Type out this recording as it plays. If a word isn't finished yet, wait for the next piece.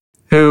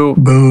who,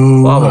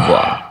 Boo. blah, blah,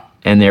 blah.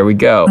 And there we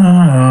go.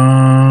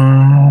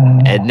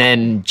 And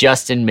then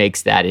Justin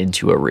makes that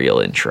into a real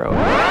intro.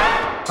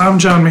 I'm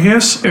John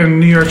Mejias in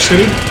New York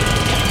City.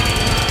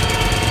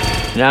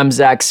 And I'm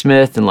Zach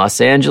Smith in Los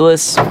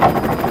Angeles.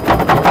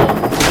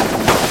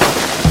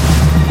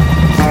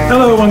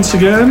 Hello once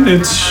again,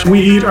 it's We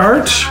Eat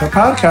Art, a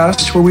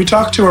podcast where we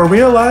talk to a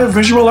real live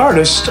visual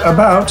artist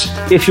about...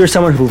 If you're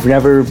someone who've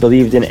never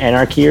believed in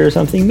anarchy or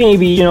something,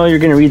 maybe, you're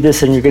going to read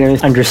this and you're going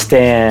to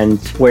understand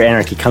where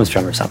anarchy comes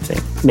from or something.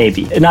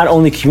 Maybe. It not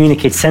only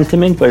communicates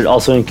sentiment, but it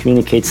also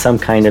communicates some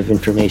kind of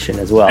information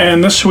as well.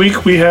 And this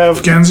week we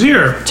have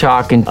Ganzier.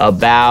 Talking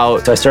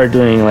about... So I started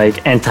doing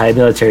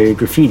anti-military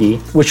graffiti,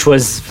 which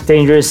was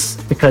dangerous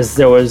because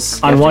there was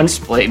You have to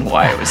explain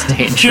why it was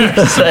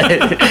dangerous.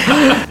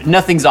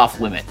 Nothing's off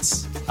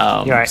limits.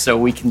 Right. So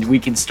we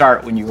can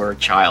start when you were a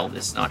child.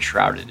 It's not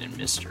shrouded in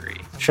mystery.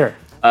 Sure.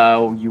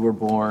 You were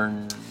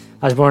born...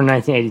 I was born in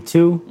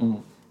 1982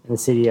 in the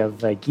city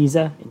of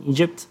Giza in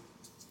Egypt.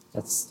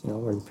 That's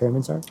where the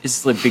pyramids are.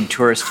 It's like a big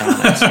tourist town,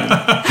 I assume.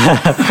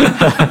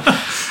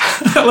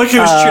 Like he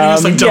was treating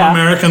us like dumb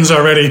Americans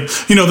already.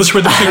 This is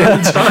where the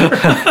pyramids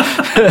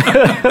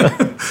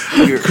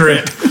are.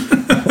 Great.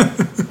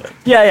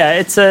 Yeah.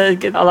 It's a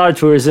lot of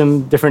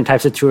tourism, different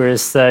types of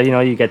tourists.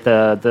 You get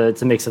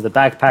it's a mix of the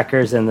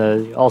backpackers and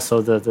the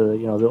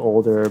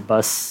older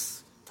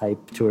bus type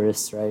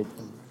tourists, right?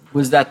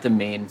 Was that the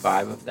main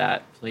vibe of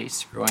that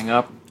place growing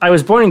up? I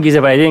was born in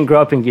Giza, but I didn't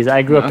grow up in Giza.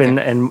 I grew up in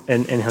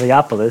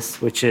Heliopolis,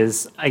 which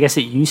is, I guess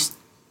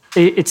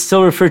it's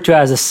still referred to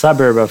as a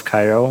suburb of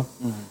Cairo,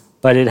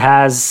 but it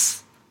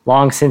has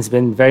long since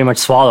been very much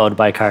swallowed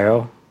by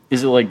Cairo.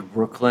 Is it like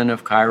Brooklyn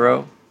of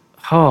Cairo?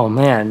 Oh,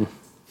 man.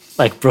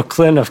 Like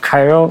Brooklyn of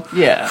Cairo?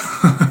 Yeah.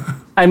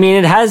 I mean,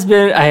 it has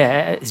been,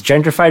 it's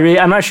gentrified really.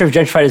 I'm not sure if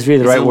gentrified is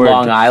really the right word.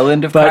 Long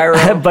Island of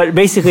Cairo? But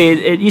basically,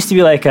 it used to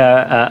be like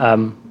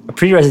a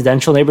pretty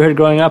residential neighborhood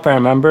growing up. I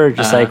remember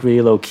just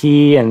really low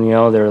key, and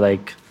there were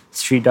like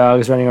street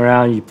dogs running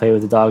around. You play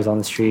with the dogs on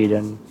the street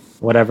and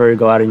whatever.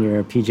 Go out in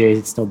your PJs.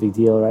 It's no big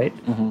deal, right?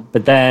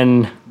 But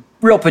then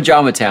real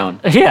pajama town.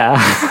 Yeah,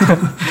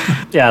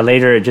 yeah.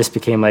 Later, it just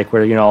became like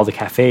where all the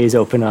cafes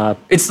open up.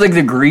 It's like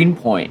the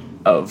Greenpoint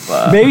of.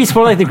 Maybe it's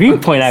more like the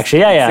Greenpoint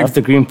actually. Yeah. It's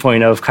the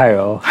Greenpoint of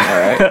Cairo. All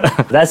right.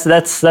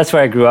 That's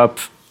where I grew up.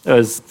 It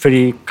was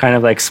pretty kind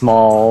of like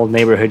small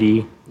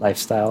neighborhoody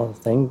lifestyle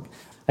thing.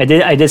 I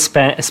did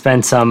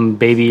spend some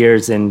baby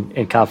years in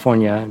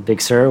California, Big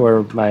Sur,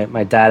 where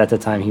my dad at the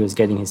time, he was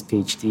getting his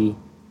PhD.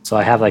 So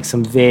I have like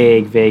some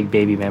vague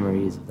baby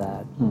memories of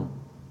that.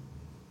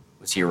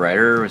 Was he a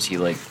writer? Was he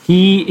like...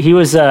 He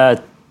was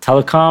a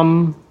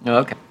telecom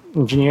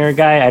engineer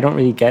guy. I don't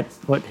really get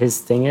what his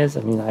thing is.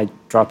 I mean, I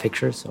draw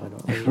pictures, so I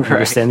don't really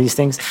understand these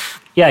things.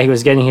 Yeah, he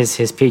was getting his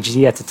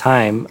PhD at the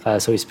time,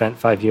 so he spent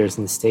 5 years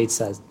in the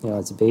States as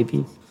a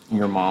baby.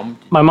 Your mom?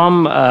 My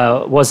mom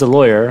was a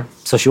lawyer,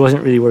 so she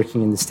wasn't really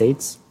working in the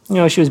States.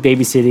 She was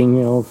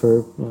babysitting,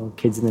 for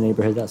kids in the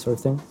neighborhood, that sort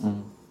of thing.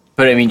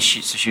 But I mean,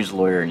 she was a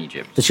lawyer in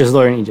Egypt. So she was a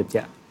lawyer in Egypt,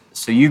 yeah.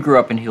 So you grew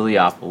up in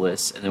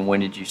Heliopolis, and then when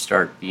did you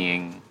start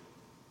being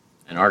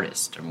an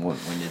artist? And when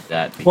did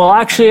that begin? Well,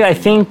 actually, I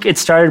think it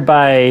started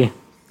by,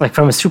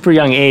 from a super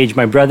young age.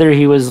 My brother,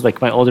 he was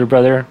my older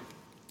brother.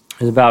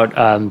 He was about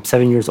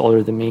 7 years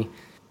older than me.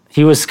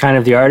 He was kind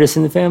of the artist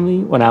in the family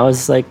when I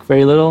was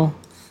very little.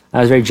 I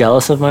was very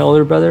jealous of my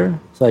older brother,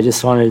 so I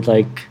just wanted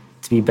to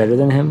be better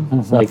than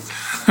him. So,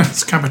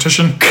 it's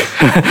competition.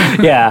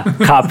 Yeah,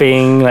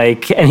 copying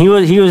and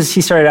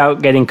he started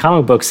out getting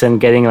comic books and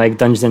getting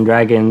Dungeons and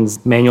Dragons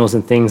manuals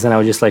and things, and I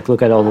would just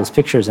look at all those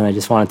pictures, and I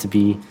just wanted to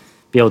be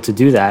able to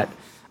do that.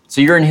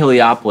 So you're in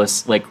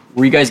Heliopolis.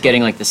 Were you guys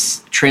getting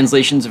this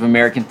translations of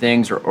American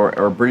things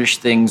or British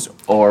things,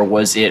 or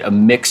was it a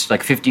mix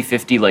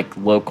 50-50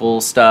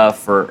 local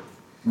stuff, or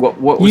what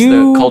was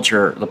the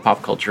culture, the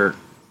pop culture?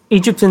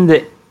 Egypt in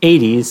the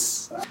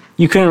 80s,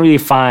 you couldn't really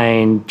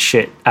find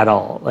shit at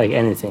all,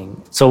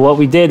 anything. So what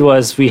we did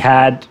was we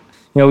had,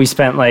 we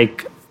spent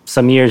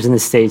some years in the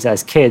States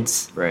as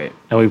kids. Right.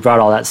 And we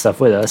brought all that stuff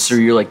with us. So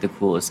you're the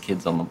coolest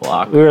kids on the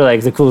block. We were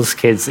the coolest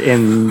kids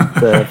in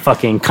the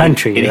fucking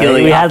country. In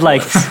right? We had we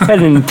had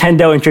a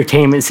Nintendo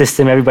Entertainment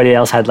System. Everybody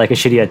else had a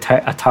shitty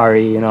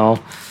Atari,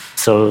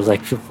 So it was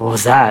what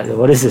was that?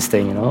 What is this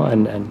thing,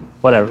 And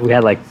whatever. We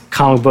had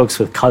comic books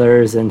with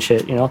colors and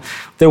shit,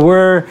 There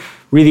were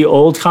really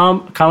old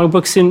comic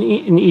books in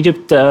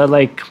Egypt,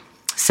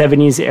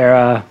 70s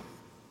era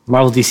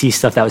Marvel DC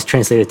stuff that was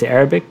translated to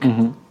Arabic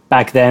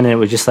back then, and it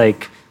would just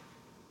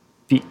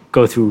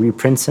go through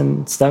reprints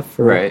and stuff.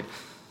 Right.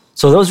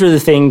 So those were the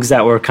things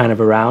that were kind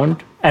of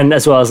around, and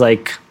as well as a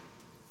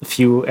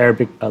few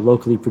Arabic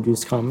locally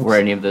produced comics. Were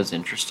any of those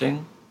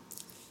interesting?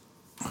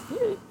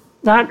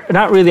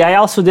 Not really. I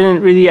also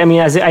didn't really. I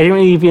mean, I didn't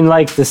really even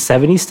like the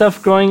 70s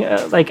stuff growing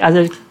as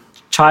a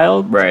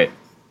child. Right.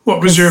 What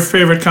was your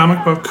favorite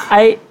comic book?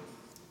 I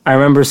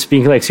remember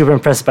being super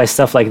impressed by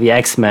stuff like the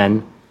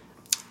X-Men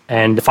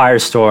and the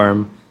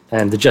Firestorm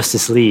and the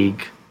Justice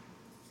League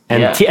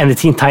and and the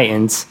Teen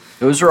Titans.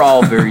 Those are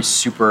all very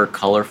super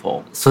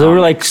colorful. So they were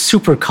like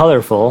super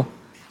colorful.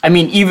 I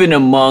mean, even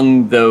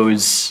among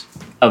those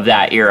of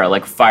that era,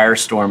 like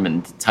Firestorm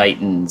and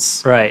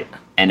Titans, Right.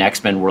 and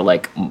X-Men were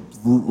like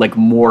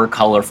more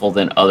colorful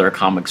than other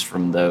comics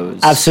from those.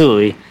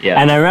 Absolutely.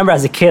 Yeah. And I remember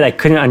as a kid, I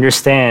couldn't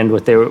understand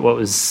what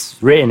was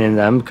written in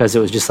them because it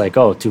was just like,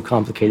 oh, too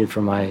complicated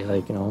for my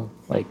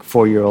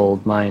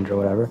 4-year-old mind or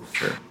whatever.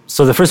 Sure.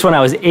 So the first one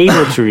I was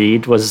able to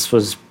read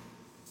was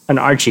an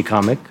Archie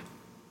comic,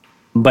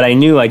 but I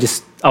knew I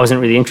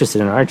wasn't really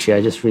interested in Archie.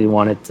 I just really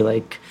wanted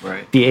to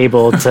be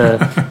able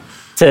to.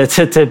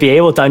 To be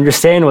able to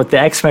understand what the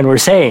X-Men were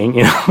saying,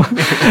 you know.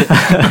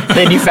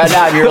 Then you found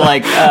out, and you're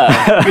like,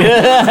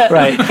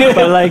 Right.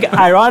 But like,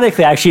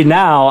 ironically, actually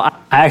now,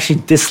 I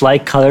actually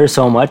dislike color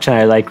so much,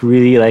 and I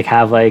really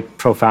have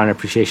profound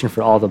appreciation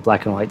for all the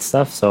black and white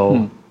stuff.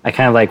 So I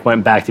kind of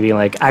went back to being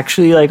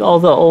actually all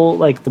the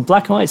old the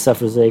black and white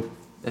stuff was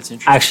that's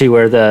interesting. actually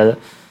where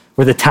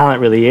the talent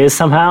really is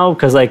somehow,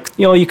 because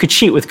you could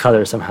cheat with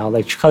color somehow.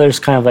 Colors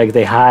kind of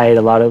they hide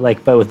a lot of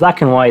but with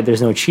black and white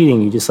there's no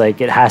cheating. You just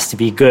it has to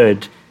be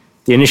good.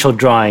 The initial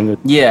drawing.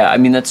 Yeah, I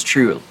mean that's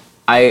true.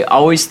 I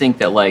always think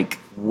that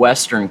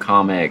Western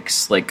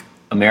comics,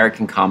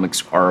 American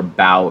comics, are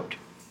about,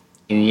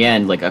 in the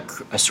end,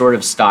 a sort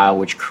of style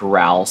which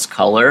corrals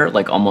color,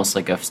 almost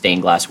like a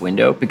stained glass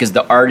window, because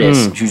the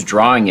artist who's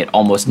drawing it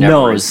almost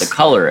never is the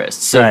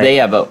colorist. So they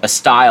have a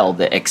style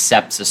that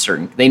accepts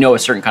they know a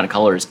certain kind of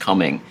color is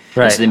coming,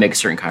 and so they make a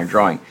certain kind of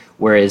drawing.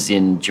 Whereas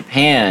in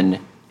Japan,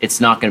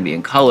 it's not going to be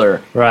in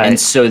color, and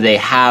so they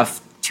have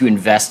to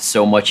invest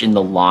so much in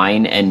the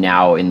line and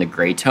now in the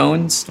gray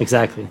tones.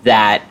 Exactly.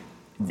 That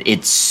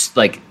it's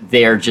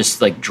they're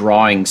just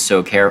drawing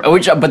so careful,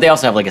 but they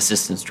also have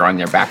assistants drawing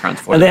their backgrounds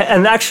for them.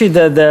 And actually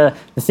the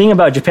thing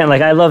about Japan,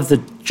 I love the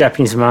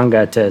Japanese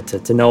manga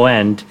to no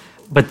end,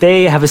 but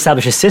they have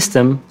established a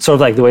system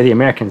sort of the way the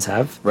Americans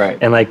have, right?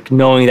 And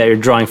knowing that you're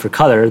drawing for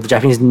color, the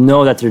Japanese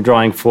know that they're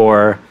drawing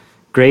for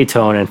gray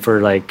tone and for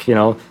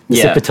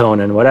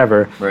Sipatone and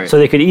whatever, right. So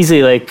they could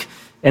easily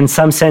in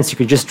some sense you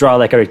could just draw a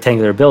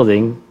rectangular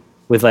building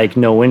with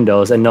no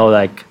windows and know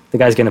the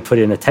guy's going to put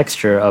in a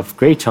texture of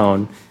gray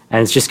tone,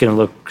 and it's just going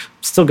to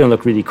still going to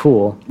look really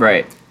cool.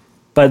 Right.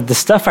 But the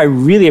stuff I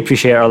really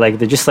appreciate are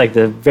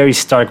the very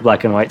stark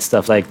black and white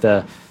stuff,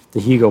 the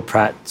Hugo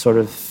Pratt sort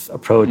of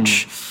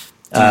approach.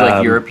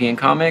 European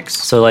comics?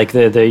 So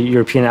the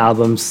European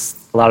albums,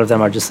 a lot of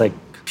them are just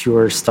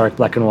pure stark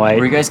black and white.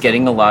 Were you guys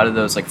getting a lot of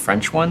those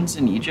French ones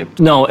in Egypt?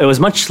 No, it was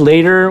much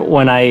later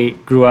when I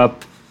grew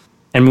up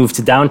and moved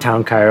to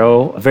downtown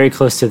Cairo, very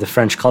close to the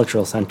French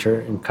Cultural Center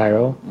in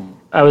Cairo.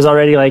 I was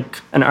already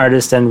an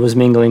artist and was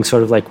mingling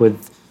sort of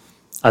with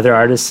other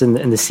artists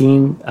in the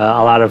scene,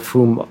 a lot of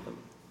whom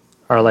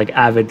are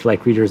avid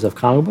readers of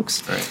comic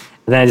books. Right.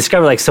 And then I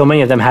discovered so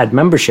many of them had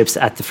memberships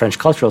at the French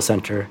Cultural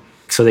Center,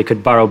 so they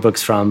could borrow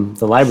books from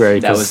the library.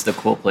 That was the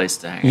cool place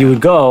to hang out. You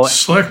would go.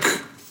 Slick.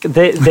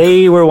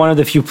 They were one of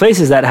the few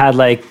places that had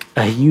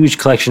a huge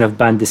collection of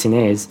bande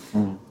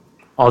dessinées,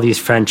 all these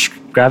French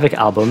graphic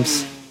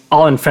albums,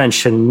 all in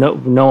French, and no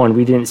one,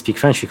 we didn't speak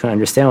French, we couldn't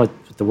understand what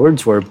the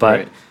words were,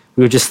 but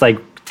we would just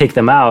take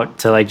them out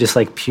to just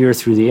peer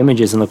through the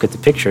images and look at the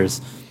pictures.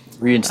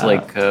 Were you into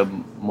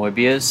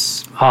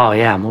Moebius? Oh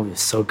yeah, Moebius,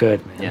 so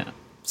good, man. Yeah.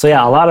 So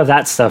yeah, a lot of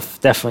that stuff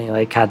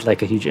definitely had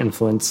a huge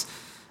influence.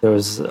 There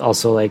was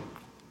also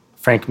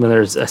Frank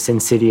Miller's Sin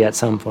City at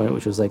some point,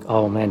 which was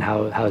oh man,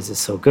 how is this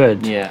so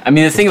good? Yeah, I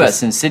mean the thing about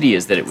Sin City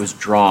is that it was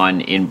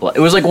drawn in black.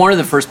 It was one of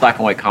the first black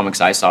and white comics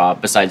I saw,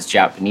 besides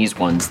Japanese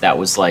ones, that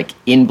was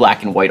in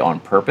black and white on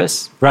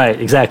purpose. Right,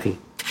 exactly.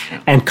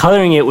 And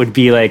coloring it would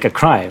be a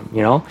crime,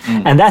 you know?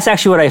 And that's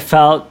actually what I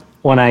felt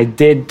when I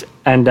did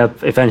end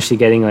up eventually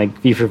getting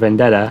V for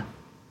Vendetta.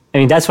 I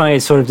mean, that's when I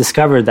sort of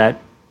discovered that,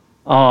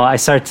 I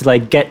started to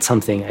get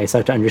something. I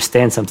started to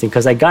understand something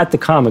because I got the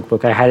comic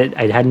book. I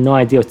had no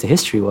idea what the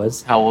history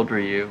was. How old were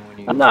you when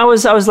you? I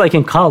was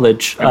in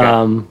college,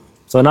 okay.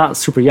 So not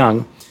super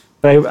young.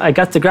 But I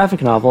got the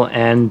graphic novel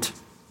and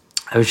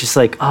I was just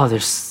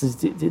there's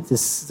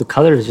the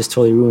color has just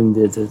totally ruined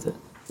the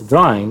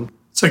drawing.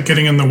 It's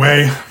getting in the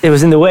way. It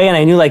was in the way, and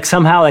I knew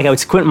somehow I would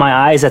squint my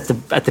eyes at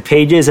the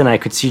pages, and I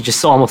could see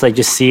just almost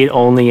just see it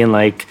only in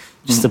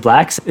just the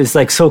blacks. It's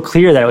so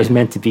clear that it was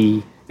meant to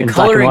be in black and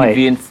coloring white.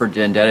 V for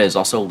Vendetta is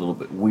also a little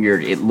bit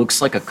weird. It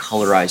looks like a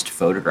colorized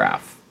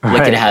photograph.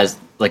 Right. It has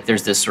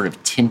there's this sort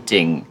of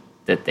tinting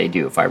that they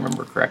do, if I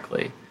remember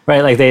correctly.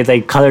 Right,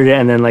 they colored it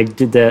and then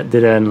did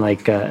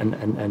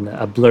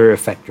a blur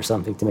effect or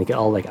something to make it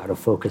all out of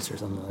focus or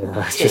something like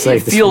that. It's just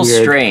it feels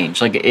strange.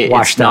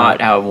 It's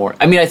not how more.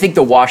 I mean, I think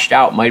the washed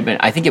out might have been.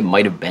 I think it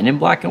might have been in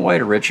black and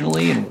white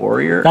originally in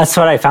Warrior. That's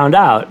what I found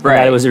out. Right.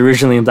 That it was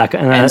originally in black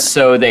and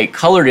so they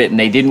colored it and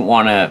they didn't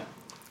want to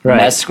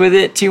mess with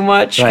it too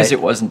much because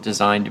it wasn't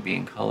designed to be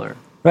in color.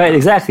 Right,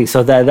 exactly.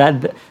 So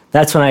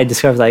that's when I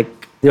discovered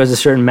there was a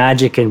certain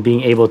magic in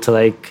being able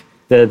to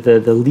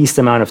the least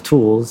amount of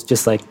tools,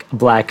 just a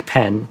black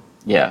pen,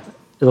 yeah,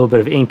 a little bit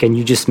of ink, and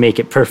you just make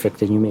it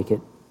perfect, and you make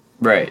it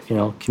Right.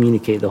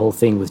 communicate the whole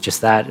thing with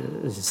just that.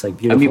 It's just like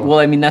beautiful.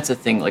 I mean, that's a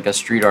thing. Like a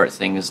street art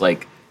thing is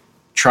like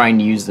trying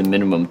to use the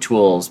minimum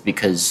tools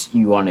because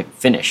you want to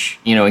finish,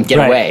 and get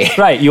away.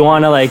 Right. You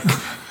want to like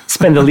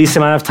spend the least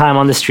amount of time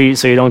on the street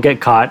so you don't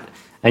get caught,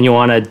 and you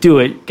want to do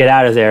it, get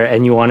out of there,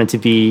 and you want it to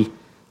be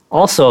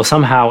also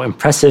somehow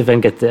impressive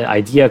and get the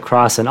idea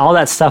across and all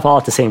that stuff all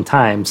at the same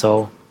time.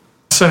 So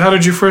how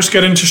did you first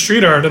get into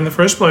street art in the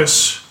first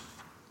place?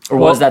 Or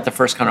was that the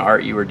first kind of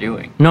art you were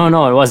doing? No,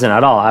 it wasn't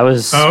at all. I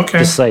was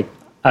just like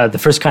the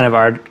first kind of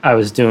art I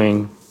was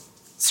doing.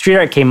 Street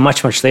art came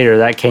much, much later.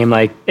 That came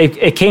like,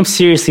 it came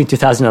seriously in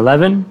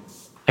 2011.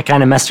 I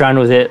kind of messed around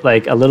with it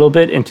like a little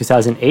bit in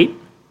 2008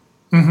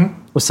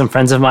 with some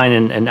friends of mine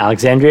in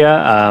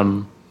Alexandria.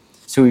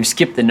 So we've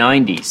skipped the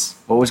 90s.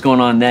 What was going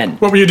on then?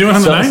 What were you doing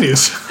in the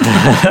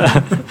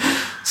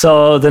 90s?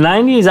 So the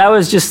 90s, I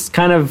was just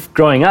kind of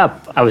growing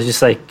up. I was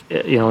just like,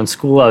 in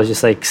school, I was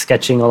just like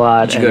sketching a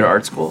lot. Did you go to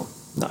art school?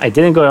 No, I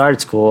didn't go to art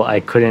school.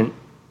 I couldn't.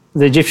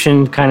 The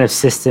Egyptian kind of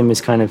system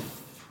is kind of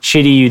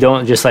shitty. You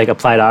don't just like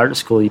apply to art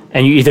school.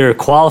 And you either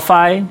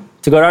qualify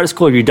to go to art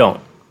school or you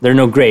don't. There are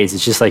no grades.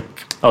 It's just like,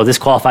 oh, this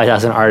qualifies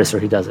as an artist or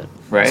he doesn't.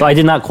 Right. So I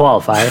did not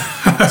qualify.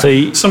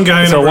 Some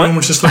guy in a room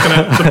was just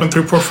flipping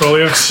through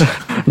portfolios.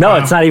 No,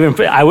 it's not even.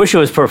 I wish it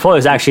was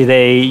portfolios.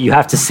 Actually, you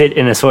have to sit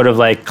in a sort of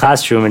like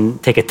classroom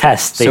and take a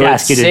test. They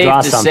ask you to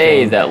draw something. So it's safe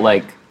to say that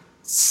like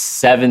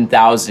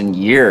 7,000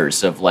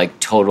 years of like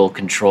total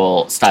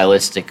control,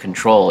 stylistic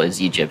control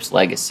is Egypt's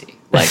legacy.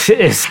 Like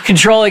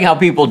controlling how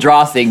people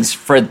draw things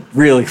for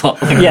really long,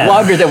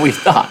 longer than we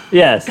thought.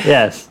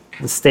 Yes.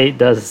 The state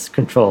does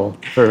control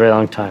for a very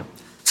long time.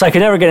 So I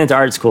could never get into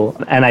art school,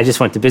 and I just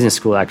went to business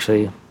school,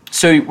 actually.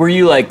 So were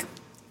you like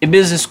in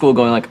business school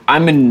going like,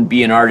 I'm going to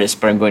be an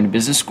artist, but I'm going to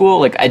business school?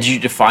 Like, did you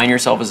define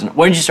yourself as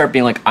when did you start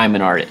being like, I'm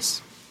an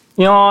artist?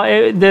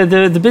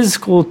 The business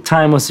school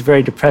time was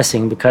very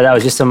depressing because I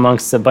was just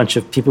amongst a bunch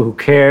of people who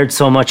cared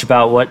so much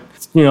about what,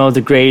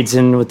 the grades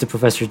and what the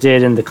professor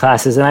did and the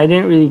classes, and I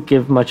didn't really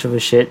give much of a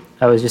shit.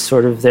 I was just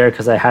sort of there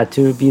because I had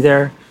to be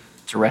there.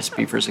 It's a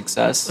recipe for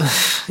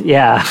success.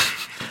 Yeah.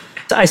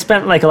 I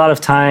spent like a lot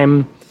of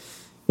time,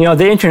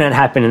 the internet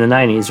happened in the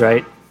 90s,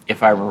 right?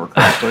 If I remember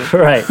correctly.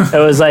 Right. It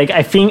was like,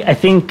 I think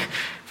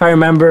if I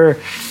remember,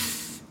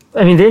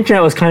 the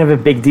internet was kind of a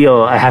big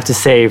deal, I have to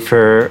say,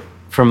 for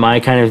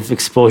my kind of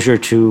exposure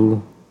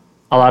to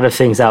a lot of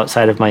things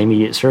outside of my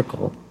immediate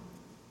circle.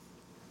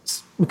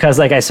 Because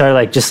like I started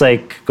like just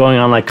like going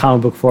on like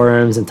comic book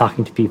forums and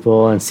talking to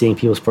people and seeing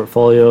people's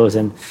portfolios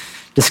and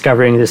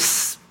discovering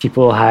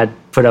people had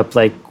put up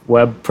like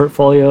web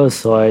portfolios.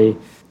 So I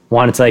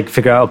wanted to like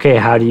figure out, okay,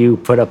 how do you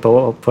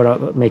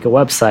make a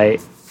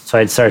website? So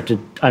I'd start to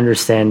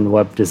understand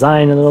web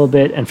design a little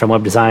bit, and from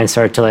web design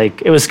started to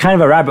like, it was kind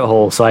of a rabbit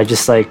hole. So I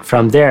just like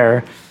from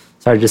there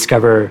started to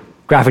discover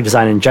graphic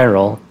design in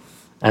general,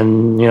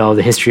 and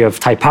the history of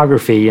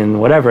typography and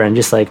whatever, and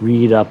just like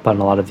read up on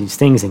a lot of these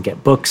things and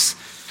get books.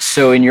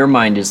 So in your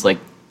mind is like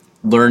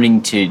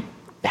learning to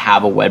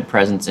have a web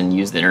presence and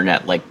use the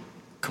internet like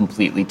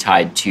completely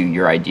tied to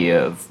your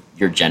idea of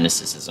your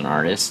genesis as an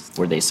artist?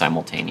 Were they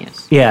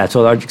simultaneous? Yeah, to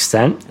a large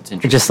extent. That's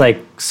interesting. It just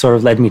like sort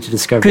of led me to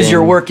discover. Because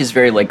your work is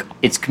very like,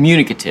 it's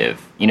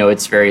communicative.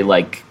 It's very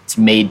like, it's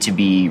made to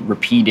be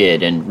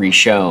repeated and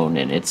reshown,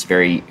 and it's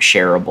very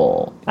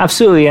shareable.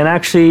 Absolutely. And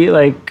actually,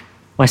 like,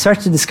 when I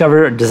started to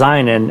discover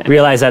design and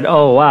realize that,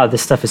 oh, wow,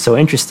 this stuff is so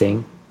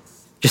interesting,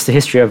 just the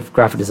history of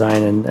graphic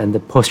design and the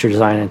poster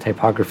design and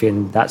typography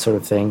and that sort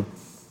of thing.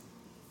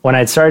 When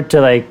I'd started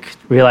to like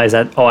realize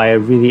that, oh, I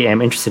really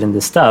am interested in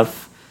this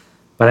stuff,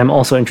 but I'm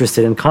also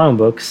interested in comic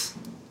books,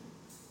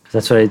 because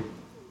that's what I,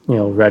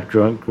 read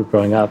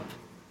growing up.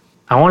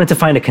 I wanted to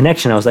find a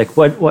connection. I was like,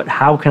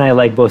 how can I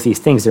like both these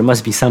things? There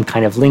must be some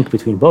kind of link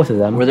between both of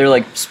them. Were there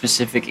like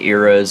specific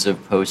eras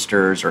of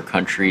posters or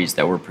countries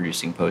that were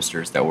producing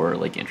posters that were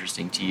like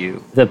interesting to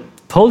you? The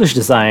Polish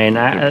design.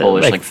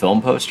 Polish like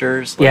film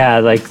posters? Yeah,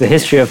 like the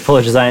history of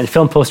Polish design,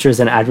 film posters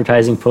and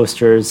advertising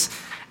posters.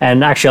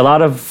 And actually a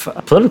lot of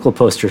political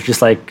posters,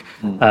 just like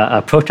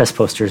protest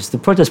posters. The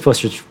protest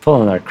posters for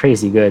Poland are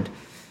crazy good.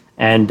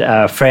 And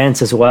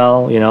France as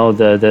well,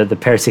 the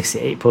Paris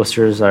 68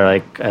 posters are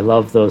like, I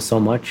love those so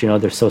much.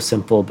 They're so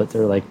simple, but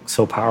they're like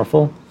so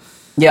powerful.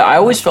 Yeah, I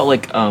always felt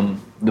like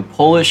the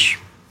Polish,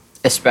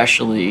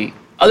 especially,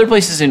 other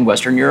places in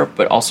Western Europe,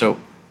 but also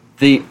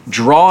the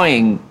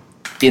drawing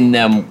in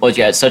them was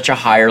at such a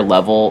higher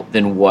level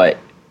than what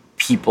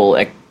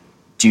people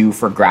do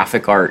for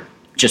graphic art,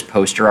 just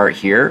poster art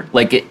here.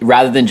 Like,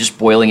 rather than just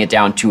boiling it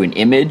down to an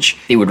image,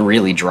 they would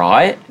really draw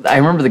it. I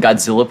remember the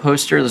Godzilla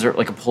poster. There's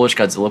like a Polish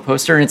Godzilla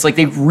poster, and it's like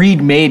they've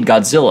remade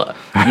Godzilla,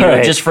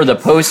 Right. just for the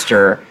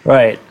poster,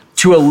 Right.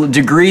 to a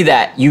degree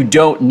that you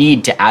don't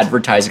need to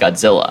advertise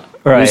Godzilla.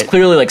 Right. It was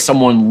clearly like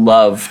someone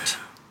loved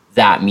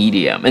that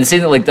medium, and same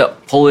thing like the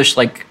Polish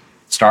like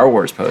Star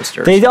Wars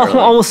posters. They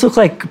almost look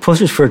like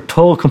posters for a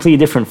completely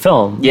different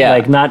film. Yeah.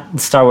 Like not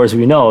Star Wars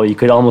we know. You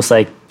could almost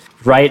like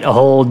write a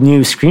whole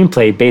new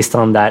screenplay based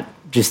on that,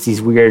 just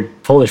these weird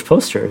Polish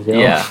posters.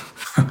 Yeah.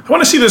 I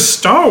want to see this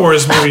Star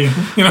Wars movie,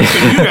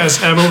 that you guys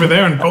have over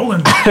there in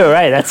Poland.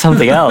 Right, that's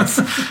something else.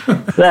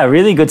 Yeah,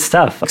 really good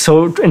stuff.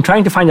 So in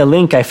trying to find a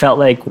link, I felt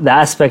like the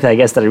aspect, I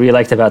guess, that I really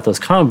liked about those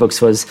comic books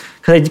was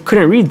because I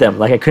couldn't read them.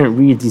 Like I couldn't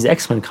read these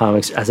X-Men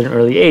comics at an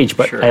early age,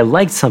 but Sure. I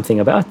liked something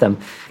about them.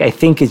 I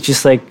think it's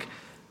just like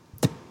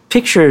the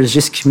pictures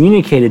just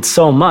communicated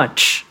so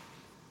much.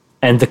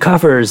 And the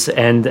covers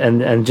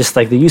and just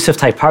like the use of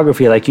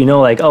typography, like,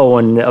 like, oh,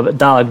 when a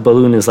Dalek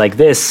balloon is like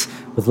this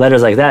with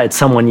letters like that, it's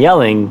someone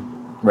yelling.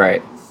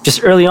 Right.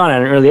 Just early on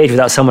at an early age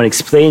without someone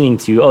explaining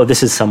to you, oh,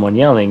 this is someone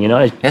yelling,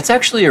 That's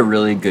actually a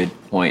really good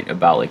point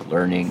about like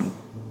learning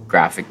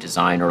graphic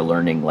design or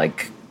learning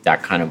like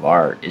that kind of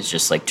art is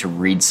just like to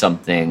read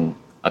something,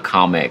 a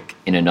comic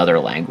in another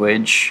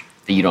language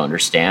that you don't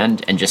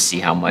understand and just see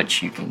how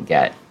much you can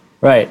get.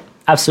 Right.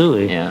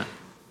 Absolutely. Yeah.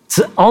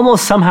 So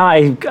almost somehow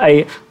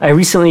I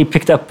recently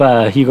picked up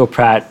a Hugo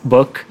Pratt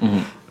book,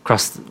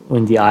 Across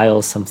the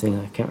Isles, something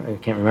I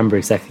can't remember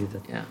exactly the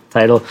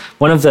title.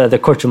 One of the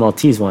Corto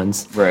Maltese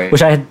ones, right.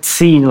 which I had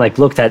seen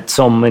looked at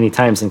so many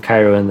times in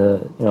Cairo in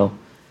the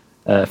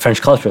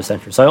French Cultural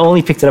Center. So I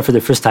only picked it up for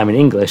the first time in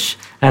English,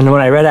 and when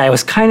I read it, I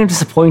was kind of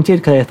disappointed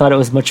because I thought it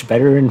was much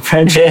better in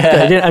French.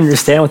 I didn't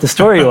understand what the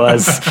story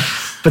was.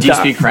 But do you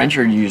speak French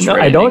or do you just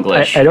read in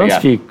English? I don't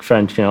speak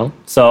French,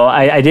 So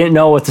I didn't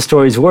know what the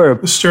stories were.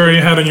 The story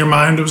you had in your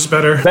mind was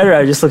better.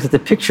 I just looked at the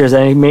pictures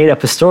and I made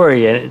up a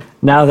story. And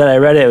now that I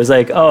read it, it was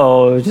like,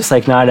 oh, it was just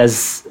like not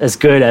as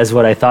good as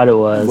what I thought it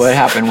was. What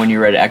happened when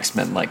you read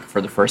X-Men like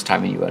for the first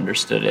time and you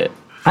understood it?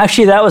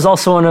 Actually, that was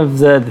also one of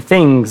the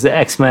things, the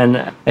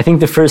X-Men. I think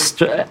the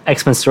first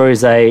X-Men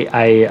stories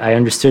I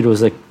understood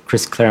was a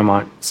Chris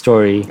Claremont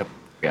story.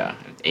 Yeah,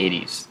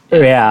 80s.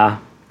 Yeah.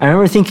 I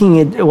remember thinking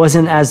it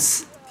wasn't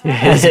as good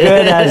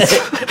as...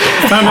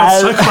 Found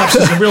out Cyclops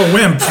is a real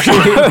wimp.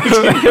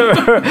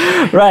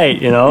 Right,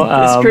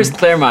 It's Chris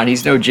Claremont.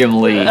 He's no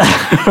Jim Lee.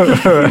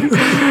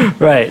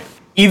 Right.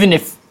 Even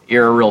if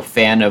you're a real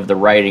fan of the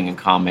writing in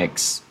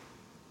comics,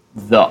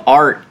 the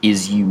art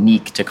is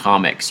unique to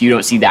comics. You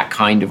don't see that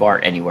kind of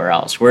art anywhere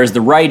else. Whereas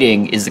the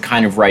writing is the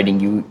kind of writing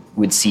you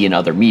would see in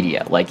other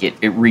media. Like it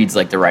reads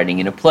like the writing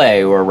in a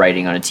play or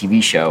writing on a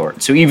TV show.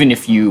 So even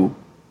if you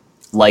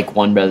like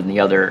one better than the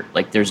other,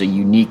 like there's a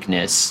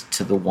uniqueness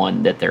to the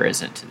one that there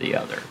isn't to the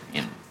other.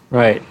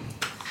 Right.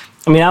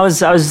 I mean, I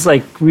was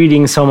like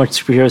reading so much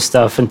superhero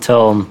stuff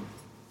until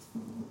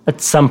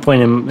at some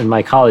point in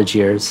my college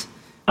years.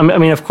 I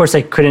mean, of course,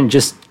 I couldn't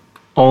just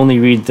only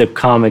read the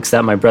comics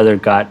that my brother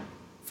got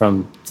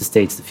from the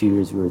States the few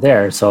years we were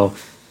there. So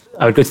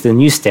I would go to the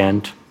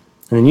newsstand.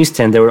 And the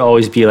newsstand, there would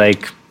always be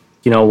like,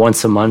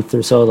 once a month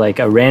or so, like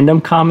a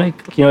random comic.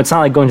 It's not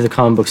like going to the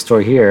comic book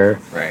store here.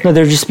 Right. No,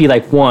 there'd just be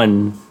like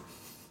one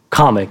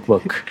comic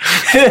book.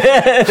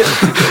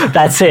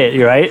 That's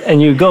it, right?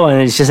 And you go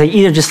and it's just like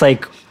either just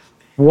like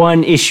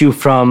one issue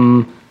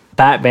from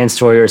Batman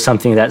story or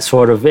something that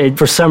sort of,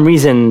 for some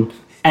reason,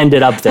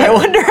 ended up there. I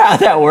wonder how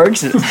that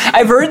works.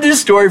 I've heard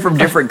this story from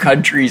different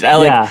countries. I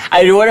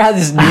wonder how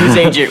this news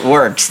agent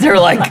works. They're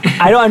like,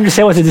 I don't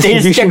understand what the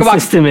distribution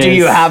system is. Do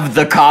you have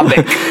the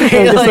comic?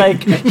 It's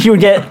like he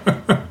would get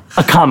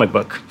a comic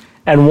book.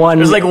 And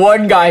there's like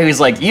one guy who's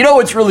like,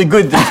 what's really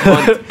good this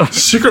month?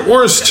 Secret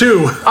Wars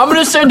 2. I'm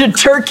going to send to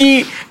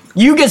Turkey.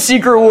 You get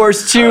Secret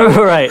Wars 2.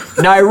 Right.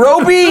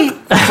 Nairobi,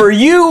 for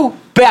you,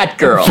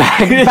 Batgirl.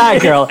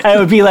 Batgirl. And it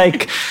would be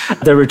like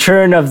the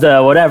return of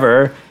the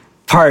whatever,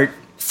 part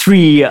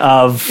 3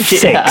 of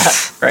 6. Yeah,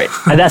 right.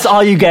 And that's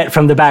all you get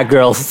from the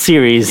Batgirl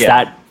series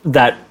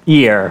that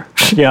year.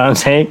 You know what I'm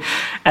saying?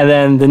 And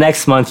then the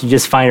next month you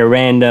just find a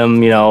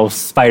random,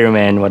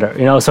 Spider-Man,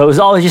 whatever. So it was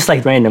always just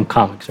like random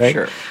comics, right?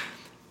 Sure.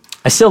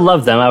 I still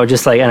love them. I would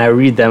just and I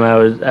read them.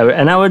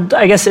 I would,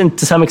 I guess,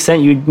 to some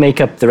extent, you'd make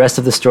up the rest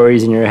of the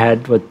stories in your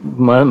head, what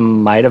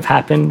might have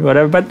happened,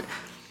 whatever. But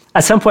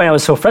at some point, I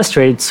was so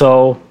frustrated.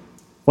 So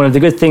one of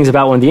the good things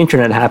about when the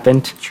internet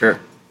happened,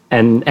 sure,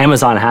 and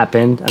Amazon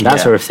happened, and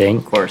that sort of thing,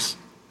 of course.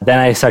 Then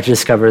I started to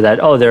discover that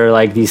there are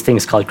like these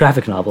things called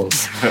graphic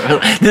novels.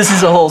 This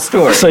is a whole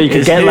story. So you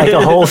could get like a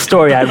whole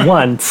story at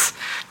once.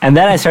 And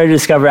then I started to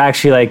discover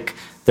actually like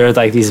there were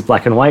like these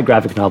black and white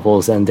graphic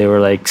novels, and they were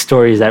like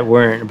stories that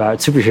weren't about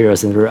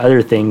superheroes, and there were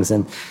other things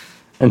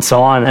and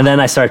so on. And then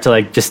I started to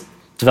like just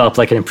develop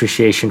like an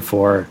appreciation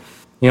for,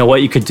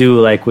 what you could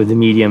do like with the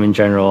medium in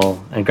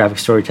general and graphic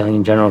storytelling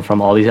in general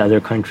from all these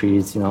other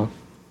countries,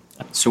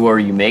 So what were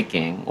you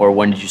making, or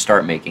when did you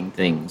start making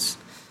things?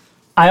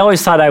 I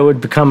always thought I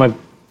would become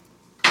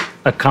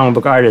a comic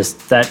book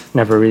artist. That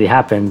never really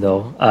happened,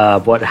 though.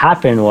 What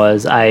happened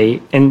was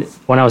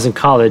when I was in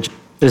college,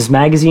 there's a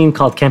magazine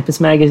called Campus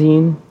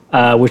Magazine,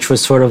 which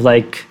was sort of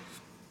like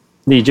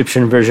the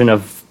Egyptian version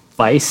of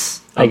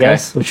Vice, I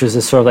guess, which was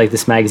sort of like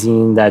this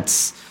magazine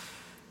that's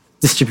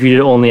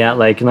distributed only at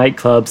like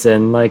nightclubs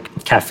and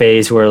like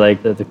cafes where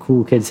like the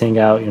cool kids hang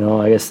out,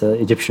 I guess the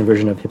Egyptian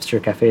version of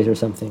hipster cafes or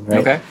something, right?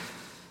 Okay.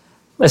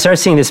 I started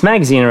seeing this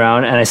magazine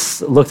around, and I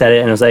looked at it,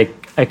 and it was like,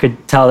 I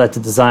could tell that the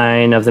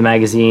design of the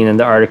magazine and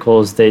the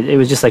articles, it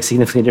was just like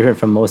significantly different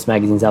from most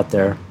magazines out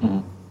there. Mm-hmm.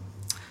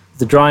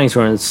 the drawings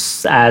weren't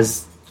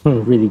as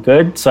really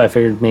good, so I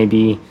figured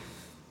maybe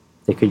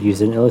they could use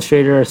an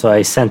illustrator. So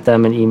I sent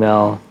them an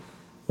email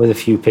with a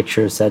few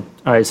pictures. Said,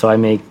 all right, so I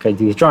do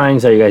these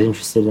drawings. Are you guys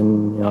interested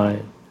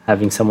in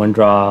having someone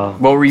draw?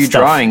 What were you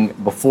stuff? drawing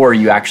before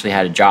you actually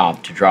had a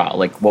job to draw?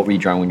 Like, what were you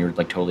drawing when you were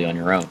like totally on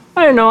your own?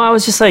 I don't know. I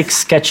was just like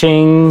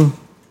sketching,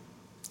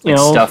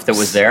 Stuff that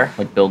was there,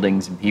 like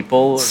buildings and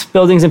people.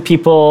 Buildings and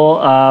people.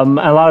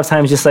 A lot of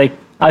times, just like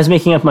I was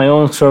making up my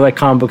own sort of like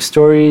comic book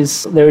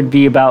stories. There would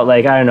be about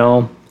like, I don't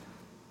know,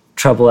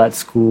 trouble at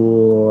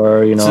school,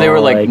 or So they were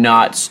like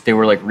not. They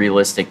were like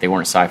realistic. They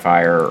weren't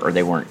sci-fi, or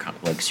they weren't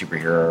like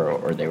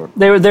superhero, or they were.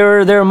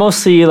 They were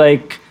mostly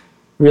like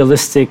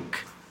realistic.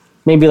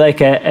 Maybe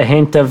like a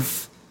hint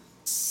of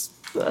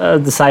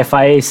the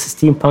sci-fi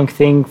steampunk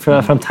thing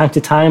from time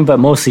to time, but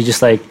mostly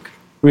just like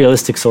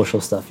realistic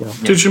social stuff,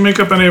 Did you make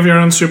up any of your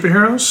own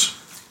superheroes?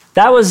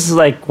 That was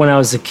like when I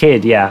was a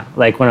kid, yeah.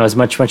 Like when I was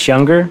much, much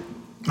younger.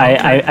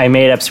 Okay. I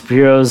made up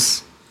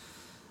superheroes,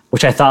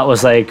 which I thought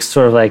was like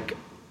sort of like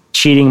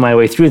cheating my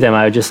way through them.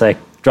 I would just like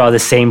draw the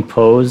same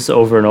pose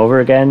over and over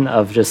again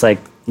of just like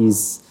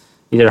these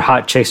either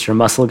hot chicks or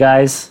muscle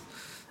guys,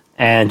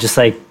 and just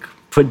like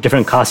put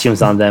different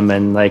costumes on them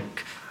and like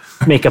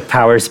make up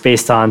powers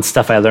based on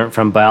stuff I learned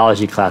from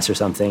biology class or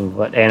something.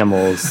 What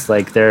animals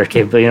like they're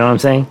capable, you know what I'm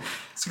saying?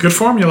 It's a good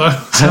formula.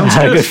 Sounds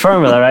good. Good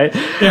formula, right?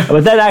 Yeah.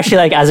 But then actually,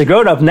 like as a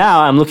grown up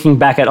now, I'm looking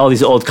back at all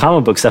these old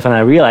comic book stuff, and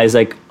I realize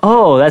like,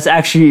 oh, that's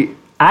actually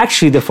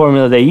the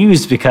formula they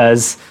used,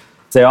 because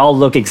they all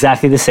look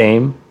exactly the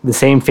same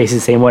faces, the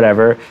same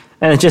whatever,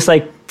 and it's just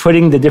like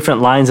putting the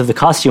different lines of the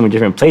costume in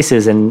different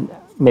places and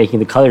making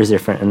the colors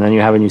different, and then you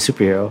have a new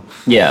superhero.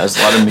 Yeah, it's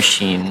a lot of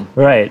machine.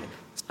 Right.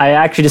 I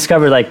actually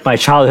discovered like my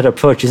childhood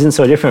approach isn't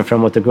so different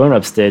from what the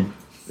grown-ups did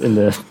in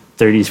the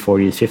 30s,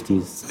 40s,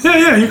 50s.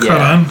 Yeah, you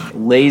caught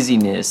on.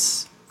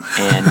 Laziness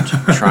and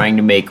trying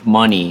to make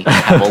money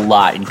have a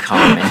lot in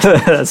common.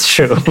 That's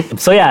true.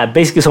 So yeah,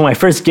 basically, so my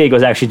first gig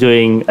was actually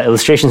doing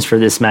illustrations for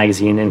this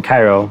magazine in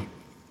Cairo.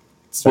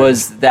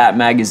 Was that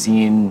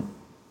magazine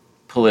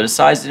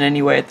politicized in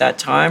any way at that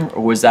time,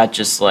 or was that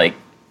just like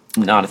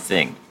not a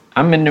thing?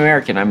 I'm an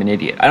American, I'm an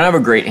idiot. I don't have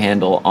a great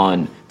handle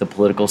on the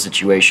political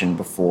situation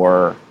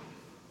before,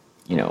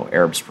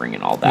 Arab Spring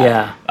and all that.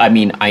 Yeah. I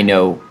mean, I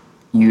know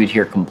you would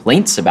hear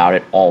complaints about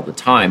it all the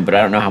time, but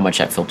I don't know how much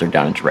that filtered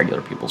down into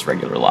regular people's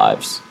regular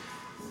lives.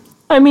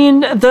 I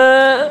mean,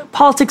 the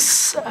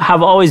politics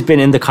have always been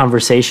in the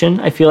conversation.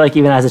 I feel like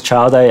even as a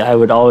child, I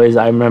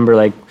remember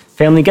like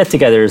family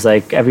get-togethers,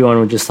 like everyone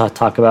would just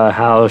talk about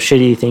how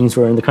shitty things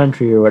were in the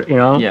country or what,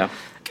 Yeah.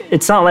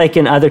 It's not like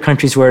in other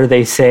countries where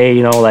they say,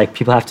 like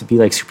people have to be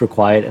like super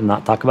quiet and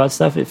not talk about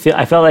stuff.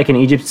 I felt like in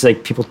Egypt, it's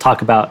like people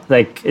talk about,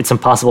 like it's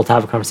impossible to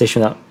have a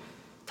conversation without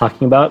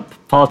talking about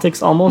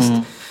politics almost.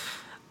 Mm-hmm.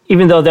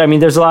 Even though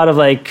there's a lot of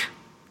like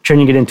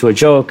turning it into a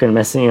joke and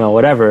messing,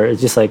 whatever. It's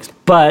just like,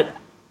 but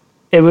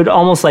it would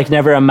almost like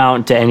never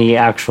amount to any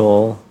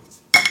actual,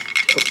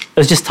 it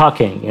was just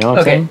talking, what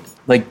I'm saying?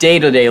 Like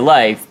day-to-day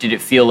life, did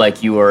it feel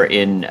like you were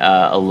in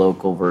a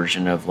local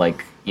version of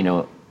like,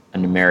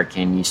 an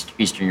American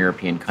Eastern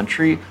European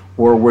country,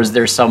 or was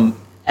there some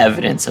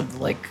evidence of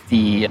like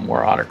the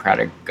more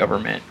autocratic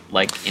government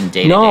like in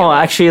day-to-day No,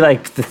 life? actually,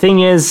 like the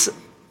thing is,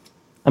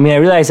 I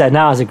realize that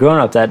now as a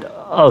grown-up that,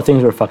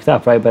 things were fucked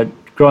up, right? But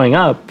growing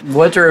up...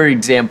 What are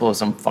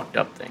examples of some fucked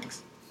up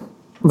things?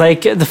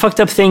 Like the fucked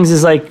up things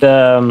is like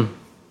the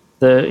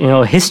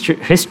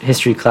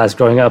history class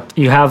growing up.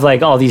 You have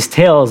like all these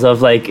tales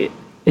of like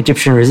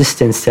Egyptian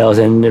resistance tales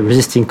and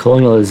resisting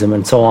colonialism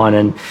and so on,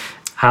 and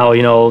how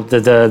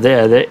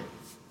the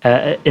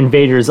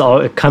invaders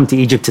all come to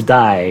Egypt to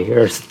die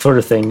or sort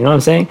of thing. You know what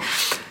I'm saying?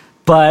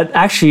 But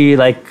actually,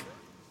 like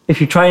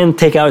if you try and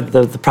take out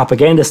the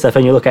propaganda stuff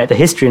and you look at the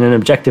history in an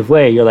objective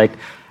way, you're like,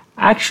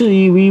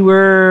 actually,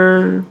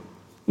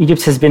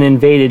 Egypt has been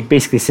invaded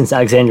basically since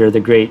Alexander the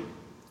Great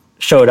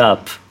showed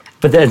up.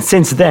 But then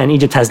since then,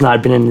 Egypt has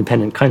not been an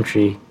independent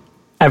country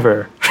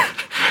ever.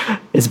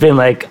 It's been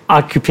like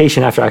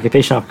occupation after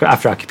occupation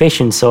after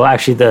occupation. So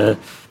actually the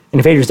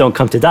invaders don't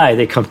come to die,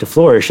 they come to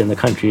flourish in the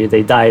country.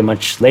 They die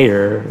much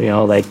later.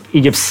 Like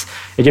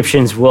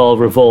Egyptians will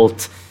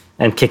revolt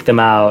and kick them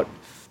out,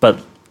 but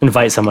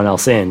invite someone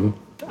else in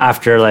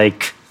after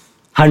like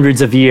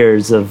hundreds of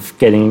years of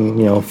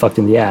getting, fucked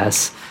in the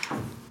ass.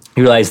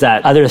 You realize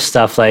that other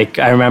stuff, like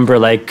I remember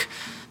like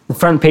the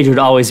front page would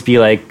always be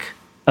like,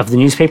 of the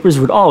newspapers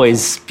would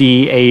always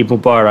be a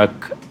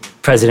Mubarak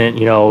president,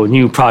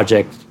 new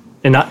project,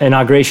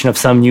 inauguration of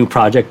some new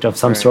project of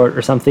some sort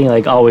or something,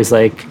 like always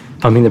like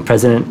pumping the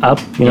president up,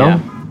 Yeah.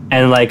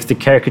 And like the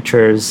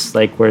caricatures,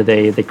 like where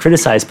they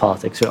criticize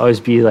politics would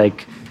always be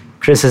like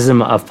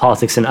criticism of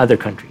politics in other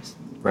countries.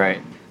 Right.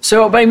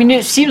 So, but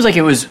it seems like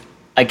it was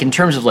like in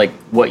terms of like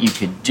what you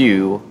could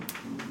do,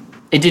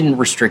 it didn't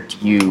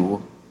restrict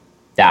you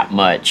that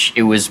much.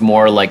 It was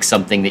more like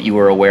something that you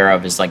were aware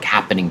of as like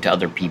happening to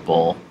other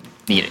people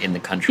in the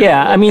country.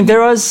 Yeah,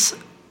 there was,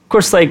 of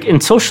course, like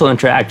in social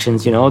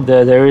interactions,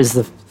 there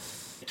is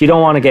you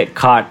don't want to get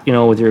caught,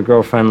 with your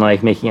girlfriend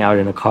like making out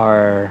in a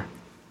car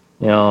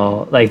You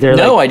know, like they're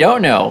No, like, I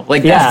don't know.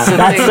 Like yeah,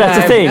 that's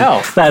the thing.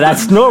 No.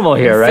 That's normal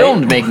here, right?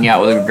 Filmed making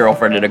out with a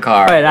girlfriend in a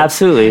car. Right,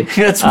 absolutely.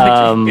 That's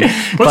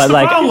What's but the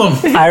like, problem?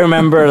 I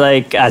remember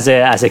like as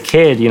a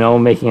kid, you know,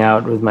 making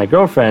out with my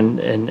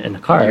girlfriend in a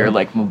car. You're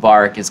like,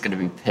 Mubarak is going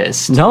to be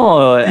pissed.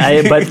 No,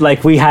 but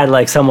like we had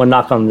like someone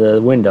knock on the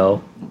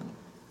window,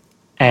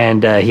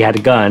 and he had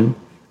a gun,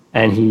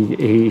 and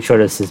he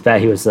showed us his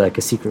badge. He was like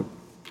a secret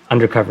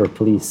undercover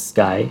police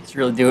guy. He's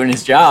really doing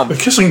his job. The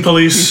kissing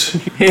police.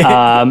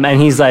 And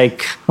he's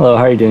like, "Hello,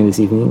 how are you doing this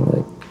evening?"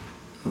 Like,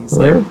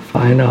 we're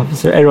fine,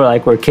 officer. And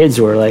we're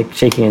kids, we're like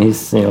shaking, and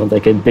he's, you know,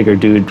 like a bigger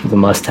dude with a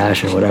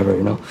mustache or whatever,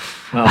 you know.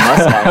 Well,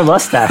 mustache. A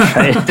mustache,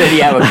 right? Did he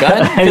have a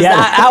gun? 'Cause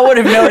Yeah. I would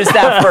have noticed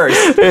that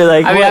first. You're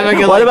like, I mean, I'm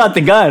like, what about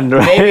the gun?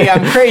 Right? Maybe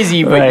I'm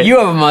crazy, but Right. you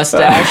have a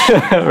mustache.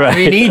 Right. I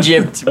mean,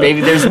 Egypt, maybe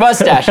there's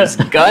mustaches.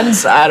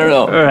 Guns? I don't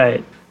know.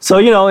 Right. So,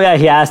 you know, yeah,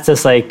 he asked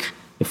us, like,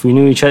 if we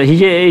knew each other.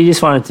 He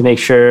just wanted to make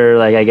sure,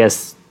 like, I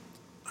guess,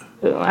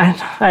 I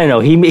don't know.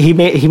 He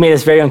made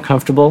us very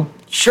uncomfortable.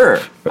 Sure.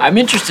 I'm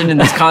interested in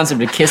this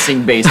concept of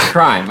kissing-based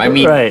crime. I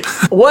mean, Right.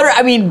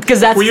 because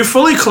that's... Were you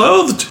fully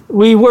clothed?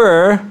 We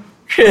were.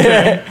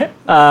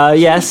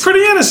 Yes.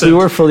 Pretty innocent. We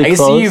were fully I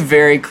clothed. see you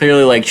very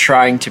clearly, like,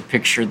 trying to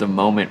picture the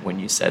moment when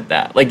you said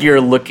that. Like,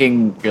 you're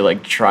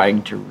like,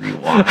 trying to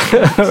rewind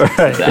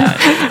that.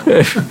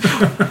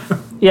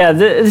 Yeah,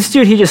 this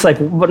dude, he just, like,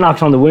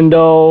 knocked on the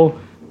window,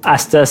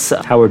 asked us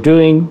how we're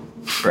doing.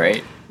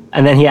 Right.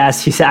 And then he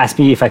asked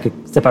me if I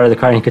could step out of the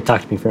car and he could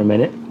talk to me for a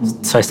minute.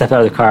 So I stepped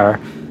out of the car,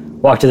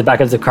 walked to the back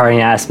of the car, and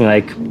he asked me,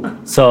 like,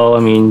 so, I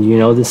mean, you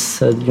know this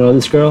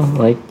girl? I'm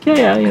like,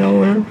 yeah, you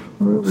know,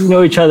 we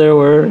know each other,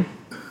 we're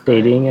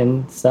dating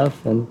and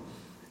stuff. And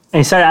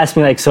he started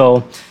asking me, like,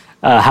 so,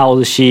 how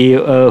old is she?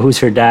 Who's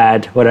her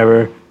dad?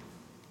 Whatever.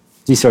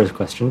 These sorts of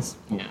questions.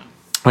 Yeah.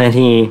 And then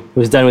he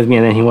was done with me,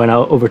 and then he went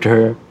out over to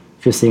her.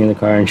 She was sitting in the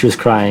car, and she was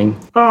crying.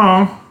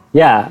 Oh.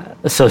 Yeah,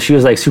 so she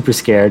was like super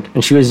scared,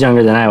 and she was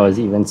younger than I was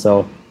even,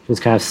 so she was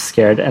kind of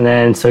scared. And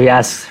then so he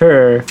asked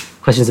her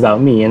questions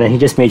about me, and then he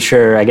just made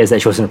sure, I guess,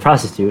 that she wasn't a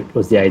prostitute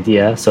was the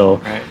idea. So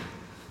Right.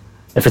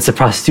 if it's a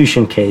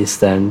prostitution case,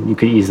 then you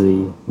could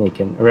easily make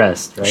an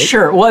arrest, right?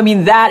 Sure. Well, I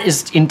mean, that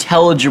is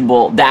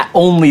intelligible.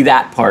 Only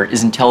that part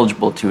is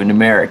intelligible to an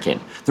American.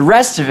 The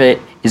rest of it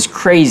is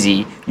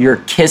crazy. You're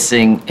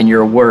kissing and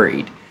you're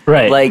worried.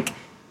 Right. Like,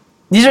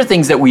 these are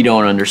things that we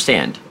don't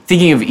understand.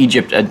 Thinking of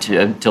Egypt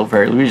until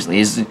very recently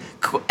is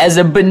as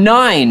a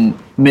benign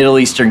Middle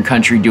Eastern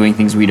country doing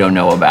things we don't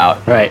know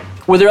about. Right.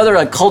 Were there other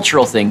like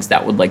cultural things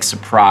that would like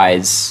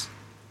surprise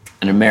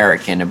an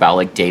American about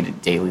like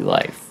daily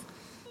life?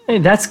 Hey,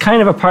 that's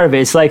kind of a part of it.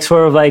 It's like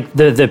sort of like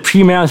the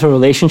premarital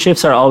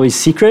relationships are always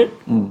secret.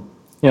 You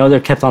know,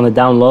 they're kept on the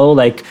down low.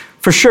 Like,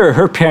 for sure,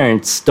 her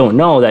parents don't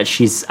know that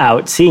she's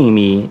out seeing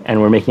me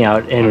and we're making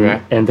out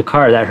in the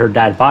car that her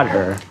dad bought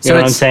her. You know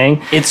what I'm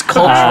saying? It's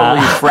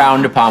culturally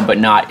frowned upon, but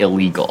not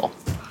illegal.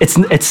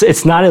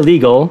 It's not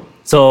illegal.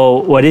 So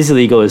what is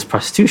illegal is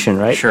prostitution,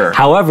 right? Sure.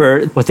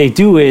 However, what they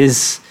do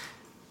is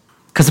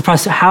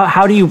because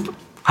how do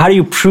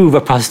you prove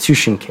a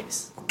prostitution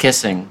case?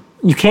 Kissing.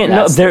 You can't.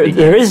 That's No, the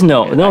there is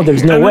no.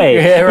 There's no way.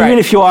 Yeah, right. Even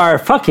if you are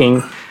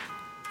fucking,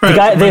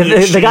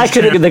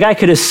 the guy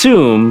could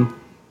assume.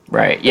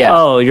 Right, yeah.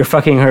 Oh, you're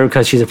fucking her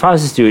because she's a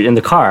prostitute in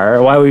the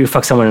car. Why would you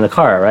fuck someone in the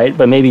car, right?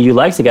 But maybe you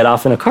like to get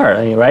off in a car,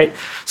 right?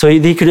 So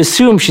he could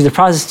assume she's a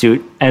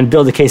prostitute and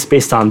build a case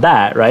based on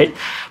that, right?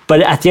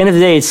 But at the end of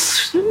the day,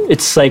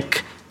 it's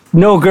like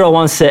no girl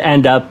wants to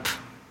end up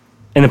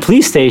in a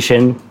police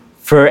station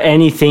for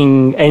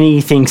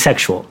anything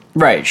sexual.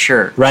 Right,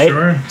 sure. Right?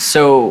 Sure.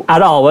 So,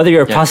 At all, whether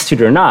you're a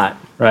prostitute or not,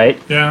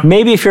 right? Yeah.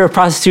 Maybe if you're a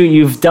prostitute,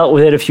 you've dealt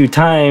with it a few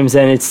times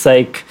and it's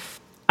like,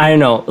 I don't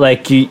know,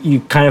 like you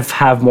kind of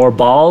have more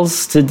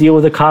balls to deal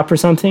with a cop or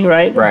something,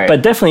 right? Right.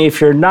 But definitely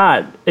if you're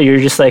not, you're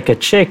just like a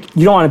chick,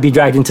 you don't want to be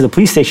dragged into the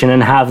police station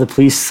and have the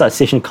police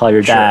station call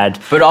your dad.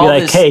 But be all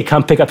like, this- hey,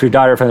 come pick up your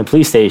daughter from the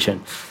police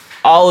station.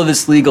 all of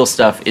this legal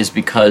stuff is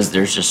because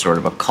there's just sort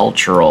of a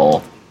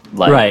cultural,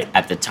 like, Right.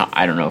 at the time,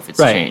 I don't know if it's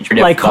Right. changed.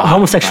 Like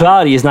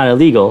homosexuality is not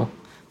illegal,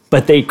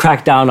 but they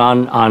crack down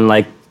on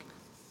like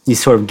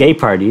these sort of gay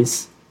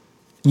parties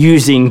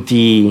using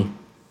the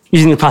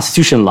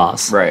prostitution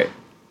laws. Right.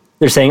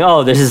 They're saying,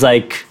 oh, this is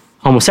like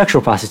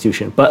homosexual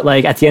prostitution. But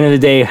like at the end of the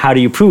day, how do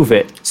you prove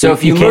it? So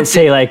if you can't looked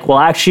say like, well,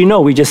 actually, no,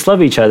 we just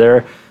love each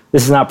other.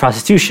 This is not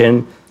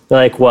prostitution. They're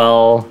like,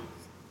 well,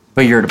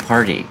 But you're at a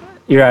party.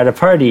 you're at a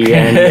party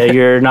and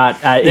you're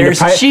not at There's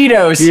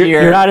Cheetos here.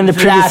 You're not in the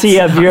privacy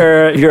That's- of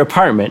your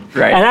apartment.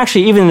 Right. And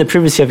actually, even in the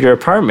privacy of your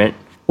apartment,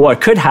 what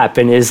could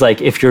happen is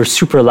like if you're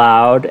super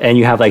loud and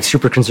you have like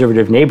super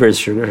conservative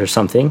neighbors or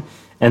something,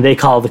 and they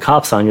call the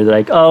cops on you, they're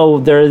like, oh,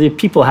 there are the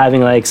people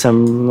having like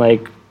some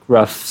like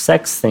rough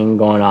sex thing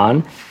going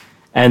on,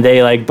 and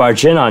they like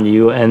barge in on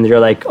you and they're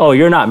like, oh,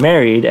 you're not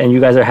married and you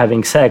guys are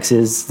having sex.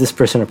 Is this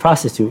person a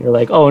prostitute? You're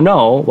like, oh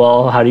no,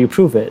 well, how do you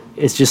prove it?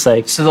 It's just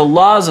like, So the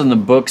laws on the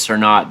books are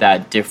not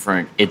that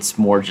different. It's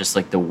more just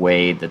like the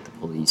way that the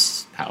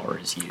police power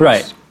is used.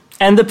 right.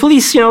 And the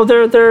police,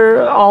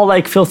 they're all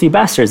like filthy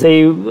bastards.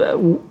 They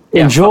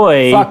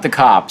enjoy fuck the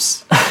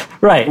cops.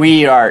 Right. We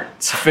eat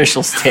art's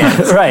official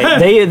stance. Right.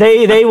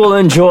 They will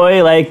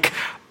enjoy like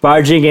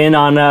barging in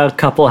on a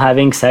couple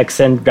having sex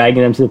and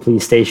dragging them to the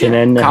police station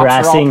and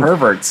cops are all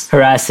perverts.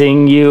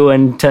 harassing you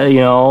and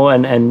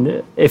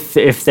and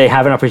if they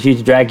have an opportunity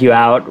to drag you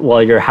out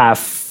while you're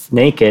half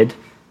naked,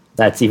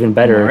 that's even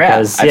better.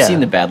 I've seen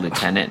The Bad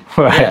Lieutenant.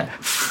 Right.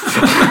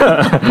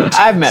 Yeah.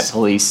 I've met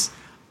police.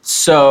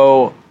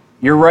 So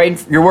you're working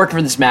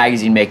for this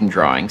magazine making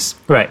drawings.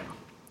 Right.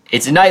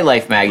 It's a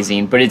nightlife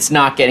magazine, but it's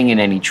not getting in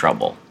any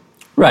trouble.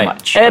 Right.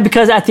 Much.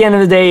 Because at the end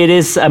of the day, it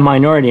is a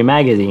minority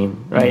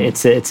magazine, right?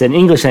 Mm-hmm. It's an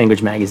English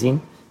language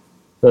magazine.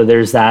 So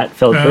there's that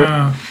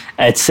filter.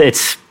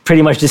 It's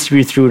pretty much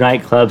distributed through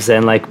nightclubs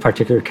and like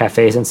particular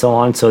cafes and so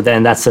on. So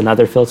then that's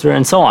another filter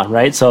and so on,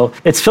 right? So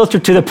it's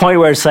filtered to the point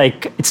where it's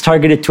like it's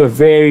targeted to a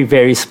very,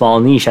 very small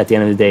niche at the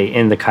end of the day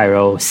in the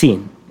Cairo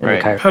scene.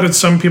 Right. How did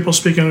some people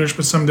speak English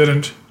but some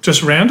didn't?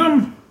 Just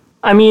random?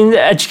 I mean,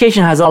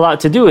 education has a lot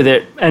to do with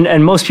it.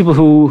 And most people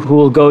who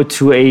will go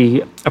to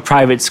a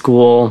private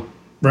school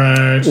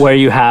right, where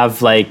you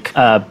have like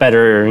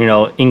better,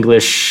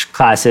 English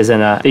classes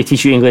and they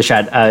teach you English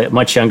at a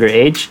much younger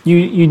age.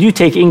 You do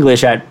take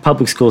English at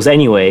public schools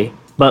anyway,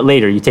 but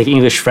later you take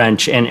English,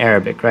 French, and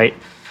Arabic, right?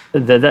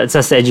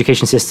 That's the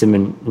education system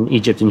in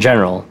Egypt in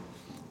general.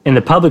 In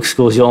the public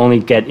schools, you'll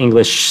only get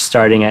English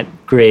starting at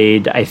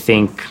grade, I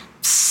think,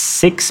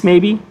 6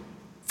 maybe.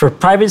 For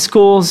private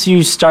schools,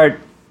 you start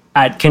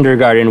at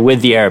kindergarten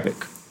with the Arabic.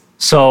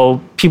 So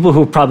people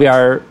who probably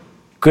are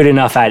good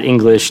enough at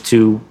English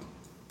to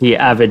be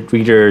avid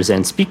readers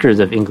and speakers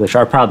of English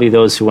are probably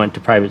those who went to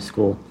private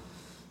school,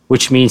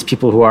 which means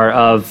people who are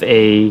of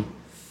a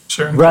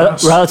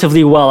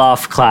relatively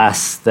well-off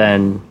class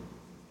than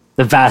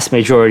the vast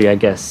majority, I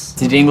guess.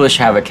 Did English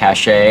have a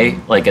cachet,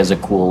 like as a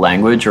cool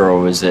language, or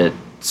was it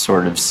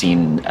sort of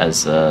seen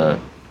as a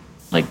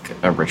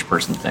rich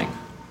person thing?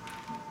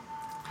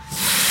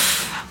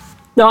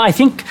 No, I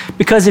think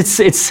because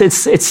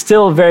it's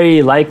still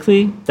very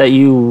likely that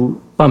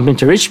you bump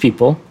into rich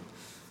people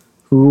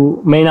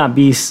who may not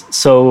be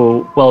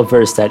so well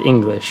versed at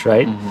English,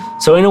 right? Mm-hmm.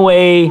 So in a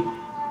way,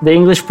 the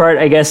English part,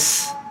 I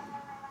guess,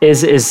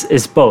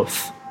 is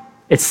both.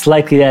 It's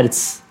likely that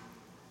it's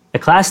a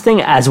class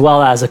thing as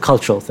well as a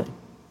cultural thing,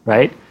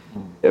 right?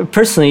 Mm-hmm.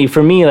 Personally,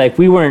 for me, like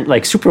we weren't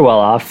like super well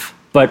off,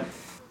 but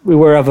we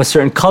were of a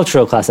certain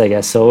cultural class, I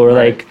guess. So we're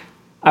like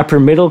upper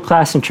middle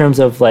class in terms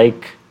of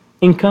like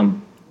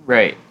income,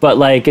 right? But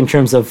like in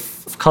terms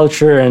of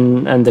culture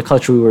and the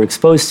culture we were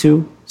exposed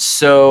to.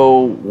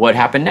 So what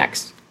happened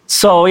next?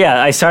 So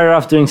yeah, I started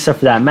off doing stuff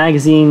for that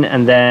magazine,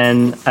 and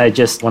then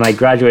when I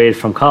graduated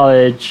from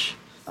college,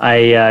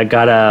 I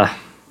got a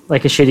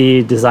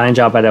shitty design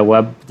job at a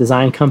web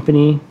design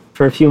company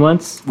for a few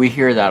months. We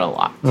hear that a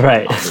lot.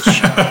 Right.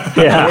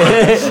 Yeah.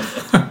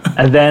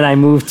 And then I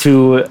moved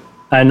to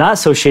a not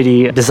so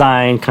shitty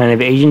design kind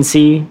of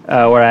agency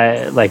where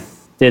I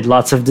did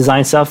lots of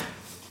design stuff.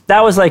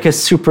 That was like a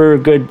super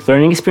good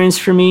learning experience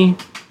for me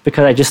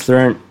because I just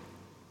learned.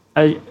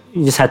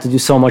 You just had to do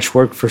so much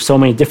work for so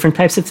many different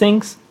types of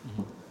things.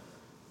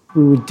 Mm-hmm.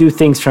 We would do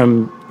things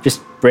from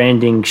just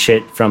branding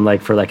shit from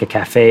for a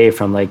cafe,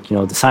 from the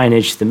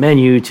signage to the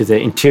menu to the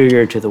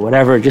interior to the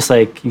whatever. Just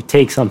you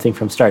take something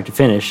from start to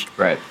finish.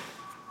 Right.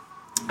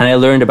 And I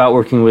learned about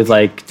working with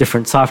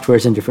different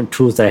softwares and different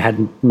tools that I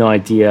had no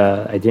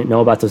idea. I didn't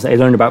know about those. I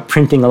learned about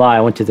printing a lot.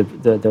 I went to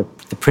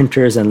the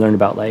printers and learned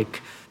about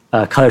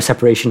color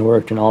separation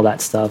worked and all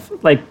that stuff.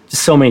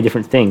 Just so many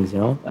different things,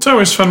 It's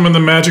always fun when the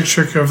magic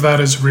trick of that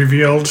is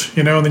revealed,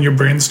 and then your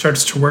brain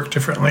starts to work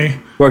differently.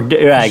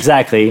 Yeah,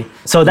 exactly.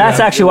 So that's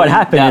actually what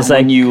happened. Is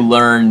when you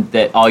learn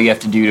that all you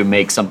have to do to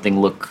make something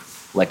look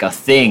like a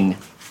thing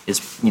is,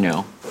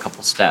 a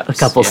couple steps. A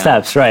couple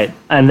steps, right.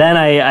 And then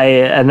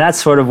and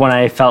that's sort of when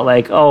I felt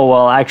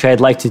actually I'd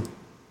like to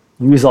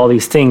use all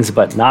these things,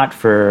 but not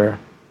to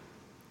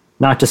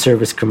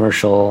service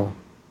commercial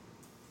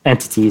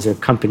entities or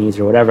companies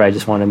or whatever. I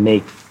just want to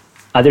make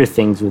other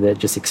things with it,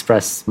 just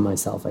express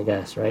myself, I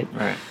guess, right?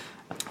 Right.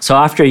 So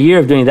after a year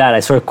of doing that, I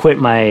sort of quit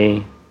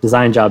my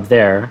design job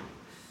there.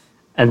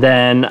 And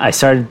then I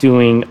started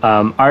doing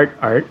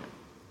art.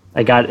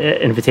 I got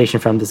an invitation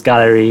from this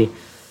gallery,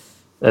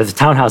 the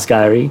Townhouse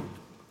Gallery,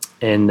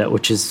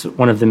 which is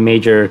one of the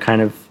major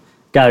kind of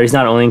galleries,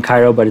 not only in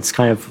Cairo, but it's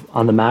kind of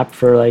on the map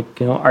for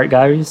art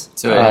galleries.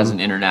 So it has an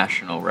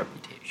international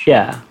reputation.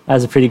 Yeah, it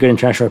has a pretty good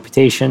international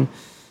reputation.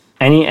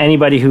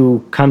 Anybody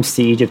who comes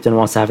to Egypt and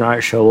wants to have an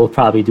art show will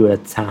probably do it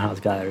at the Townhouse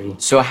Gallery.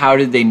 So how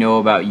did they know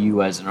about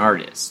you as an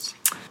artist?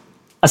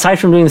 Aside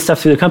from doing the stuff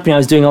through the company, I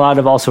was doing a lot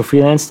of also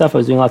freelance stuff. I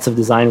was doing lots of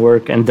design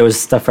work, and there was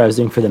stuff I was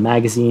doing for the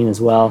magazine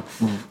as well.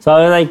 Mm. So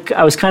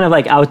I was kind of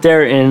out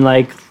there in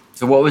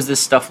So what was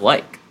this stuff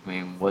like? I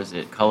mean, was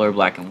it color,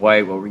 black and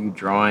white? What were you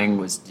drawing?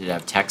 Did it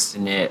have text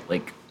in it?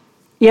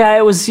 Yeah,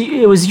 it was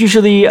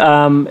usually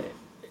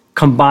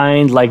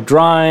combined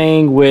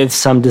drawing with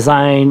some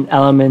design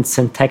elements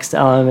and text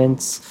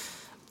elements.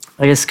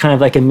 I guess kind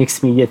of a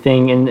mixed media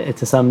thing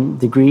to some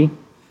degree.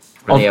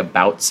 Were they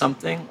about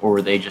something, or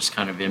were they just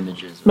kind of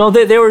images? No,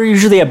 they were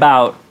usually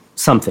about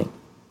something.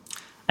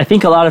 I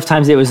think a lot of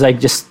times it was like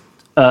just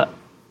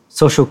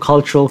social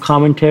cultural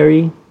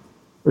commentary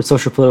or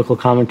social political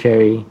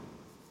commentary,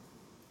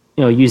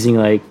 using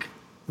like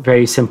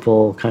very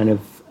simple kind of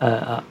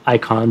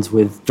icons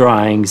with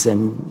drawings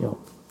and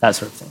that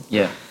sort of thing.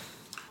 Yeah.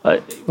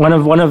 One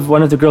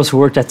of the girls who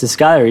worked at this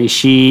gallery,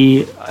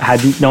 she had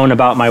known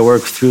about my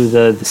work through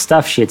the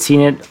stuff. She had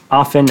seen it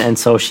often, and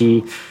so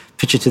she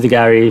pitched it to the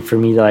gallery for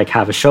me to like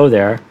have a show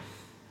there.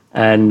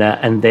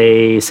 And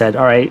they said,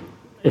 all right,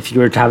 if you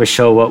were to have a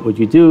show, what would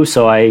you do?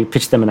 So I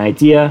pitched them an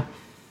idea,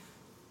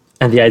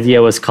 and the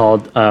idea was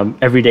called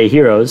Everyday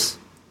Heroes.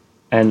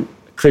 And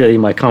clearly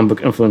my comic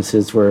book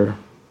influences were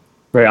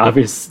very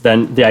obvious.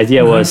 Then the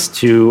idea was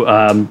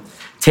to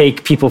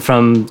take people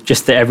from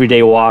just the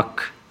everyday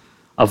walk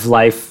of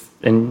life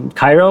in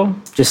Cairo,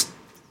 just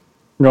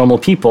normal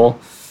people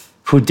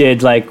who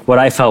did like what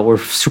I felt were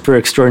super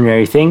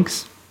extraordinary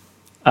things,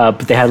 but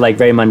they had like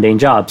very mundane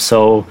jobs.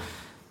 So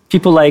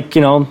people like,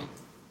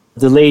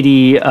 the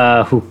lady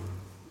who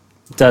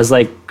does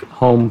like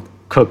home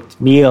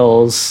cooked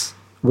meals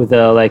with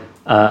a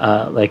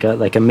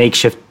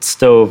makeshift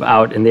stove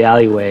out in the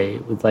alleyway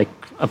with like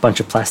a bunch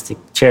of plastic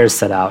chairs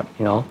set out,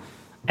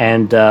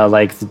 and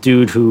like the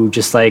dude who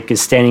just like is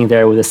standing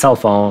there with a cell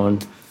phone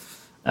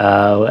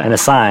and a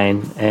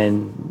sign,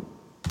 and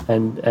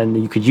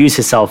you could use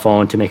his cell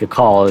phone to make a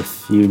call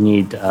if you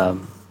need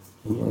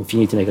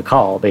to make a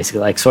call,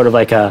 basically like sort of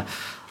like a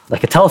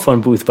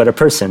telephone booth but a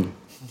person,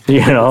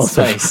 That's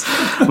nice.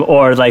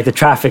 Or like the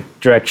traffic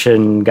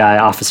direction guy,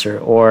 officer,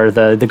 or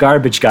the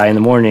garbage guy in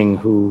the morning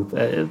who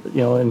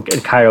in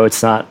Cairo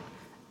it's not,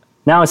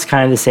 now it's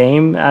kind of the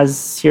same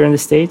as here in the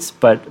States,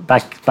 but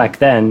back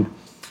then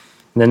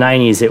in the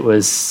 90s it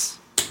was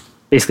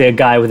basically a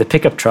guy with a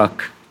pickup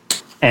truck.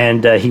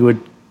 And he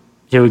would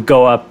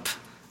go up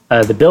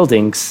the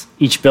buildings,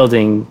 each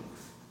building,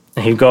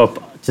 and he'd go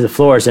up to the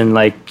floors, and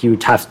like you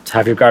would have to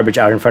have your garbage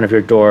out in front of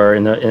your door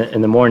in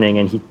the morning,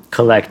 and he'd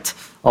collect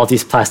all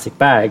these plastic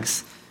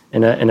bags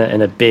in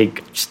a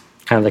big, just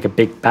kind of like a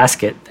big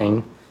basket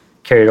thing,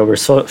 carried over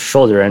his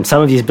shoulder. And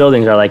some of these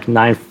buildings are like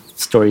 9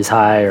 stories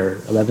high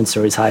or 11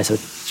 stories high, so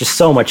it's just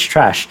so much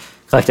trash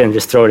collected and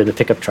just throw it in the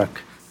pickup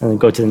truck, and then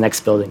go to the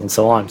next building and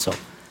so on. So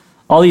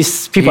all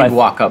these people... He'd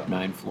walk up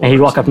 9 floors. And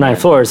he'd walk up 9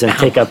 floors and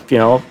take up,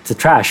 the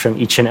trash from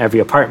each and every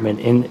apartment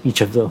in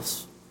each of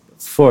those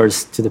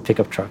floors to the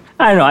pickup truck.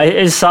 I don't know.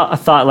 I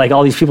thought like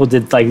all these people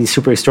did like these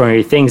super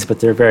extraordinary things,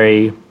 but they're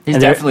very... He's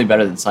definitely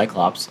better than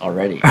Cyclops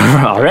already.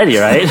 Already,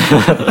 right?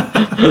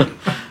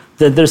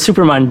 They're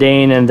super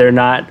mundane, and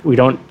we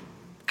don't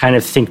kind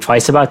of think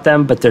twice about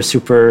them, but they're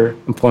super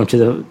important to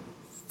the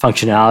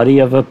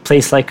functionality of a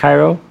place like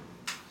Cairo.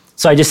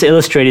 So I just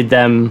illustrated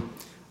them.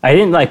 I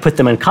didn't like put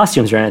them in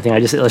costumes or anything. I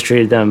just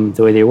illustrated them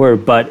the way they were,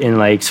 but in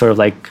like sort of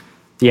like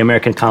the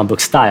American comic book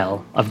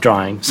style of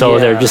drawing. So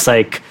they're just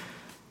like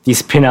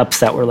these pinups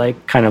that were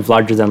like kind of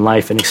larger than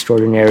life and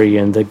extraordinary.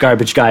 And the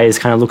garbage guy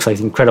kind of looks like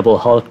the Incredible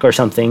Hulk or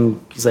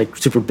something. He's like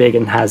super big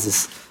and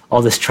has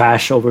all this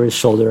trash over his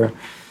shoulder.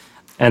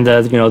 And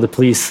the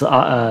police,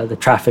 the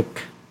traffic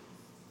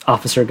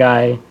officer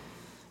guy,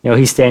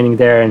 he's standing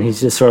there, and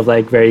he's just sort of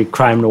like very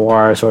crime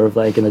noir, sort of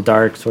like in the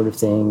dark sort of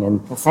thing. And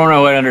from what I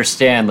would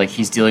understand, like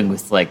he's dealing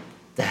with like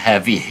the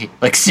heavy,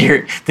 like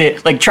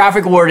like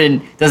traffic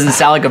warden doesn't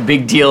sound like a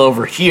big deal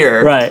over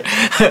here, right?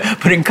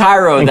 But in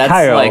Cairo,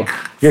 like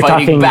you're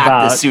fighting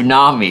back the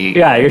tsunami.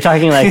 Yeah, you're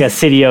talking like a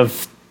city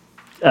of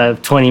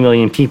 20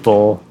 million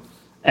people,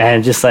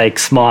 and just like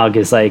smog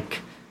is like.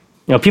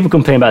 People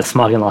complain about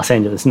smog in Los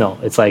Angeles. No,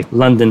 it's like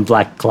London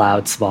black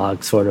cloud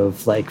smog, sort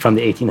of like from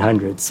the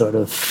 1800s, sort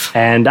of.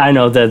 And I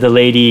know the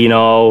lady,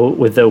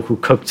 who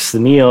cooked the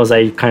meals,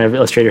 I kind of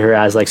illustrated her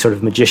as like sort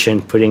of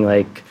magician, putting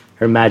like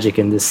her magic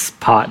in this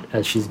pot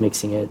as she's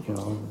mixing it.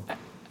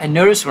 I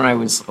noticed when I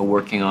was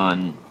working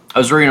on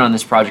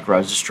this project where I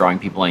was just drawing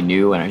people I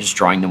knew, and I was just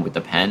drawing them with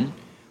the pen.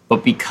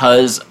 But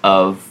because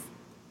of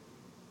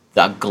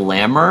the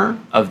glamour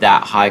of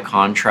that high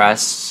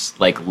contrast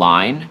like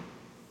line,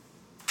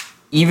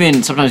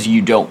 even sometimes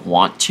you don't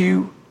want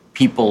to,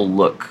 people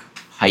look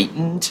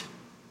heightened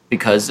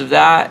because of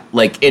that.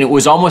 Like, and it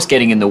was almost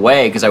getting in the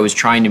way because I was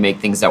trying to make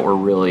things that were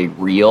really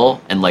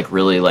real and like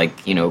really like,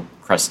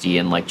 crusty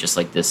and like just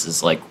like this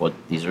is like what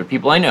these are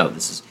people I know.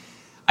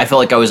 I felt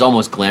like I was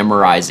almost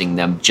glamorizing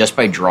them just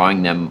by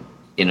drawing them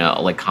in a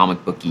like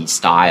comic booky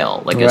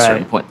style, like at a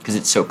certain point, because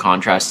it's so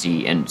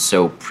contrasty and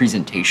so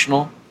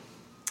presentational.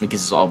 Like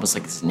it's almost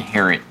like this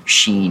inherent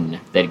sheen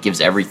that it gives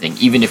everything,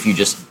 even if you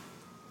just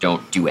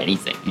don't do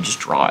anything. You just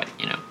draw it,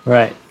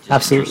 Right.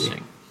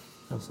 Absolutely.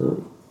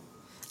 Absolutely.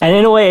 And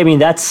in a way, I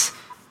mean, I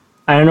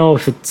don't know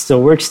if it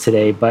still works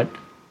today, but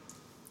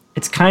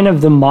it's kind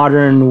of the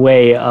modern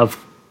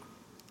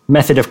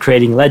method of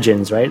creating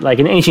legends, right? Like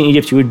in ancient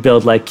Egypt, you would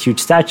build like huge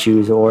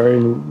statues, or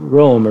in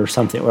Rome or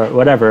something, or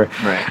whatever.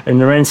 Right. In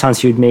the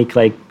Renaissance, you would make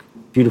like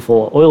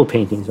beautiful oil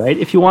paintings, right?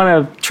 If you want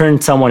to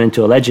turn someone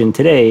into a legend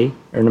today,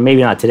 or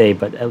maybe not today,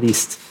 but at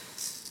least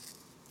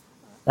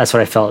That's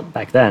what I felt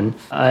back then.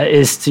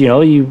 Is to,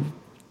 you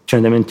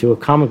turn them into a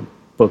comic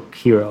book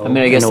hero. I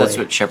mean, I guess that's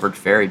what Shepard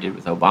Fairey did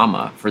with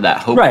Obama for that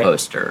Hope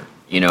poster.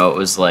 It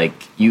was like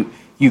you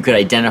could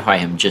identify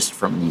him just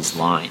from these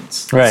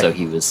lines. Right. So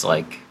he was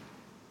like,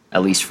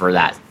 at least for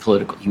that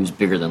political, he was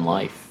bigger than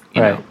life.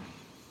 You know,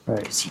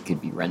 because he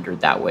could be rendered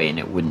that way and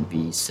it wouldn't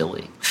be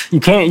silly. You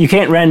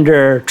can't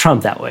render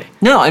Trump that way.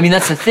 No, I mean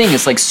that's the thing.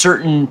 It's like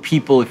certain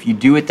people, if you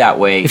do it that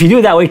way,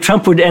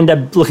 Trump would end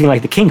up looking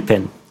like the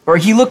Kingpin. Or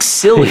he looks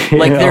silly.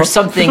 Like there's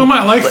something. People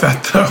might like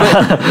that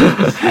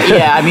though.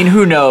 Yeah, I mean,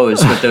 who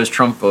knows what those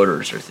Trump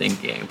voters are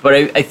thinking? But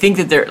I think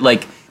that they're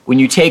like when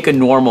you take a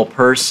normal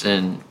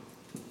person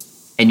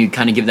and you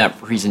kind of give that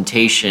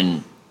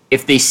presentation,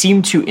 if they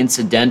seem too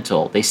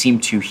incidental, they seem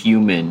too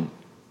human,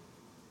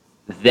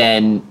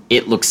 then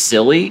it looks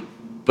silly.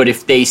 But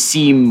if they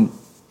seem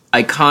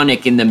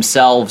iconic in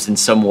themselves in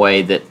some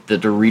way that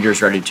the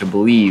reader's ready to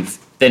believe,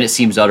 then it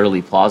seems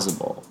utterly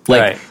plausible.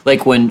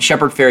 Like when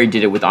Shepard Fairey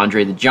did it with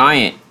Andre the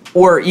Giant,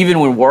 or even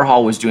when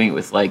Warhol was doing it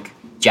with like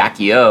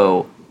Jackie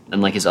O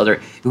and like his other,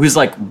 it was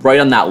like right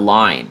on that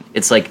line.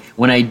 It's like,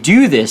 when I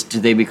do this, do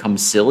they become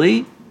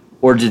silly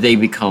or do they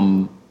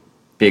become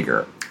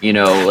bigger?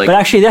 But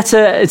actually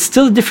it's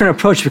still a different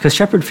approach, because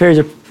Shepard Fairey's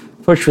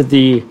approach with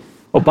the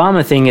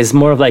Obama thing is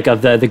more of like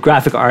the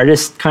graphic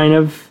artist kind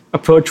of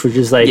approach, which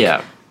is like,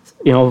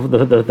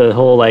 the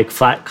whole like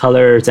flat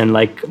colors and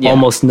like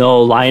almost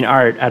no line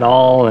art at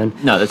all.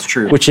 And no, that's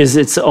true. Which is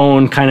its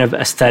own kind of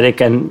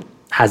aesthetic and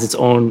has its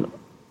own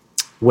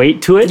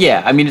weight to it.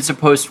 Yeah, I mean, it's a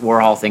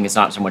post-Warhol thing. It's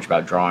not so much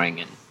about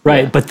drawing.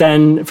 But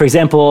then, for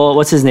example,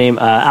 what's his name?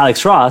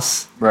 Alex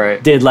Ross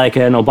did like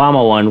an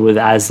Obama one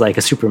as like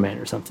a Superman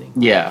or something.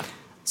 Yeah.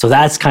 So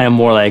that's kind of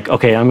more like,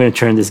 okay, I'm going to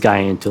turn this guy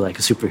into like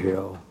a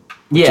superhero.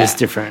 Which is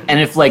different. And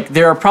if like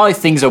there are probably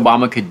things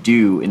Obama could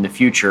do in the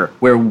future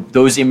where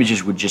those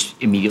images would just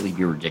immediately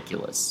be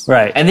ridiculous.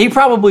 Right. And they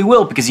probably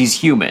will, because he's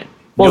human.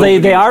 Well,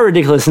 they are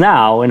ridiculous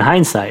now in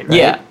hindsight, right?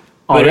 Yeah.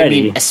 Already. But I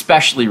mean,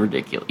 especially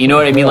ridiculous. You know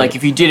what I mean? Like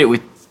if you did it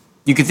with,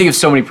 you could think of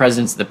so many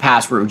presidents in the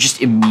past where it would just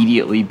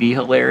immediately be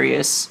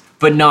hilarious,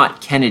 but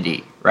not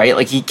Kennedy, right?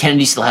 Like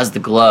Kennedy still has the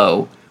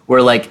glow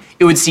where like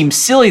it would seem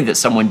silly that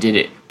someone did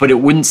it, but it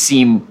wouldn't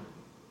seem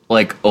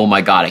like, oh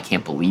my God, I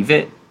can't believe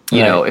it.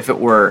 You know, if it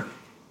were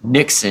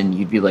Nixon,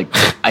 you'd be like,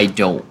 I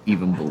don't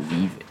even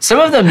believe it. Some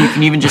of them you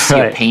can even just see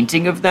a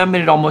painting of them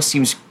and it almost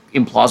seems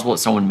implausible that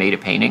someone made a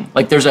painting.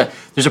 Like there's a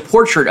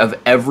portrait of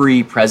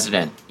every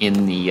president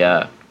in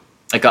the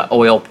like an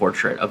oil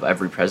portrait of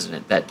every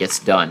president that gets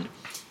done.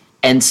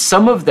 And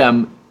some of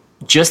them,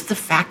 just the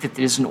fact that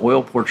it is an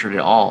oil portrait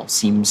at all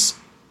seems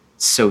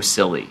so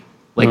silly.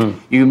 Like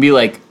you can be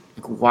like,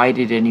 why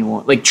did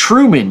anyone, like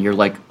Truman, you're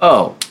like,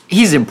 oh,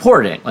 he's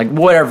important. Like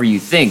whatever you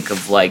think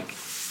of like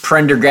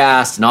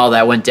Prendergast and all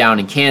that went down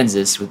in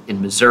Kansas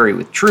in Missouri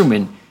with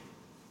Truman,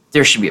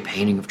 there should be a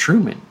painting of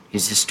Truman.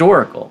 He's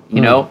historical,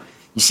 you know?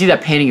 You see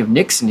that painting of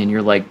Nixon and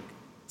you're like,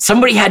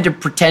 somebody had to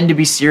pretend to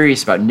be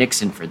serious about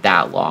Nixon for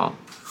that long,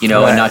 and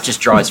not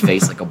just draw his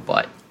face like a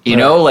butt, you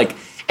know? Like,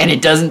 and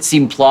it doesn't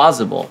seem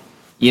plausible,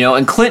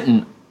 and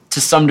Clinton to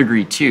some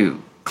degree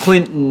too.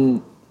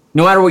 Clinton,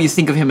 no matter what you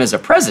think of him as a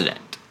president,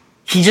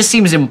 he just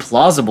seems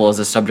implausible as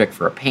a subject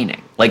for a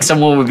painting. Like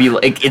someone would be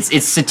like,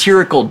 it's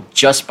satirical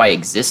just by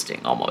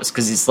existing almost,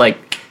 because it's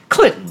like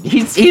Clinton.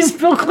 He's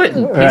Bill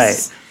Clinton.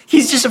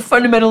 He's just a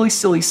fundamentally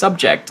silly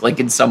subject, like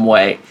in some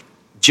way.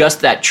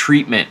 Just that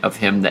treatment of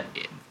him that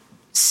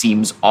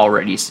seems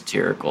already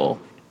satirical.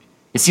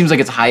 It seems like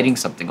it's hiding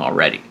something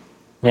already.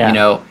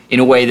 Yeah. In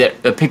a way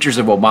that the pictures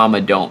of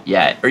Obama don't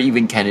yet, or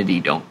even Kennedy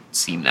don't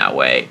seem that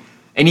way.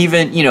 And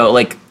even,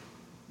 like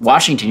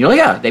Washington, you're like,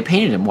 yeah, they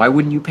painted him. Why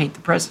wouldn't you paint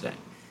the president?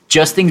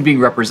 Just things being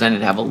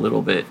represented have a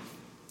little bit,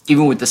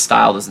 even with the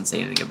style, doesn't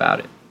say anything about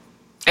it.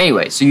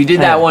 Anyway, so you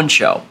did that one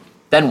show.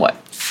 Then what?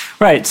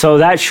 Right. So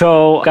that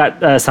show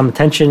got some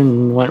attention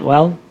and went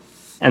well.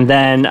 And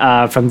then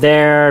from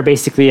there,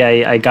 basically,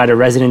 I got a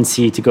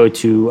residency to go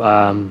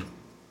to.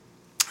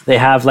 They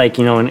have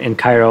in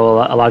Cairo,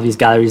 a lot of these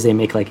galleries, they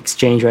make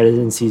exchange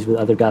residencies with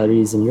other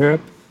galleries in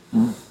Europe.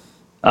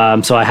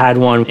 So I had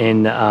one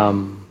in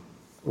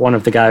one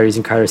of the galleries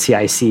in Cairo,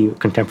 CIC,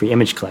 Contemporary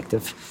Image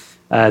Collective.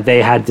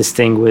 They had this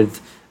thing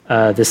with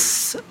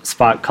this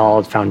spot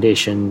called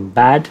Foundation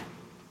BAD,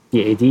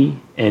 BAD,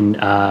 in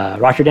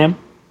Rotterdam.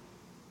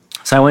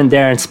 So I went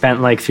there and spent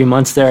 3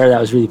 months there.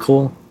 That was really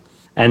cool.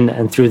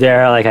 And through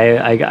there,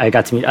 I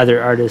got to meet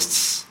other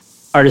artists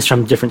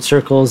from different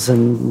circles,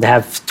 and they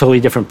have totally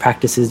different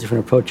practices,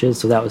 different approaches.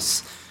 So that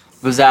was...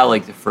 Was that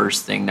the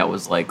first thing that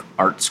was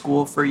art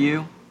school for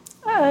you?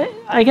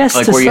 I guess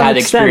where you had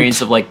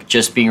experience of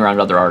just being around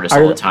other artists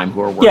all the time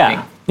who are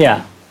working.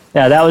 Yeah.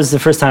 That was the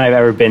first time I've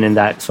ever been in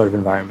that sort of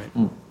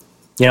environment.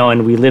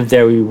 And we lived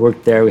there, we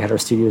worked there, we had our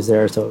studios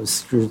there, so it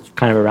was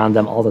kind of around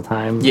them all the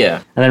time. Yeah.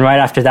 And then right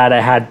after that,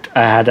 I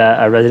had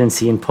a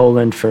residency in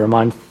Poland for a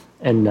month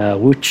in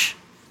Łódź.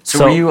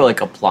 So were you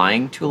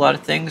applying to a lot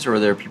of things, or were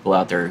there people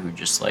out there who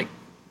just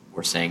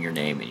were saying your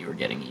name and you were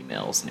getting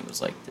emails and it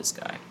was this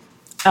guy?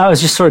 I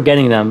was just sort of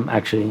getting them,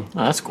 actually.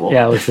 Oh, that's cool.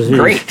 Yeah, which was really,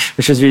 great.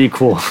 Which was really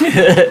cool.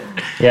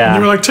 Yeah.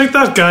 You were like, take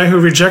that guy who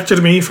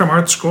rejected me from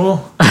art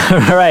school.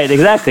 Right,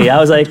 exactly. I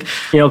was like,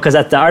 because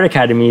at the Art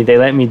Academy, they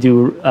let me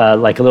do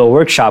like a little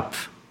workshop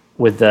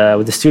with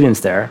the students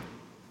there.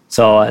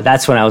 So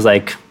that's when I was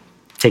like,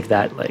 take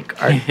that, like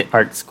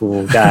art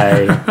school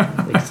guy.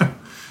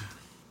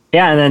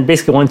 Yeah, and then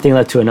basically one thing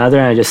led to another,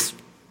 and I just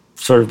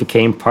sort of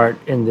became part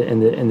in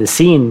the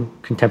scene,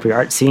 contemporary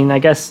art scene, I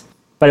guess.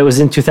 But it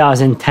was in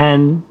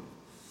 2010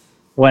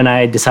 when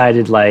I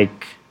decided,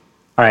 like,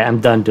 all right,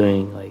 I'm done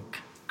doing like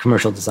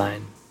commercial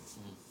design,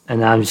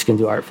 and now I'm just gonna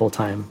do art full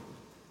time.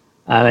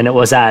 And it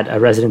was at a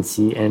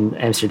residency in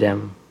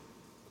Amsterdam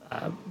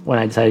when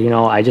I decided,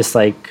 I just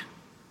like,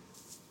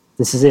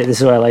 this is it. This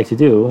is what I like to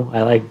do.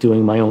 I like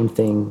doing my own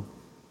thing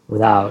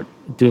without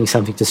doing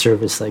something to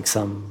service like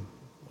some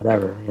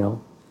whatever,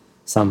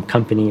 some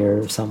company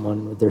or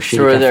someone with their shitty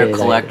So were there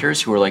cafe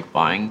collectors who were like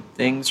buying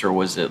things, or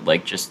was it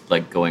like just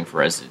like going from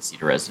residency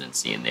to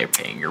residency and they're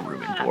paying your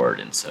room and board,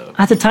 and so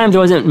At the time,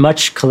 there wasn't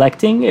much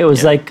collecting. It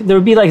was like there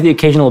would be like the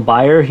occasional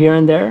buyer here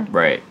and there.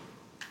 right?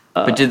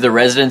 But did the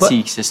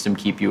residency system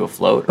keep you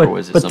afloat, or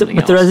was it something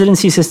else? The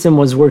residency system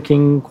was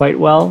working quite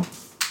well.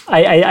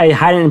 I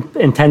hadn't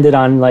intended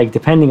on like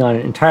depending on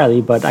it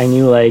entirely, but I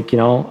knew like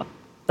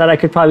that I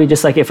could probably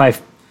just like if I'm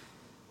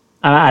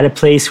at a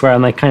place where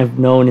I'm like kind of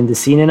known in the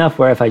scene enough,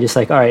 where if I just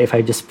like all right, if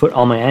I just put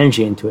all my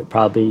energy into it,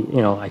 probably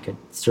I could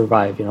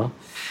survive.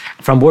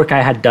 From work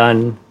I had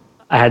done,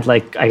 I had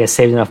like I guess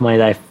saved enough money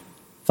that I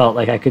felt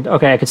like I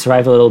could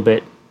survive a little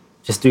bit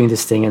just doing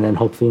this thing, and then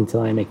hopefully until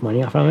I make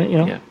money from it.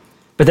 Yeah.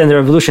 But then the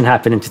revolution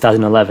happened in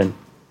 2011.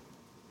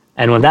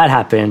 And when that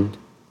happened,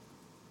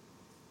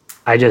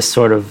 I just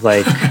sort of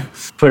like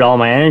put all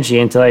my energy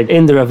into like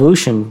in the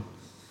revolution.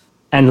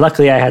 And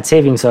luckily I had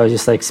savings, so I was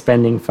just like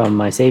spending from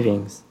my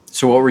savings.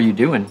 So what were you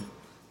doing?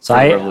 So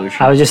for the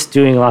revolution? I was just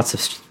doing lots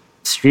of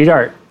street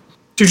art.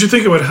 Did you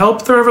think it would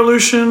help the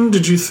revolution?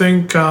 Did you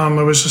think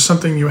it was just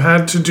something you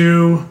had to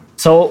do?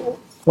 So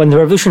when the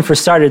revolution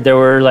first started, there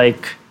were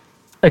like,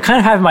 I kind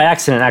of happened by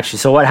accident actually.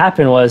 So what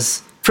happened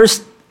was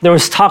first, there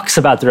was talks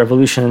about the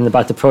revolution and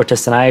about the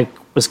protests, and I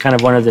was kind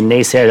of one of the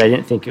naysayers. I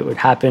didn't think it would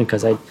happen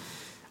because I'd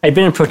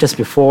been in protests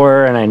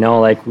before, and I know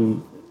like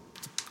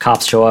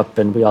cops show up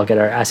and we all get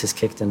our asses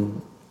kicked,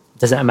 and it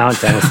doesn't amount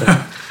to anything.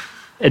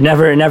 It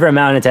never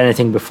amounted to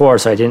anything before,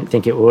 so I didn't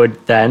think it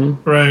would then.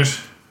 Right.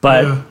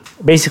 But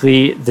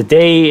basically, the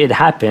day it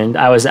happened,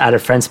 I was at a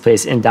friend's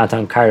place in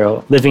downtown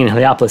Cairo, living in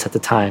Heliopolis at the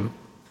time.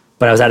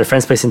 But I was at a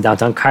friend's place in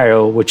downtown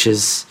Cairo, which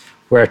is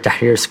where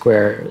Tahrir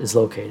Square is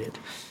located.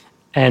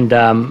 And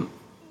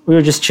we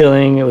were just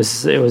chilling. It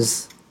was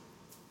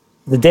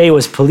the day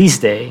was Police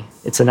Day.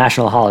 It's a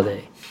national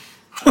holiday.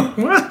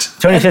 What?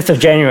 25th of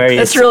January.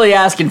 That's really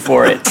asking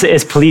for it.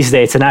 It's Police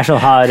Day. It's a national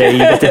holiday. You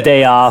get the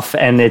day off,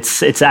 and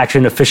it's actually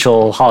an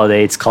official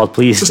holiday. It's called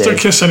Police Just Day. don't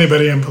kiss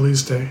anybody on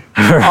Police Day.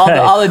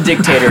 All the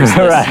dictators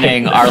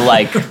listening are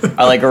like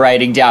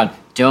writing down,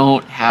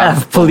 don't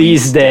have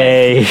Police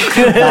Day.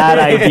 Bad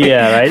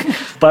idea, right?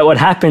 But what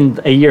happened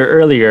a year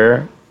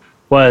earlier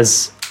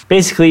was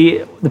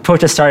basically the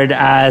protest started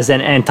as an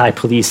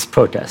anti-police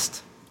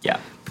protest. Yeah.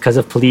 Because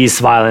of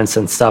police violence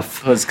and stuff.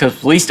 Because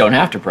police don't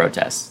have to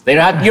protest. You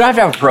don't have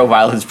to have a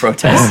pro-violence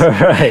protest.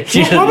 Right.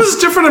 What was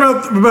different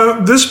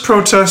about this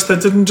protest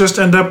that didn't just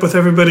end up with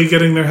everybody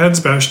getting their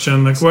heads bashed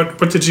in? Like,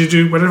 what did you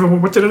do?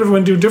 What did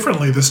everyone do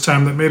differently this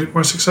time that made it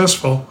more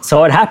successful? So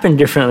what happened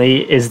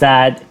differently is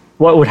that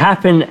what would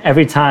happen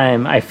every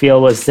time, I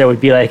feel, was there would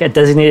be like a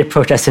designated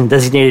protest in a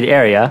designated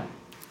area,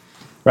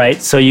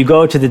 right? So you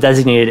go to the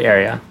designated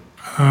area,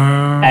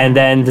 and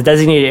then the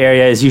designated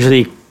area is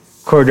usually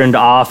cordoned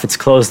off, it's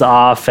closed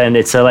off, and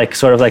it's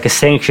sort of like a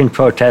sanctioned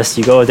protest.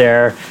 You go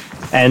there,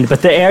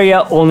 but the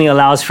area only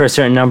allows for a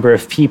certain number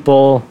of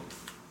people.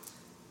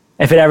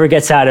 If it ever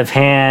gets out of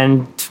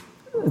hand,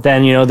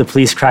 then the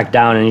police crack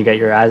down and you get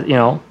your ass,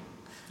 Yeah,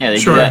 they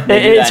Sure. do that.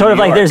 It's sort of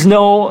like there's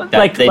no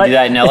They do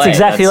that in LA. It's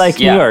exactly like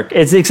New yeah. York.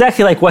 It's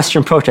exactly like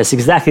Western protests.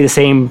 Exactly the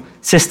same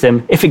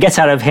system. If it gets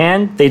out of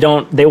hand, they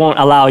won't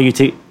allow you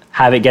to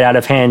have it get out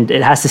of hand.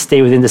 It has to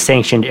stay within the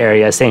sanctioned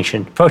area,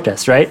 sanctioned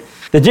protest, right?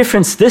 The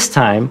difference this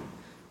time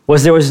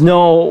was there was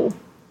no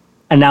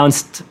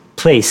announced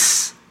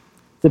place.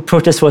 The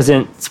protest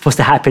wasn't supposed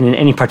to happen in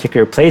any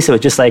particular place. It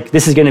was just like,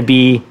 this is going to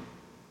be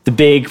the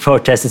big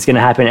protest. It's going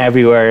to happen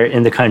everywhere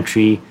in the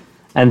country.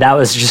 And that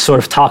was just sort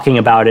of talking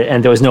about it.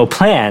 And there was no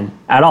plan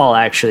at all,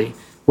 actually,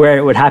 where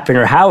it would happen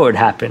or how it would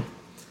happen.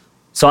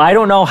 So I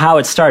don't know how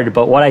it started,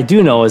 but what I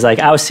do know is like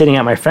I was sitting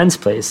at my friend's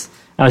place.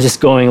 I was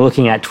just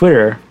looking at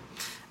Twitter,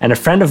 and a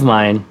friend of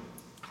mine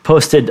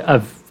posted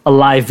a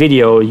live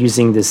video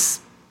using this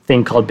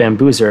thing called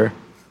Bamboozer.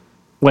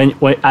 When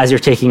as you're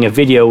taking a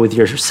video with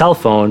your cell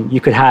phone,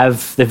 you could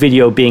have the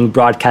video being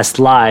broadcast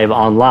live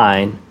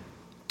online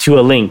to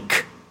a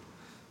link.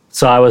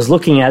 So I was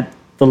looking at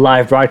the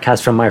live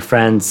broadcast from my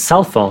friend's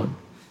cell phone,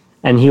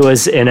 and he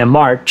was in a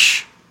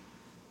march,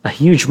 a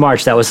huge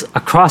march that was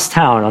across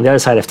town on the other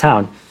side of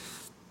town,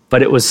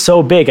 but it was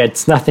so big,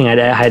 it's nothing I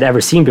had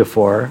ever seen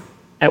before.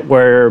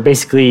 where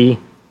basically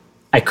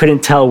I couldn't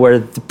tell where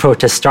the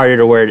protest started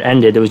or where it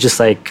ended. It was just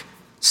like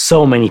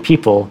so many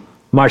people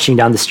marching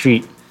down the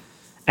street.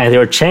 And they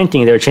were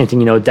chanting,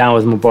 down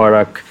with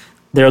Mubarak.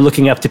 They were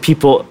looking up to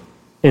people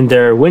in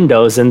their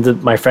windows,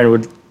 and my friend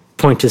would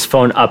point his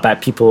phone up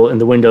at people in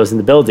the windows in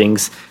the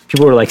buildings.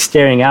 People were like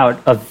staring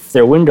out of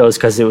their windows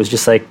because it was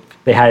just like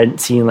they hadn't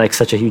seen like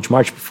such a huge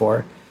march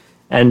before.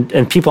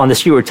 And people on the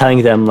street were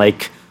telling them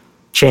like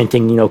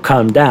chanting,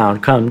 come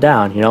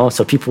down,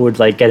 so people would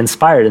like get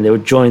inspired and they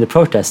would join the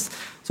protest.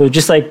 So it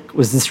just like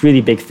was this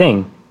really big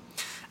thing.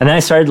 And then I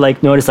started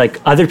like notice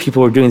like other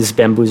people were doing this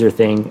bamboozer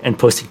thing and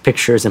posting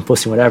pictures and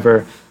posting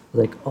whatever. I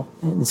was like, oh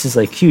man, this is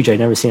like huge. I'd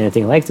never seen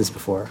anything like this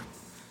before.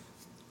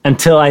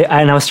 Until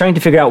I was trying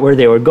to figure out where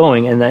they were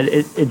going, and that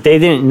they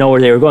didn't know where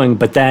they were going.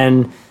 But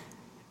then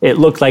it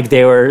looked like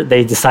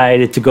they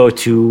decided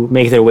to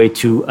make their way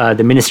to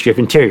the Ministry of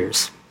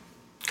Interiors,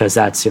 because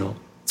that's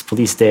it's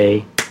police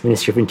day.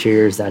 Ministry of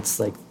Interiors, that's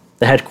like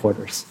the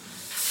headquarters.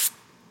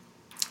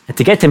 And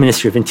to get to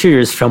Ministry of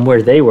Interiors from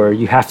where they were,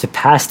 you have to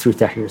pass through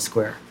Tahrir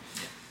Square.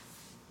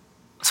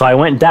 So I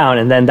went down,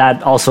 and then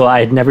that also, I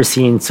had never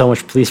seen so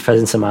much police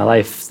presence in my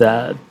life.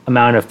 The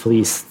amount of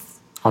police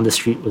on the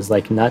street was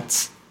like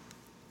nuts.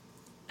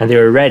 And they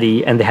were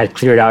ready, and they had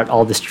cleared out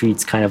all the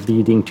streets kind of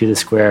leading to the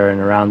square and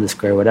around the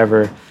square,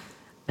 whatever.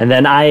 And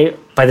then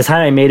by the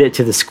time I made it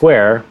to the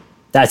square,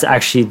 that's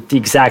actually the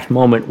exact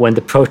moment when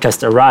the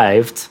protest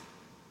arrived,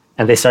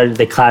 and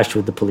they clashed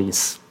with the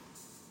police.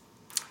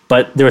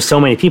 But there were so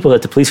many people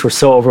that the police were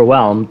so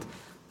overwhelmed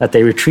that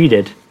they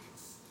retreated.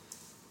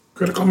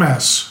 Critical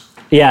mass.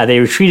 Yeah, they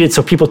retreated,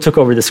 so people took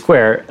over the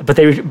square. But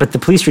the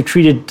police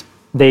retreated,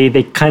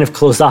 they kind of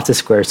closed off the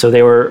square. So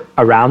they were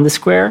around the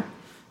square,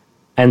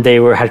 and they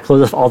had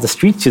closed off all the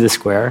streets to the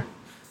square,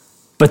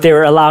 but they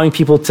were allowing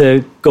people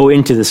to go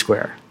into the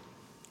square.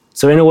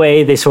 So in a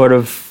way, they sort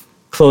of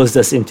closed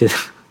us into,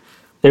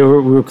 we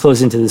were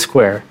closed into the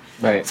square.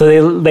 Right. So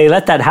they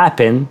let that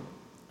happen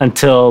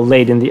until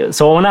late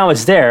so when I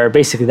was there,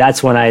 basically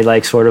that's when I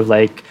like sort of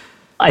like,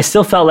 I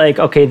still felt like,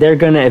 okay, they're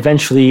going to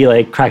eventually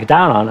like crack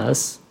down on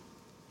us.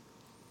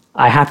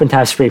 I happened to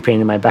have spray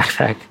paint in my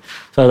backpack.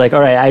 So I was like,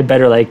 all right, I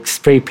better like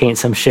spray paint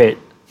some shit,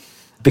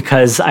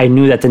 because I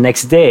knew that the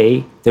next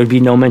day there would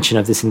be no mention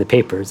of this in the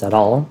papers at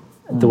all,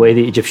 the way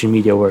the Egyptian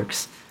media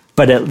works.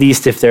 But at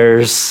least if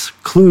there's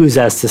clues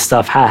as to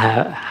stuff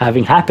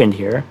having happened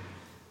here,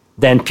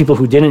 then people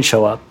who didn't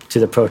show up to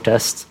the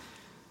protest,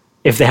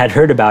 if they had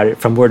heard about it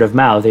from word of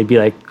mouth, they'd be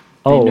like,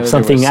 oh,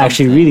 something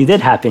actually really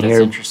did happen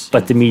here,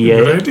 but the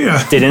media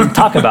didn't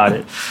talk about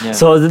it. Yeah.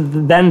 So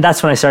then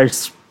that's when I started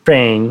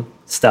spraying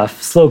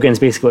stuff, slogans,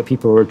 basically what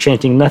people were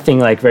chanting, nothing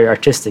like very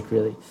artistic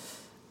really.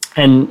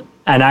 And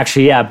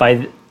actually, yeah,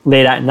 by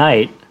late at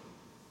night,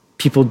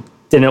 people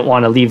didn't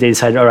want to leave. They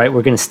decided, all right,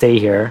 we're going to stay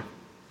here.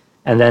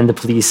 And then the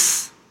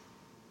police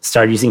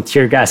started using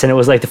tear gas. And it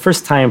was like the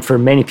first time for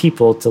many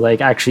people to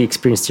like actually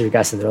experience tear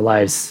gas in their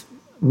lives,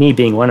 me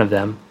being one of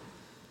them.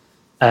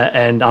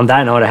 And on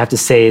that note, I have to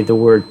say the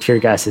word tear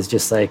gas is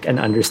just like an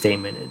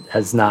understatement.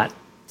 It's not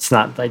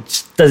like,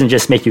 doesn't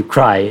just make you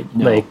cry.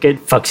 No. Like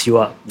it fucks you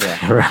up.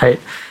 Yeah. Right.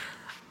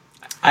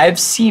 I've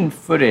seen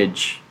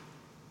footage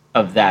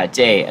of that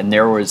day, and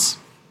there was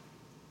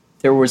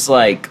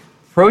like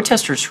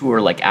protesters who were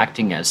like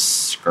acting as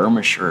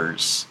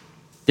skirmishers.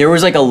 There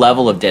was like a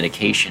level of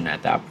dedication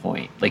at that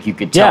point. Like you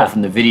could tell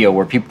from the video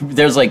where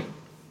there's like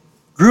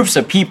groups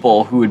of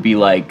people who would be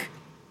like,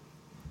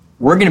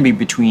 we're going to be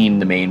between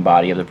the main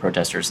body of the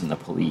protesters and the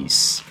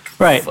police.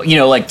 Right.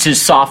 Like to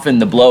soften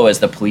the blow as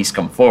the police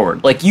come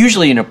forward. Like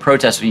usually in a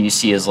protest, what you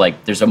see is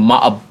like there's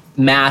a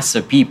mass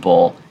of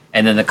people,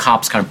 and then the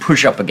cops kind of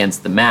push up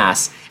against the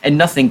mass, and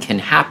nothing can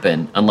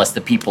happen unless the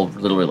people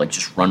literally like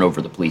just run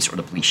over the police or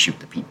the police shoot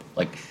the people.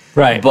 Like,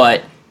 right.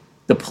 But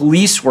the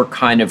police were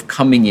kind of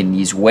coming in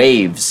these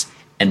waves,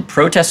 and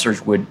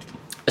protesters would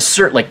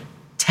assert like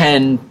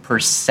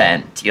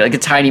 10%, like a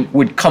tiny,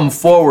 would come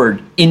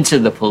forward into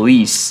the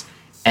police,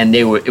 and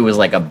it was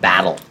like a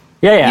battle.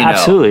 Yeah,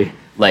 absolutely.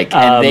 Like,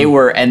 and they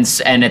were, and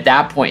at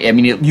that point, I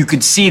mean, you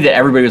could see that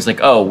everybody was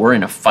like, "Oh, we're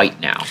in a fight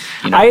now."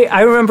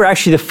 I remember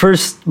actually the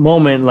first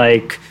moment,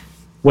 like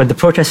when the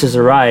protesters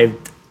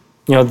arrived.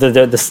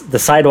 The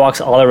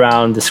sidewalks all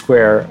around the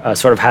square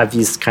sort of have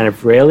these kind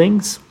of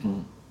railings.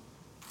 Mm.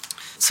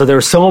 So there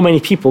were so many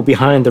people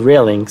behind the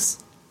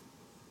railings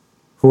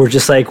who were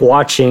just like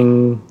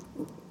watching,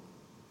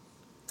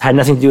 had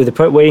nothing to do with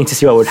waiting to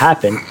see what would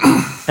happen.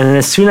 And then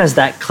as soon as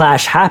that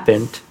clash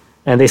happened,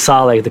 and they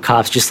saw like the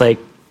cops just like,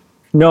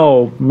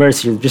 no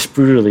mercy, just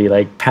brutally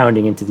like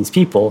pounding into these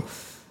people,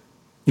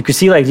 you could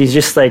see like these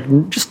just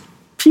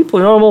people,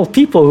 normal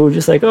people who were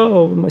just like,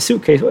 oh, my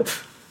suitcase.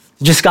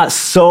 Just got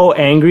so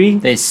angry.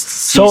 They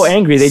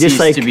just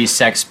like to be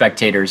sex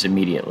spectators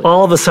immediately.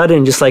 All of a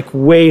sudden, just like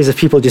waves of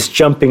people just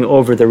jumping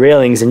over the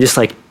railings and just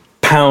like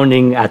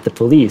pounding at the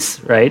police,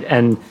 right?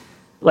 And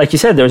like you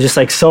said, there was just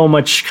like so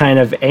much kind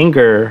of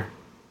anger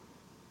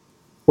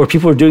where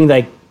people were doing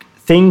like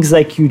things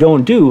like you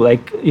don't do.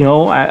 Like,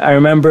 I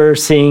remember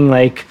seeing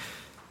like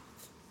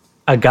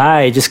a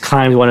guy just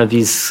climbed one of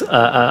these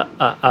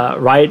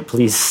riot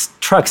police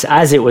trucks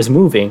as it was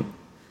moving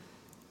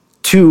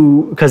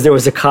because there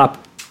was a cop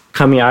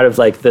coming out of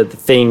like the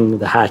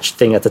hatch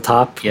thing at the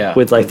top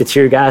with like the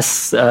tear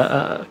gas,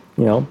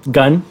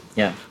 gun.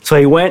 Yeah. So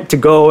he went to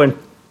go and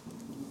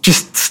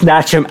just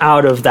snatch him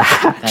out of the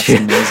hatch. That's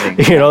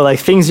amazing. Like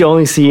things you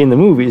only see in the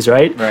movies,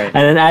 right? Right.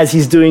 And then as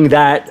he's doing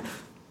that,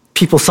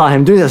 people saw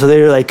him doing that, so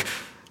they were like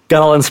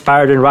got all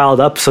inspired and riled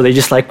up. So they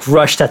just like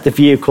rushed at the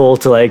vehicle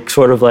to like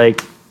sort of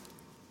like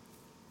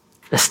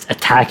just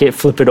attack it,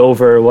 flip it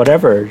over,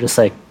 whatever, just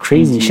like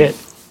crazy shit.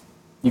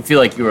 You feel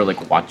like you were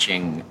like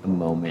watching a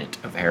moment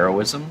of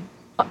heroism?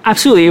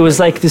 Absolutely. It was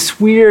like this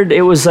weird,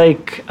 it was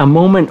like a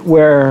moment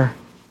where,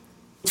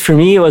 for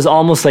me, it was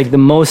almost like the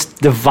most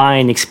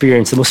divine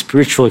experience, the most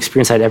spiritual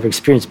experience I'd ever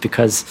experienced,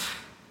 because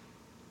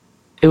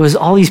it was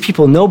all these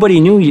people, nobody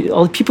knew,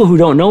 all the people who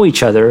don't know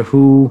each other,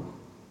 who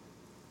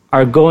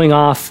are going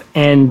off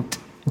and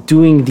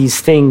doing these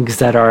things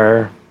that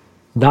are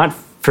not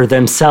for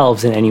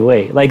themselves in any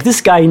way. Like this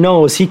guy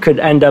knows he could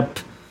end up,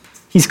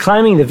 he's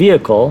climbing the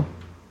vehicle.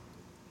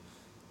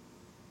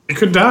 He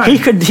could die. He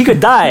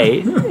could die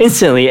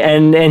instantly,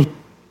 and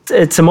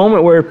it's a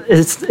moment where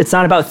it's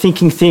not about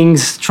thinking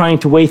things, trying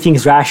to weigh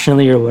things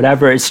rationally or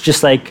whatever. It's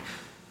just like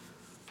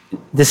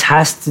this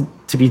has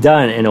to be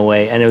done in a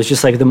way, and it was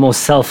just like the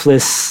most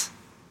selfless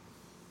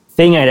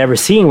thing I'd ever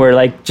seen. Where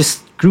like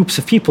just groups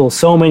of people,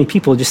 so many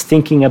people, just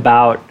thinking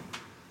about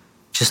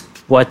just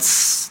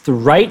what's the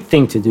right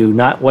thing to do,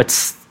 not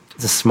what's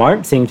the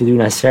smart thing to do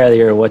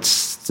necessarily, or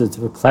what's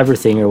the clever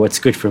thing, or what's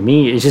good for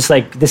me. It's just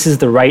like, this is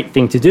the right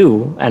thing to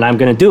do, and I'm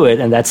going to do it,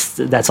 and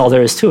that's all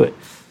there is to it.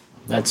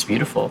 That's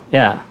beautiful.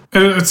 Yeah.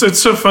 And it's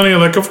so funny,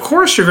 like, of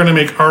course you're going to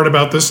make art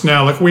about this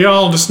now. Like, we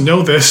all just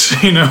know this,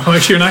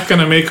 like, you're not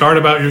going to make art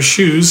about your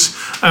shoes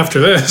after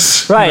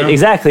this. Right,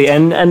 exactly.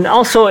 And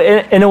also,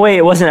 in a way,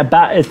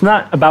 it's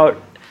not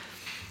about,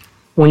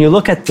 when you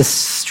look at the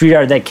street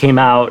art that came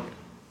out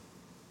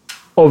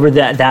over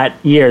that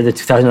year, the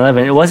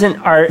 2011, it wasn't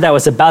art that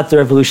was about the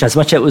revolution as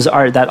much as it was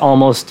art that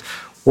almost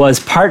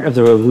was part of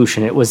the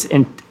revolution. It was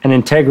an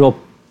integral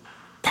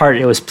part.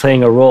 It was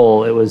playing a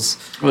role. It was.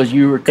 Well,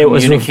 you were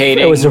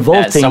communicating it was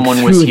revolting that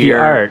someone was through here,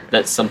 the art.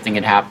 that something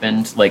had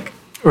happened. Like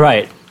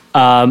right.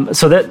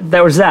 So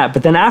that was that.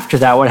 But then after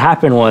that, what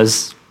happened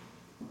was,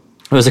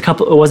 it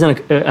wasn't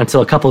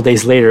until a couple of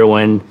days later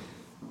when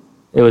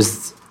it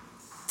was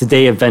the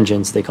Day of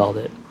Vengeance. They called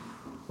it.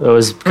 It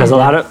was because a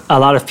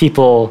lot of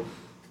people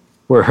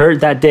were hurt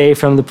that day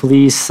from the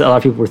police. A lot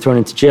of people were thrown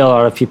into jail. A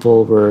lot of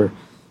people were.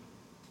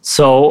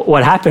 So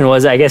what happened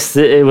was, I guess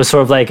it was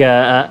sort of like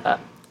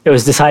it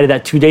was decided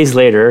that 2 days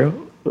later,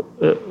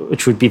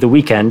 which would be the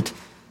weekend,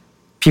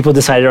 people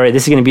decided, all right,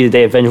 this is going to be the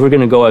Day of Vengeance. We're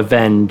going to go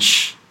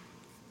avenge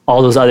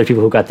all those other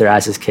people who got their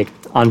asses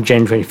kicked on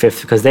January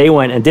 25th, because they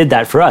went and did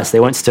that for us. They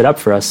went and stood up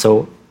for us.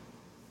 So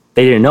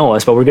they didn't know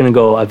us, but we're going to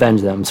go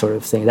avenge them, sort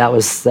of thing. That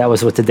was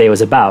what the day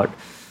was about.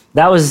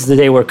 That was the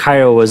day where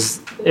Cairo was.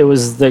 It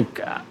was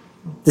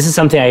this is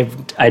something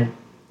I'd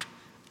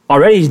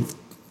already.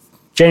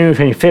 January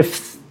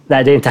 25th,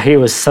 that day in Tahrir,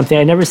 was something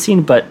I'd never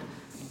seen, but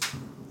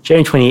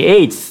January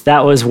 28th,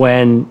 that was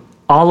when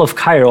all of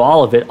Cairo,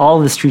 all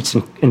of the streets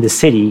in the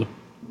city,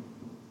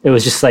 it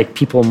was just like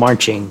people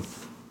marching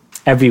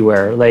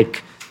everywhere.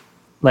 Like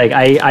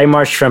I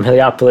marched from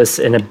Heliopolis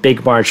in a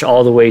big march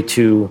all the way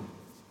to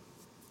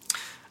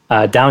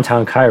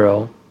downtown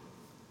Cairo,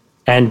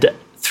 and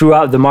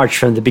throughout the march,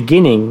 from the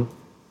beginning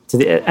to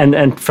the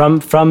and from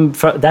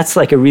that's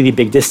like a really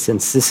big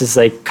distance. This is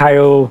like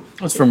Cairo.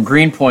 It's from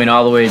Greenpoint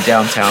all the way to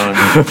downtown,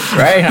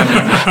 right? I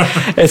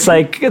mean, it's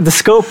like the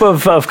scope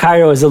of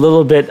Cairo is a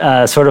little bit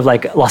sort of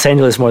like Los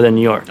Angeles more than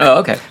New York. Oh,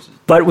 okay.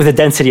 But with the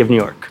density of New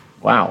York.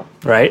 Wow.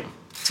 Right?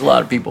 It's a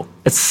lot of people.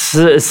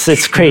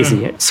 It's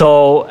crazy.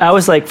 So I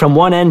was like from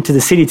one end to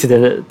the city to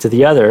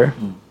the other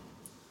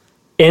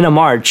in a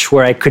march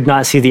where I could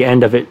not see the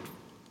end of it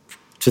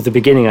to the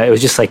beginning. It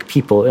was just like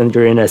people, and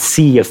you're in a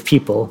sea of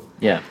people.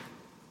 Yeah.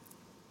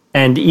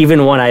 And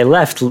even when I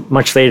left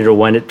much later,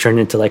 when it turned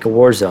into like a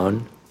war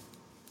zone,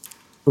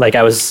 like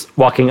I was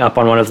walking up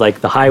on one of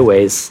like the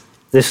highways.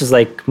 This was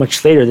like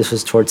much later. This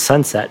was towards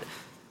sunset.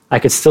 I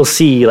could still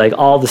see like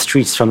all the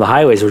streets from the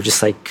highways were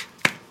just like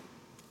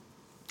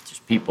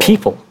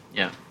people.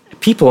 Yeah.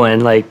 People,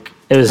 and like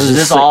it was. So is just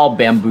this like, all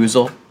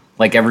bamboozle?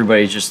 Like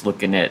everybody's just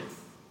looking at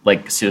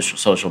like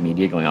social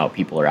media, going, "Oh,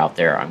 people are out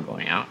there. I'm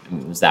going out." I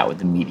mean, was that what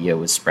the media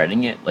was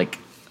spreading it? Like,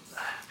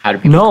 how do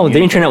people? No, the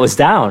internet was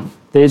down.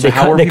 They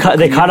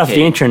cut off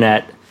the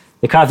internet.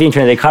 They cut off the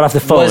internet. They cut off the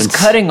phones. Was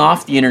cutting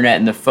off the internet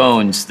and the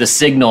phones the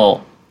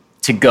signal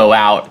to go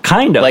out?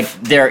 Kind of. Like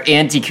their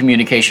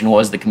anti-communication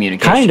was the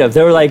communication. Kind of.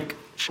 They were like,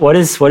 "What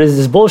is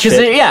this bullshit?"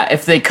 Yeah,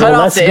 if they cut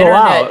off the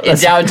internet in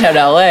downtown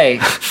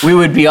LA, we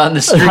would be on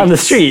the street. On the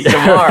street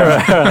tomorrow.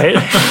 Right.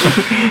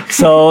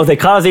 So they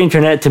cut off the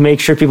internet to make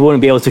sure people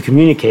wouldn't be able to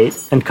communicate,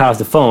 and cut off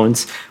the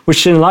phones,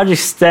 which to a large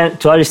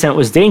extent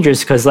was dangerous,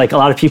 because like a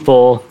lot of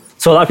people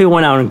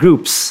went out in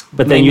groups,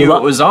 but then knew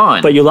it was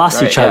on. But you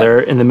lost each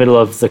other in the middle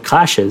of the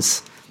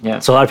clashes. Yeah.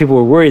 So a lot of people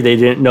were worried. They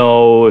didn't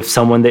know if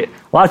a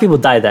lot of people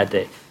died that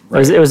day.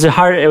 Right. It was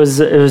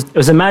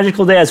a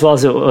magical day as well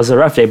as it was a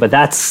rough day. But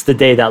that's the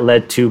day that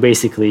led to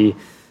basically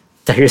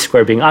Tahrir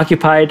Square being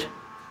occupied.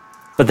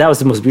 But that was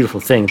the most beautiful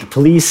thing. The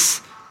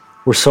police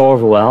were so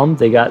overwhelmed.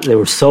 They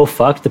were so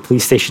fucked. The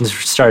police stations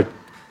started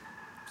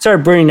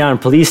burning down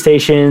police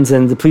stations,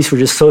 and the police were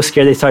just so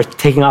scared they started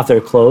taking off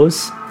their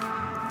clothes.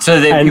 So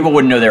people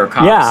wouldn't know they were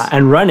cops. Yeah,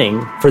 and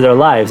running for their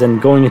lives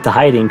and going into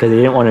hiding because they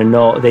didn't want to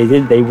know.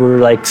 They were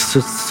like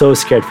so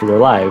scared for their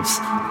lives.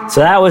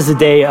 So that was the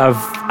day of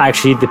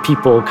actually the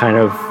people kind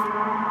of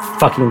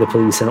fucking the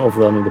police and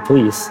overwhelming the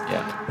police,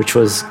 which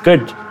was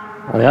good.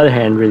 On the other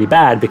hand, really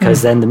bad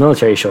because then the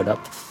military showed up.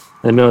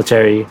 The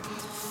military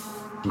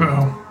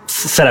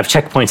set up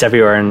checkpoints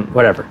everywhere and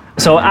whatever.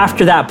 So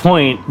after that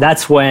point,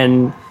 that's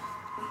when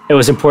it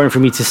was important for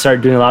me to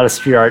start doing a lot of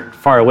street art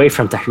far away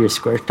from Tahrir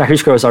Square. Tahrir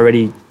Square was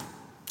already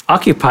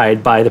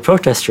occupied by the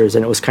protesters,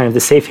 and it was kind of the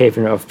safe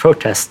haven of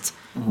protests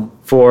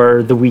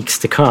for the weeks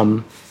to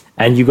come.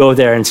 And you go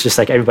there, and it's just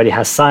like everybody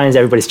has signs,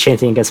 everybody's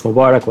chanting against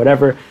Mubarak,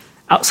 whatever.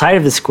 Outside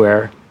of the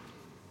square,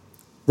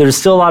 there's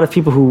still a lot of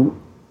people who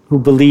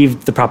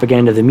believed the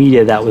propaganda of the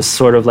media that was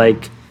sort of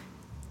like,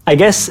 I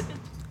guess,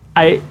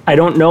 I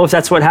don't know if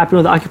that's what happened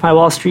with Occupy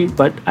Wall Street,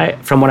 but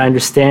from what I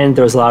understand,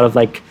 there was a lot of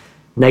like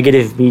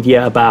negative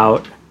media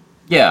about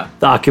the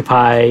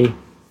Occupy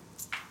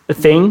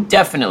thing.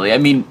 Definitely. I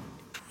mean,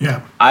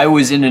 I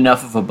was in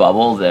enough of a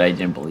bubble that I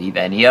didn't believe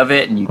any of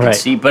it, and you could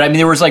see. But I mean,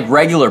 there was like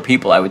regular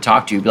people I would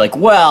talk to, be like,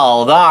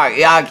 "Well,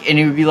 and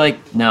he would be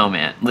like, "No,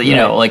 man," you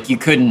know, like you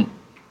couldn't.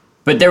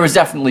 But there was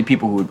definitely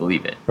people who would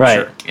believe it. Right.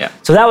 Sure. Yeah.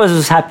 So that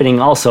was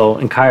happening also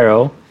in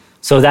Cairo.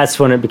 So that's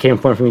when it became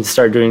important for me to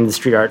start doing the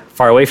street art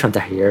far away from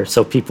Tahrir,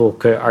 so people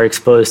are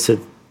exposed to.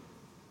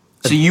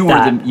 So you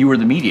were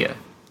the media.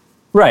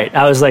 Right.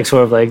 I was like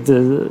sort of like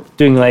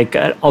doing like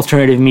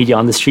alternative media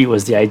on the street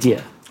was the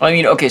idea. I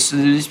mean, okay, so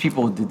these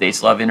people, did they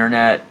still have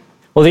internet?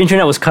 Well, the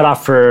internet was cut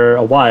off for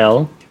a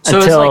while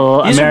until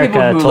like, these America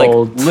are people who,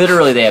 told. like,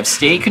 literally, they have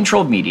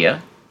state-controlled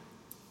media.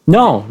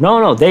 No.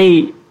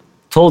 They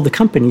told the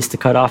companies to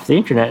cut off the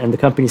internet, and the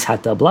companies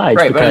had to oblige.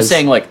 Right, but I was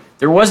saying, like,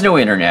 there was no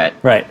internet.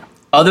 Right.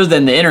 Other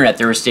than the internet,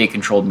 there was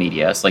state-controlled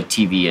media, it's like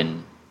TV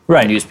and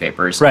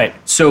newspapers. Right.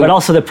 So, but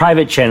also the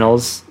private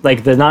channels,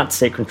 like the not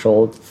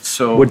state-controlled,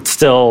 would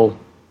still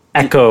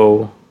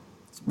echo.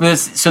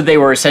 So they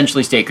were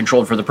essentially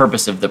state-controlled for the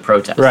purpose of the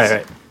protests.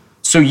 Right.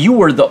 So you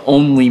were the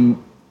only,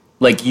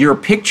 like, your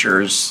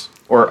pictures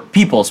or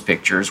people's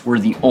pictures were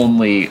the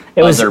only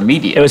other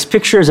media. It was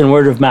pictures and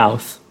word of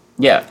mouth.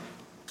 Yeah.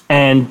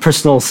 And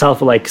personal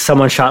like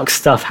someone shot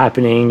stuff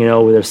happening, you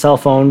know, with their cell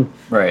phone.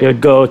 Right. They would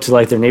go to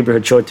like their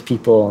neighborhood, show it to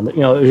people, and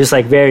you know, it was just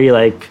like very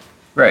like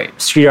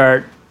street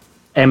art,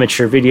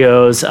 amateur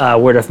videos,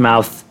 word of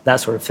mouth, that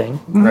sort of thing.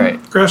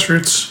 Right.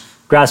 Grassroots,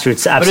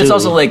 absolutely. But it's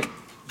also like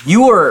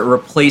you are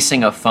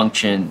replacing a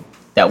function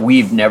that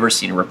we've never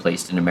seen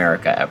replaced in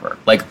America ever.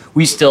 Like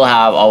we still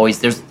have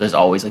there's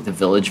always like the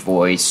Village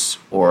Voice,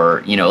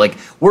 or you know, like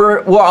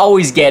we're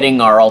always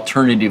getting our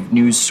alternative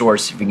news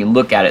source if you can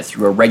look at it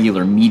through a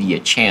regular media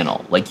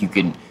channel. Like you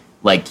can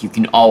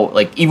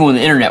even when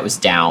the internet was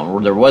down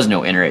or there was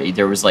no internet,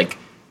 there was like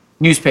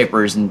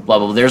newspapers and blah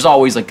blah blah. There's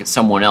always like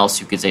someone else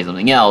who could say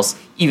something else.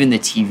 Even the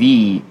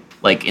TV,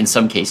 like in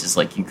some cases,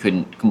 like you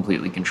couldn't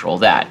completely control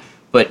that.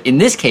 But in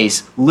this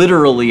case,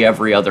 literally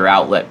every other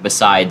outlet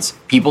besides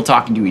people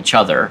talking to each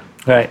other,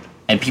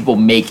 and people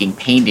making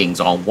paintings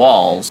on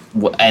walls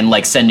and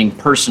like sending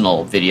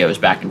personal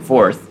videos back and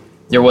forth,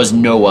 there was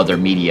no other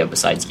media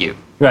besides you.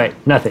 Right,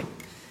 nothing.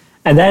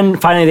 And then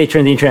finally they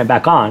turned the internet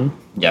back on.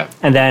 Yeah.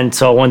 And then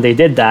so when they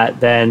did that,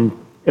 then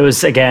it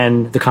was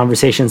again the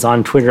conversations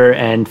on Twitter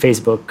and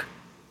Facebook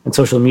and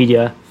social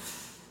media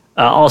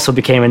also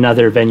became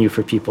another venue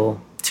for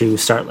people to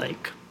start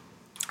like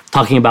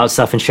talking about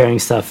stuff and sharing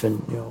stuff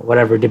and you know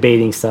whatever,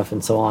 debating stuff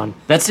and so on.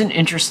 That's an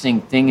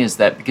interesting thing, is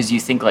that because you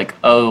think like,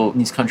 oh, in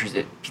these countries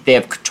they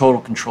have total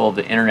control of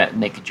the internet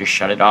and they could just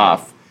shut it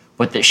off,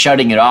 but that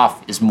shutting it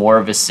off is more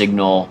of a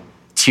signal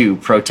to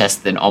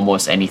protest than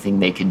almost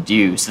anything they can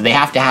do. So they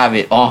have to have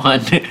it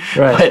on,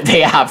 but they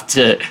have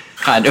to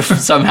kind of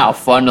somehow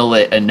funnel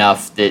it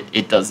enough that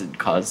it doesn't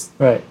cause.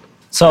 Right.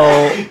 So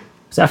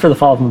it's after the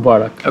fall of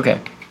Mubarak.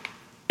 Okay.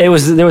 There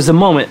was a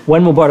moment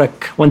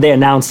when they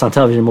announced on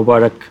television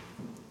Mubarak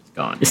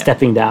is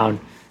stepping down.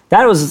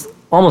 That was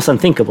almost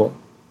unthinkable.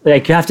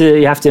 Like you have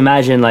to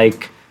imagine,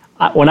 like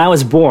when I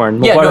was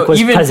born, Mubarak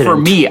was even president.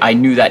 For me, I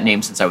knew that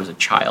name since I was a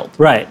child.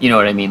 Right. You know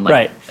what I mean?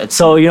 Like, right.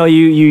 So you know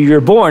you're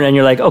born and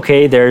you're like,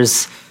 okay,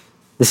 this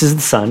is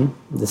the sun,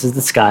 this is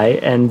the sky,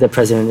 and the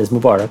president is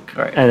Mubarak.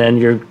 Right. And then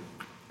you're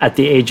at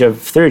the age of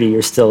 30,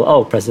 you're still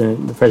the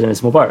president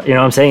is Mubarak. You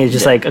know what I'm saying? It's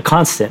just like a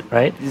constant,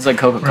 right? It's like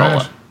Coca-Cola.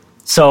 Right.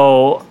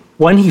 So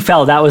when he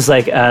fell, that was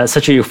like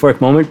such a euphoric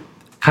moment.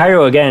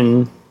 Cairo,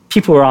 again,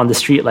 people were on the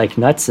street like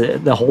nuts,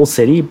 the whole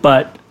city.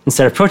 But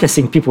instead of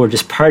protesting, people were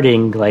just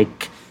partying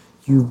like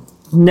you've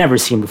never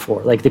seen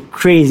before. Like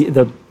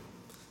the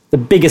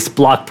biggest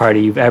block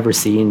party you've ever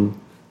seen.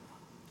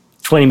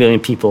 20 million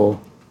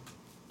people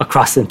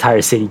across the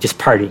entire city, just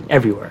partying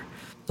everywhere.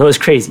 So it was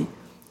crazy.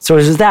 So it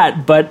was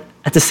that, but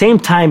at the same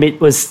time,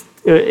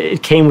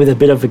 it came with a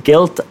bit of a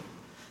guilt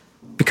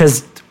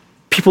because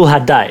people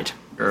had died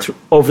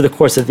over the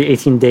course of the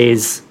 18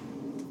 days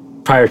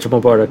prior to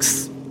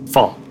Mubarak's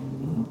fall.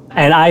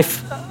 And I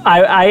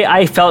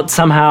felt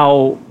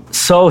somehow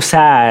so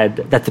sad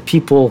that the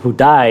people who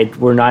died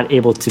were not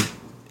able to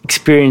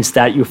experience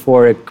that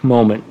euphoric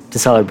moment to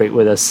celebrate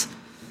with us.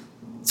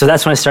 So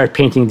that's when I started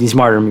painting these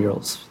martyr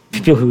murals.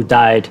 People who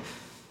died.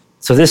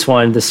 So this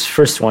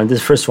first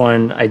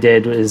one I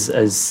did was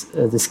as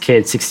this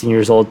kid, 16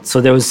 years old. So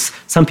there was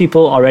some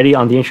people already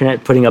on the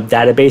internet putting up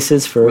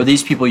databases for... Were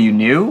these people you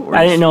knew?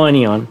 I didn't know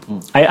anyone.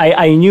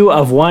 I knew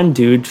of one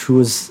dude who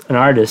was an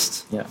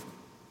artist. Yeah.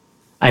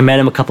 I met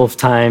him a couple of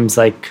times,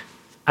 like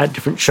at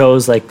different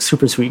shows, like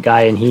super sweet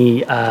guy. And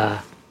he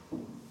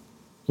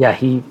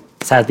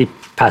sadly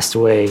passed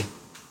away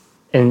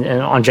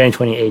on January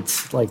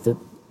 28th, like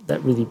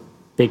that really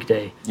big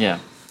day. Yeah.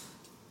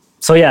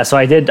 So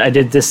I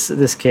did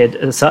this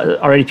kid. So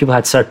already people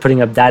had started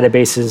putting up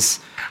databases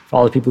for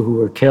all the people who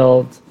were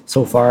killed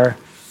so far.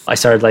 I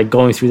started like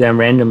going through them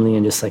randomly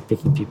and just like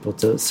picking people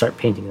to start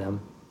painting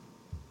them.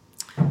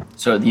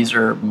 So these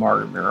are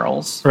martyr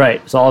murals.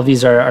 Right. So all of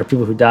these are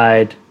people who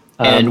died.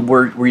 And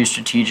were you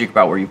strategic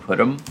about where you put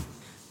them?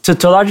 To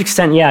a large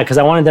extent, yeah, because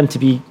I wanted them to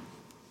be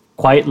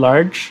quite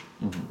large,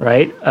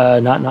 right?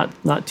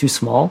 Not too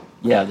small.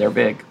 Yeah, they're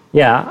big.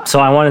 Yeah. So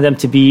I wanted them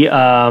to be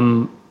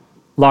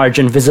large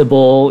and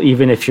visible,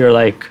 even if you're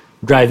like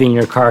driving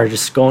your car,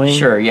 just going.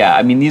 Sure, yeah.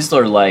 I mean, these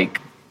are like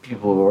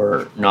people who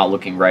are not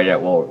looking right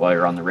at while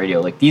you're on the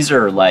radio. Like these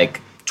are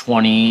like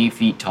 20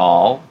 feet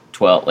tall,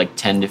 12, like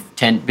 10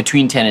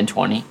 between 10 and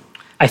 20.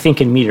 I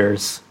think in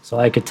meters, so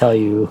I could tell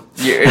you.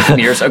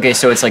 Meters. Okay,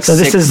 so it's like so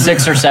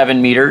 6 or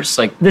 7 meters.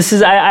 Like this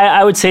is,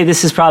 I would say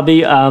this is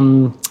probably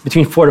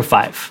between 4 to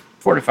 5.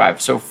 4 to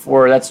 5. So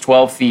that's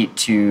 12 feet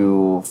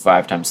to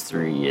 5 times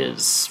 3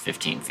 is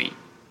 15 feet.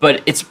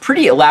 But it's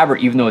pretty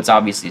elaborate, even though it's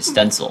obviously a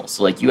stencil.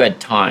 So, like, you had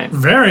time.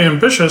 Very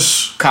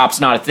ambitious. Cops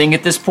not a thing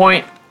at this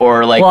point?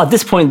 Or, like... Well, at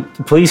this point,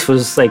 the police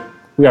was, like,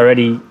 we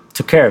already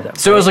took care of them.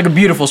 So it was, like, a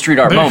beautiful street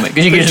art moment.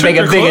 Because you could just make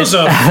a big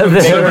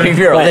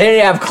mural. Right. They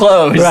didn't have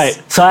clothes. Right.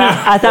 So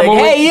at that like,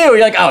 moment... hey, you!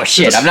 You're like, oh,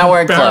 shit, I'm not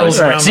wearing clothes.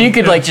 Right. So you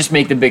could, like, just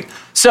make the big...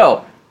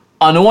 So,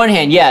 on the one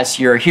hand, yes,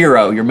 you're a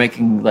hero. You're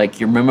making, like,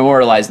 you're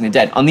memorializing the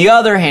dead. On the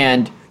other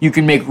hand... You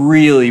can make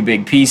really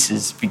big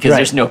pieces because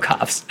there's no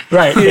cops.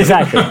 Right,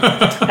 exactly.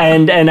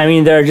 and I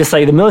mean, they're just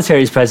like the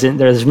military is present.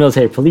 There's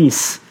military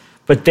police,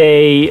 but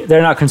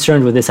they're not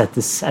concerned with this at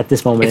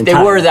this moment. If they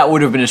were, that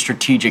would have been a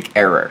strategic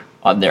error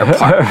on their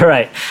part.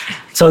 Right.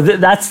 So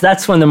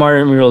that's when the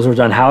martyr murals were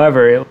done.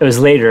 However, it was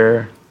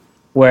later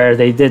where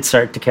they did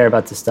start to care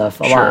about this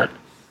stuff a lot.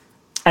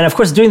 And of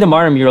course, doing the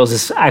martyr murals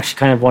is actually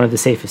kind of one of the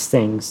safest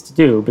things to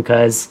do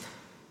because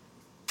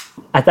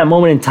at that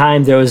moment in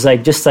time, there was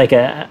like just like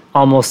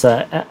almost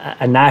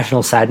a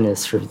national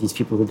sadness for these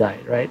people who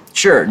died, right?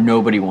 Sure,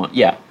 nobody wants.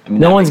 Yeah, I mean,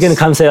 no one's going to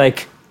come say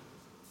like,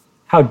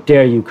 "How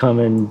dare you come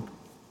and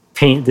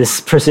paint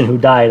this person who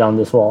died on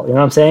this wall?" You know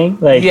what I'm saying?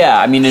 Like, yeah,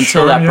 I mean,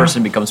 until that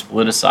person becomes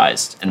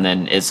politicized, and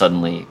then it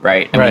suddenly,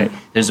 right? I mean,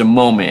 there's a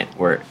moment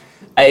where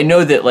I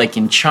know that, like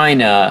in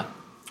China,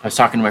 I was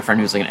talking to my friend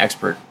who's like an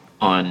expert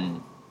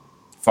on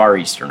Far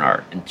Eastern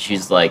art, and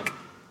she's like.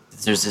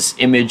 There's this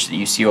image that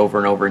you see over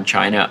and over in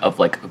China of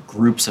like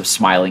groups of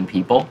smiling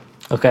people.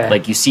 Okay.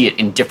 Like you see it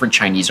in different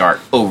Chinese art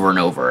over and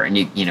over. And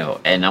you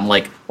know, and I'm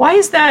like, why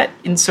is that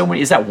in so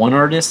many, is that one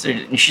artist?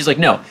 And she's like,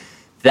 no,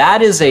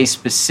 that is a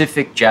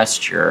specific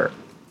gesture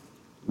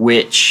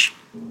which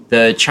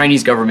the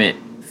Chinese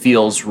government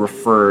feels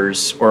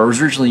refers, or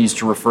was originally used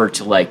to refer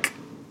to like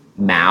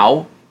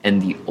Mao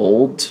and the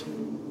old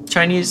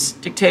Chinese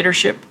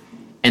dictatorship.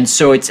 And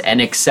so it's an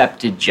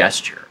accepted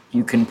gesture.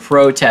 You can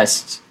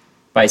protest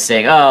by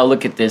saying, oh,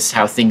 look at this,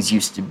 how things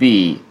used to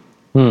be.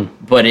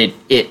 But it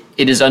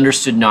is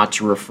understood not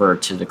to refer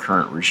to the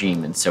current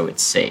regime, and so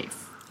it's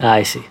safe.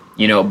 I see.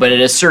 You know, but at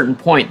a certain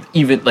point,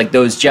 even like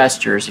those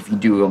gestures, if you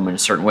do them in a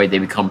certain way, they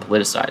become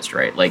politicized,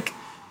 right? Like,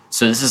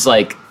 so this is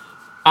like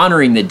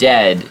honoring the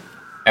dead.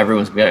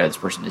 Everyone's going to be like, oh, this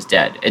person is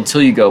dead.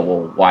 Until you go,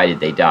 well, why did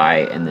they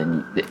die? And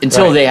then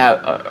until they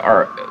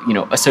are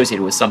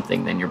associated with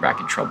something, then you're back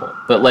in trouble.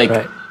 But like,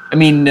 I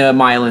mean,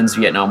 Maya Lin's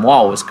Vietnam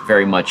Wall was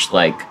very much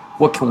like,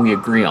 what can we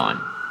agree on?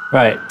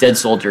 Right. Dead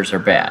soldiers are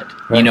bad,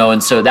 you know,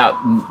 and so that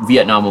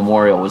Vietnam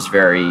Memorial was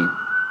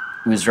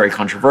very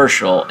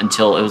controversial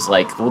until it was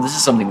like, well, this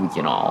is something we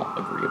can all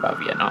agree about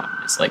Vietnam.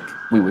 It's like,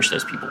 we wish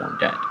those people weren't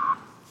dead.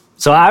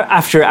 So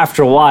after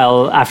a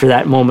while, after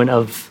that moment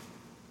of,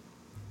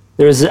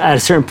 there was at a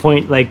certain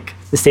point, like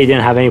the state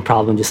didn't have any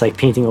problem just like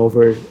painting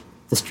over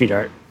the street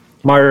art,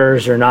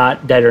 martyrs or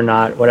not, dead or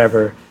not,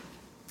 whatever,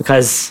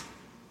 because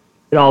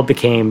it all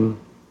became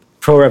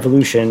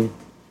pro-revolution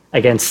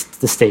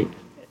against the state,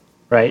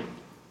 right?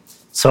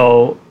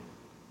 So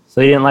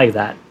they didn't like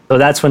that. So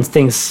that's when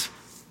things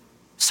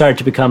started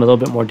to become a little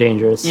bit more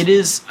dangerous. It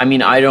is, I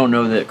mean, I don't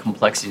know the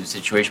complexity of the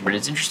situation, but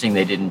it's interesting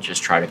they didn't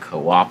just try to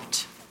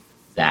co-opt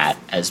that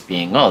as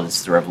being, oh, this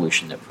is the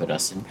revolution that put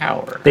us in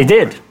power. They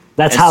did.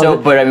 That's And how. so,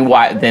 but I mean,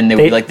 why? Then they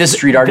would be like, this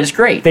street art is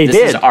great. They this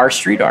did. is our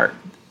street art.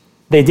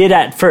 They did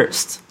at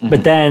first,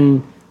 but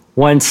then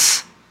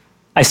once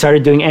I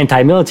started doing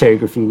anti-military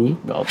graffiti,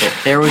 Well,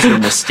 there was your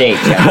mistake.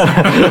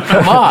 Guys.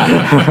 Come on,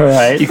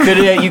 right? you could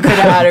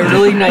have had a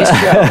really nice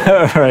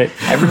show. Right.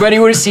 Everybody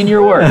would have seen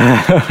your work.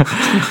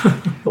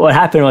 What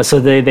happened was, so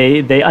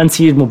they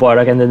unseated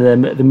Mubarak, and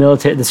then the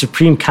military, the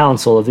Supreme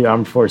Council of the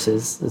Armed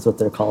Forces is what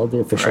they're called, the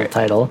official Right.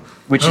 title.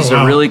 Which Oh, is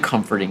wow. a really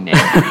comforting name.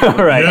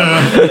 Right.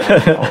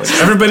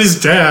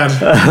 Everybody's dad.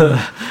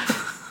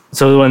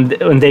 So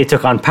when they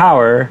took on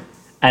power,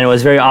 and it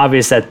was very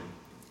obvious that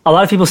a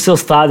lot of people still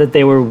thought that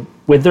they were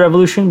with the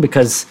revolution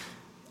because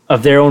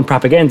of their own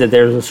propaganda.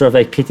 They're sort of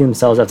like pitting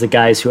themselves as the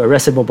guys who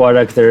arrested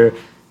Mubarak. They're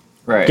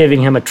Right.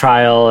 giving him a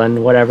trial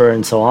and whatever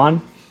and so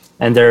on,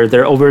 and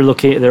they're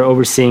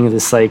overseeing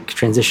this like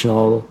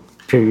transitional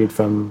period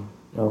from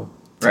Right.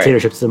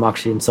 dictatorship to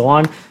democracy and so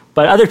on.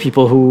 But other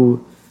people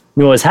who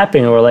knew what was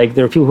happening, or like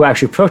there were people who were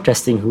actually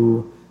protesting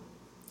who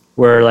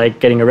were like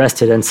getting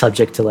arrested and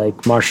subject to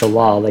like martial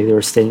law, like they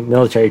were staying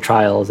military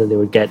trials and they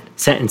would get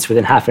sentenced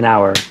within half an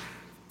hour.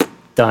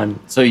 Done.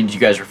 So you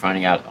guys were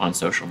finding out on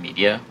social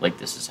media, like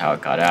this is how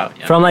it got out.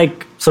 Yeah. From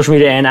like social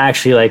media and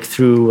actually like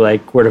through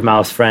like word of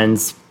mouth,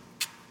 friends,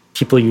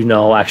 people you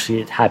know,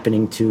 actually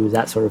happening to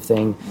that sort of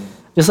thing.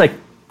 Just like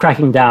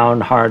cracking down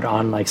hard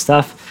on like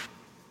stuff.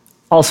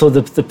 Also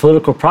the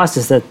political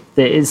process that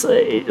there is,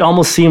 it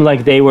almost seemed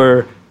like they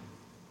were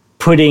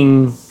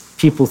putting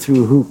people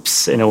through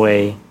hoops in a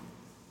way,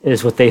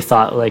 is what they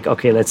thought, like,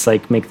 okay, let's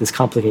like make this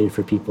complicated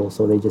for people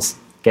so they just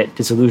get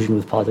disillusioned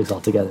with politics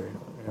altogether.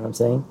 You know what I'm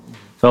saying?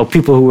 So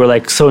people who were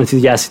like so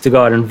enthusiastic to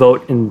go out and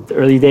vote in the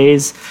early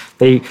days,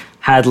 they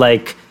had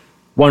like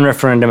one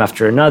referendum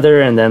after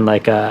another, and then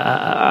like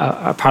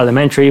a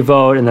parliamentary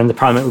vote, and then the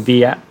parliament would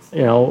be,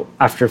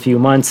 after a few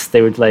months,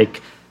 they would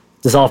like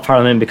dissolve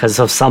parliament because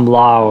of some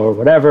law or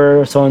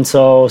whatever, so and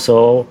so.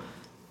 So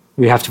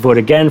we have to vote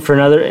again for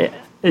another.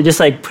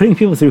 Just like putting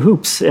people through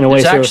hoops in a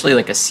way. There's So actually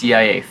like a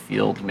CIA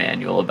field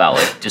manual about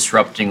like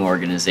disrupting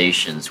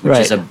organizations, which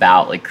Right. is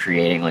about like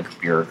creating like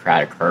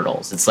bureaucratic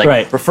hurdles. It's like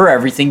Right. refer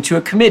everything to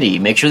a committee.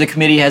 Make sure the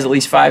committee has at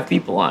least 5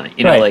 people on it.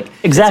 You know, right. like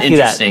it's exactly that.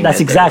 interesting That's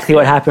that exactly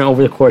what happened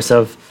over the course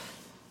of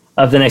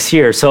the next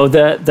year. So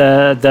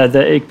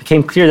it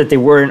became clear that they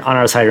weren't on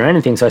our side or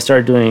anything. So I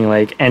started doing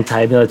like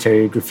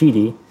anti-military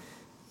graffiti,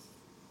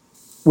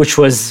 which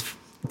was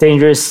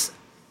dangerous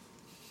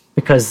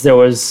because there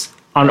was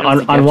I don't think you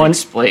on have to one.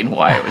 explain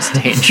why it was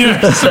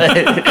dangerous.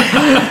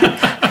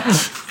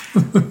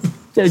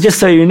 Just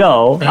so you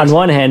know, on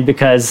one hand,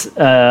 because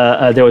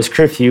there was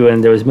curfew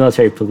and there was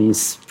military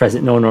police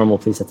present, no normal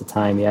police at the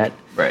time yet.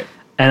 Right.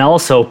 And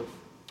also,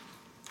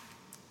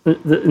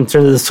 in terms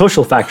of the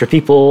social factor,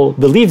 people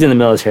believed in the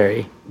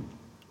military,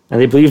 and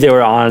they believed they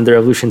were on the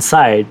revolution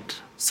side.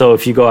 So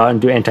if you go out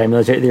and do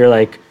anti-military, they're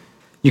like,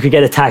 you could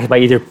get attacked by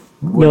either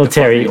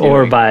military fuck are you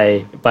or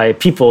doing? by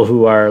people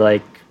who are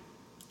like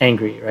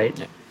angry, right?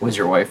 Was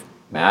your wife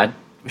mad?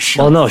 Was she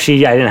Well, no, I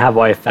didn't have a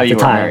wife at you the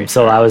weren't time, married.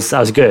 so I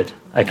was good.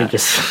 I could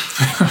just.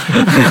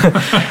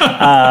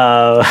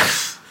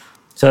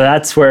 So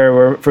that's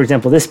where, for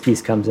example, this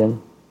piece comes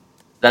in.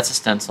 That's a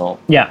stencil.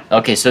 Yeah.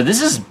 Okay, so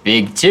this is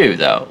big too,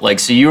 though. Like,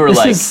 so you were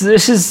This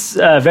is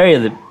very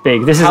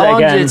big. This how is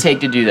long again. did it take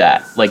to do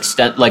that? Like,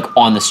 like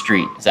on the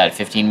street? Is that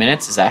 15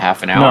 minutes? Is that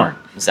half an hour?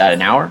 Is that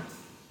an hour?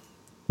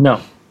 No,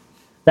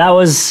 that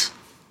was,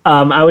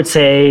 I would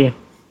say,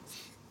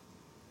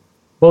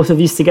 both of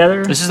these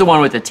together. This is the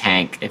one with the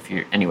tank. If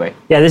you're anyway.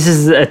 Yeah, this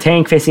is a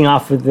tank facing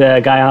off with the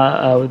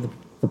guy, with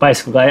the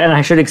bicycle guy. And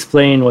I should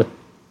explain what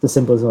the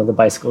symbolism of the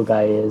bicycle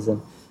guy is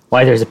and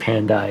why there's a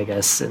panda, I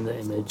guess, in the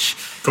image.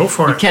 Go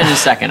for it. Ken, in a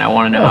second. I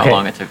want to know Okay. how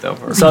long it took though.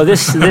 For So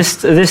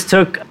this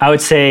took, I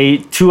would say,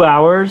 2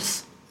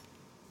 hours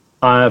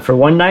for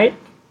one night,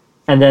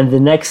 and then the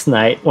next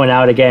night went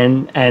out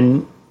again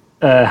and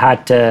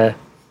had to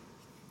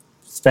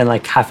spend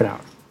like half an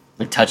hour.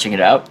 like touching it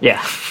up.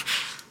 Yeah.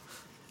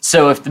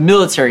 So if the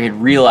military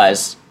had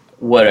realized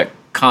what a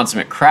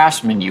consummate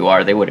craftsman you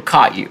are, they would have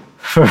caught you.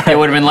 They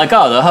would have been like,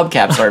 "Oh, the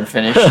hubcaps aren't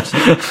finished."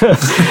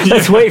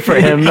 Let's wait for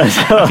him.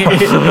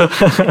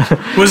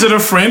 Was it a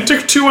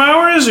frantic 2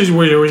 hours? Or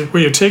were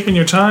you taking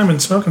your time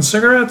and smoking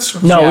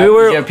cigarettes? No, Yeah, we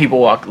were. You have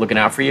people looking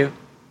out for you.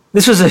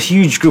 This was a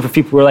huge group of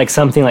people. We were like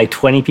something like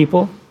 20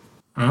 people.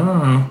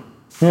 Oh.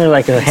 There were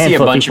like a See a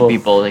handful bunch of of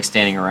people like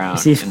standing around.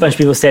 See a bunch of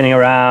people standing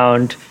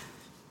around,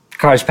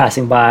 cars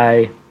passing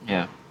by.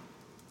 Yeah.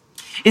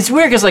 It's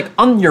weird because like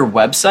on your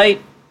website,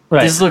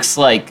 Right. this looks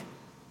like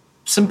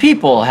some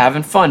people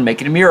having fun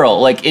making a mural.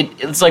 Like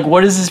it's like,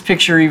 what is this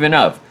picture even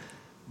of?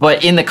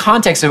 But in the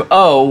context of,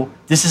 oh,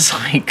 this is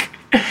like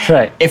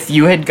Right. if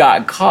you had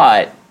got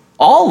caught,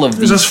 all of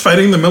They're these just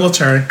fighting the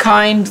military.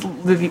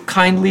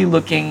 kindly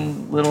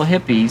looking little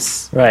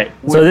hippies. Right.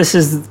 So this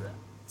is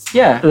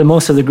Yeah.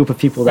 most of the group of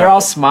people that They're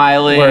all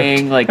smiling.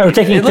 worked. Like We're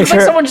taking it looks like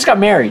picture- someone just got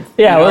married.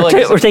 Yeah, You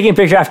know, we're taking a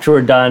picture after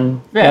we're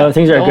done. Yeah, You know,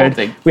 things the are whole good.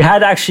 thing. We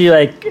had actually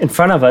like in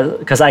front of us,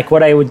 because like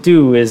what I would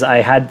do is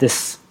I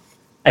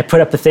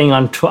put up a thing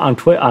on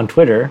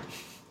Twitter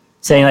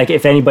saying like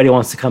if anybody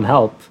wants to come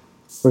help,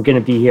 we're going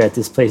to be here at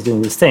this place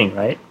doing this thing,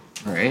 right?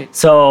 Right.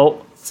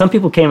 So some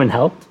people came and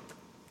helped,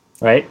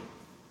 right?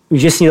 We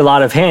just need a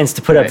lot of hands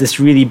to put up Right. this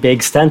really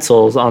big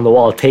stencils on the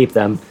wall, tape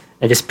them,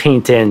 and just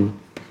paint in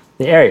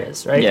the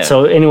areas, right? Yeah.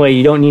 So anyway,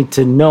 you don't need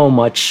to know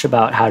much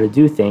about how to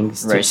do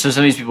things. Right. So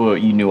some of these people,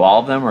 you knew all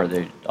of them, or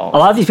they all? A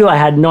lot of these people, I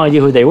had no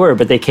idea who they were,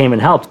 but they came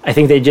and helped. I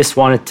think they just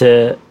wanted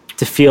to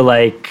feel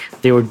like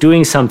they were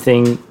doing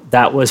something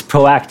that was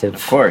proactive.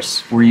 Of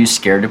course. Were you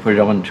scared to put it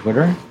up on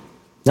Twitter?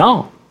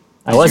 No,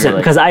 I you wasn't, were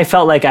like- because I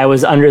felt like I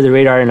was under the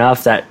radar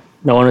enough that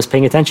no one was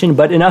paying attention,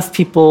 but enough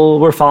people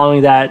were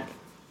following that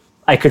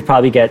I could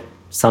probably get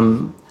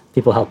some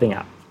people helping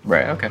out,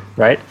 Right. Okay.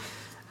 right?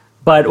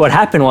 But what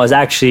happened was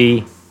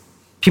actually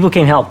people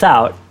came helped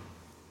out,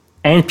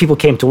 and people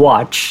came to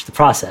watch the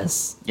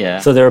process. Yeah.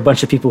 So there were a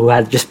bunch of people who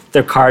had just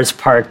their cars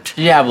parked.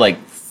 Did you have like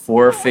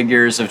 4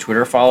 figures of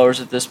Twitter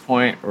followers at this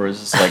point, or is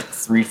this like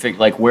 3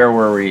 Like where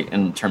were we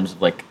in terms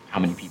of like how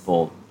many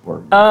people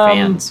were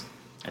fans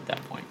at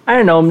that point? I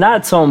don't know,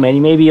 not so many,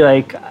 maybe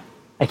like,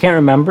 I can't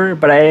remember,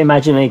 but I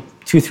imagine like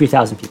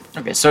 2,000-3,000 people.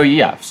 Okay. So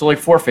yeah. So like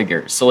 4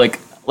 figures. So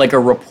like a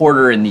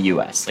reporter in the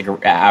U.S., like an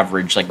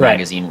average like Right.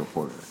 magazine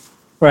reporter.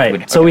 Right.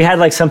 Would- So okay. we had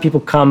like some people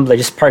come, they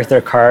just parked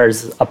their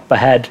cars up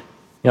ahead.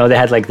 You know, they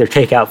had like their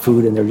takeout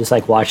food and they're just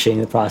like watching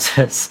the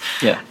process.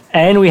 Yeah.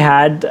 And we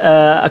had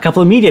a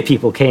couple of media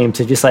people came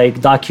to just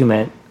like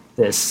document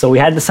this. So we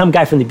had some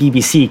guy from the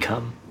BBC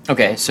come.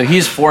 Okay. So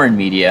he's foreign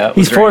media. Was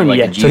He's there foreign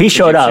any, media. So he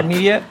showed Egyptian up.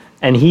 Media?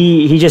 And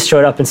he just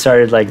showed up and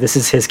started like, this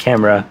is his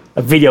camera,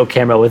 a video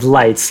camera with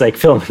lights, like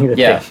filming the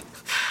Yeah. thing.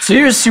 So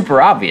he was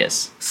super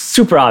obvious.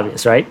 Super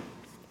obvious, right?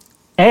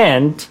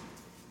 And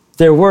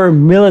there were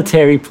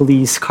military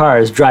police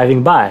cars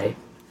driving by.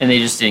 And they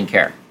just didn't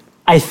care.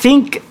 I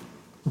think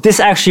this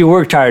actually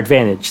worked to our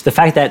advantage. The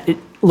fact that it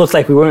looked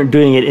like we weren't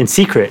doing it in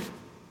secret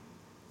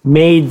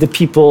made the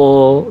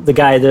people, the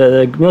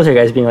military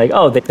guys being like,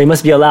 oh, they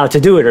must be allowed to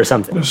do it or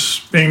something.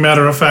 Just being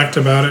matter of fact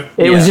about it.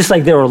 It was Yeah. just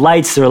like there were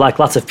lights, there were like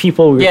lots of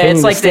people. We were Yeah, painting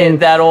it's like this thing.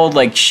 that old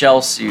like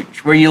shell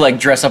suit where you like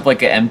dress up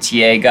like an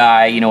MTA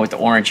guy, you know, with the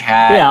orange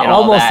hat Yeah, and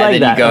all almost that, like and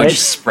then that, you go right? and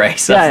just spray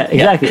something.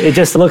 Yeah, exactly. It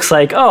just looks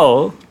like,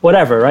 oh,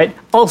 whatever, right?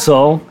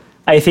 Also,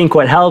 I think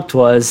what helped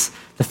was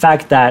the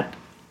fact that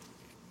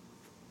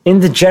in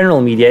the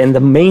general media, in the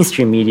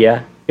mainstream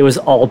media, it was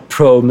all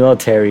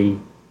pro-military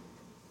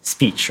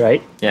speech,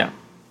 right? Yeah.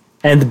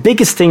 And the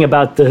biggest thing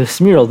about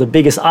this mural, the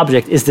biggest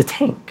object, is the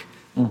tank,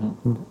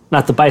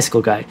 not the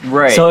bicycle guy.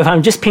 Right. So if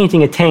I'm just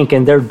painting a tank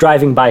and they're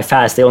driving by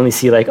fast, they only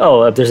see like,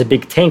 oh, there's a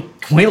big tank.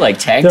 We like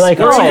tanks. They're like,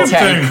 We're oh, a good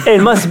tank. thing.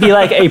 It must be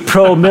like a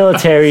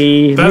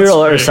pro-military That's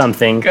mural or great.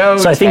 something. Go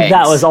So I think that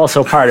tanks. was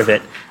also part of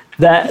it.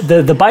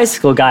 The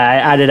bicycle guy I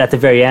added at the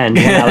very end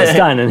when I was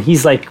done, and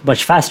he's like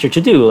much faster to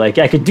do. Like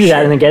I could do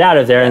that and then get out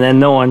of there, and then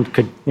no one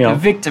could, you The know.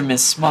 victim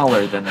is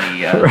smaller than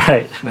the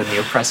Right. than the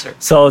oppressor.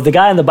 So the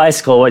guy on the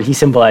bicycle, what he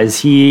symbolizes,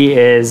 he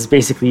is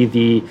basically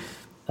the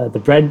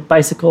bread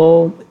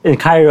bicycle. In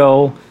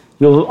Cairo,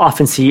 you'll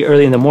often see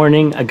early in the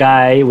morning a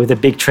guy with a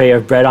big tray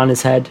of bread on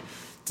his head,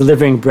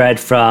 delivering bread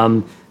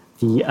from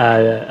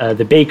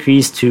the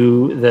bakeries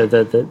to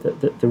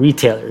the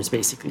retailers,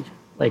 basically,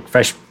 like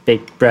fresh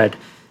baked bread.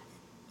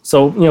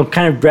 So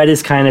kind of bread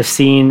is kind of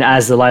seen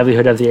as the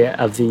livelihood of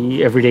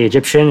the everyday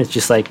Egyptian. It's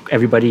just like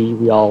everybody,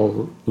 we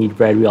all need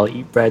bread, we all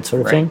eat bread, sort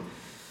of Right. thing.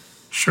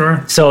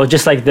 Sure. So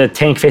just like the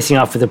tank facing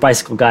off with the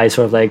bicycle guy,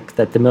 sort of like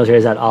that the military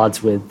is at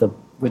odds with the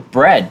With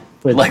bread.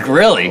 With- like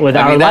really? with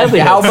I our mean,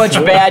 livelihood. how much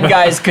bad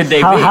guys could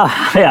they be?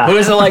 yeah. Who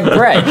doesn't like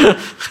bread?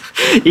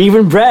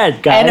 Even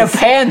bread, guys. And a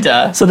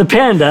panda. So the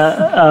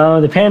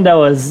panda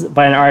was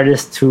by an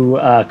artist who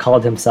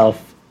called himself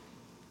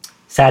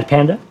Sad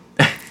Panda.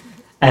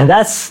 And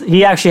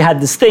he actually had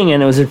this thing,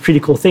 and it was a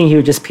pretty cool thing. He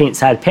would just paint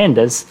sad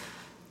pandas.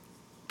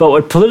 But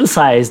what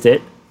politicized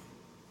it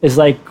is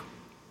like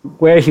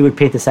where he would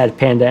paint the sad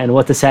panda and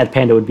what the sad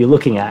panda would be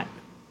looking at.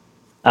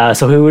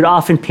 So he would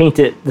often paint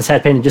the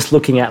sad panda just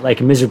looking at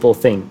like miserable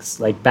things,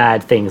 like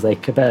bad things,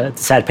 like the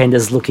sad panda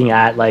is looking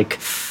at like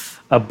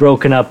a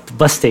broken up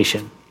bus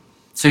station,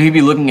 So he'd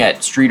be looking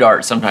at street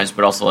art sometimes,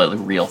 but also like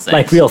real things.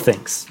 like real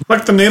things.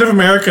 Like the Native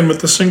American with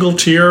the single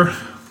tear,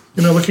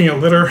 looking at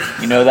litter.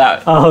 You know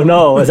that? Oh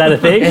no, is that a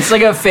thing? It's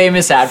like a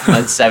famous ad from the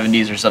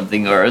 70s or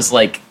something, or it was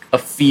like a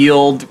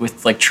field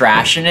with like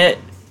trash in it.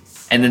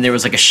 And then there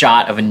was like a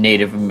shot of a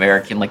Native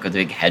American, like with a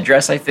big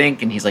headdress, I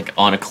think. And he's like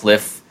on a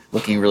cliff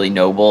looking really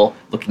noble,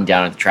 looking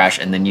down at the trash.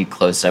 And then you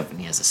close up and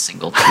he has a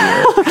single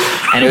tear.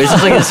 And it was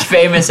just like this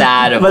famous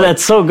ad of But like,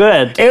 that's so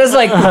good. it was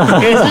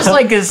just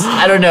like this,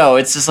 I don't know.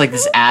 It's just like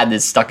this ad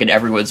that's stuck in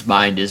everyone's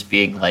mind as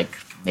being like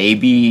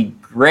maybe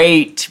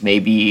great,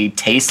 maybe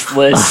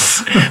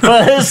tasteless,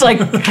 but it's like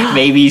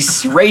maybe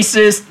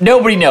racist.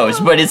 Nobody knows,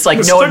 but it's like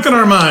It's stuck in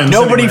our minds.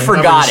 Nobody anyway,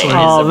 forgot obviously. it.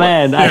 Oh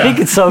man, I think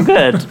it's so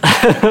good.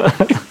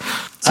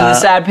 So the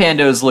Sad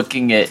Panda is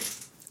looking at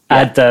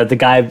The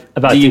guy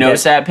about. Do you to know get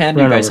Sad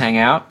Panda? You run guys over. hang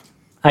out?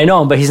 I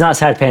know him, but he's not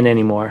Sad Panda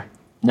anymore.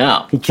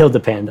 No. He killed the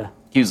panda.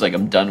 He was like,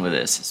 I'm done with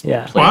this. It's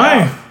Yeah. played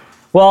out. Why?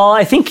 Well,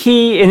 I think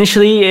he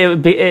initially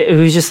it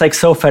was just like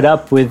so fed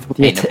up with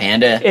Painting a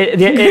panda.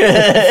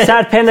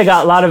 Sad Panda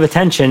got a lot of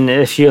attention.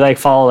 If you like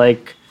follow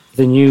like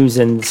the news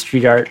and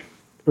street art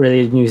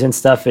related news and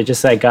stuff, it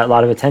just like got a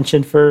lot of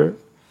attention for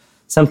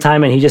some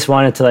time, and he just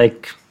wanted to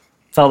like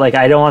felt like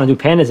I don't want to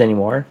do pandas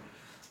anymore.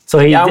 So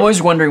he. Yeah, I'm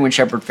always wondering when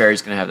Shepard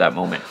Fairey's going to have that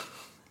moment.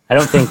 I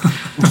don't think.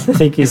 I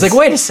think He's like,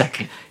 wait a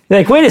second.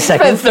 Like, wait a It's been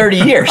second. 30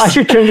 years. I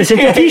should turn this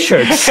into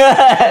t-shirts.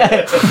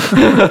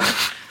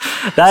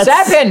 That's,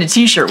 Sad Panda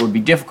t-shirt would be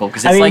difficult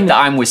because it's I mean- like the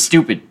I'm with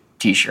stupid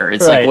t-shirt.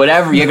 It's Right. like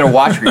whatever, you got to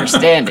watch where you're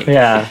standing.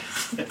 Yeah.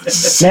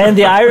 Man,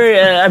 the Irish.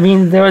 I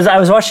mean, I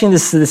was watching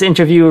this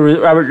interview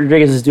Robert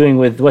Rodriguez was doing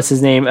with what's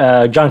his name,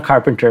 John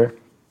Carpenter.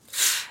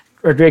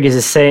 Rodriguez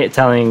is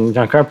telling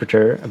John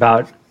Carpenter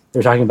about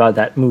they're talking about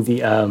that movie,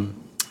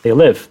 They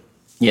Live,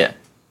 Yeah,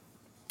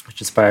 which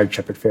inspired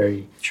Shepard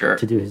Fairey sure.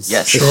 to do his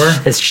Yes. Sure.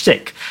 his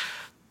shtick,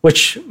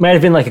 which might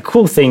have been like a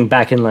cool thing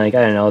back in like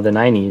I don't know the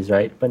 90s,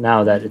 right? But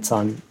now that it's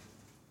on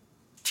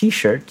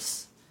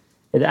T-shirts,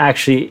 it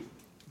actually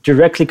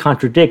directly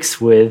contradicts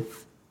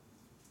with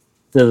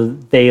the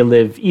They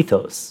Live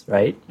ethos,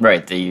 right?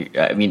 Right.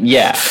 I mean,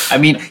 yeah. I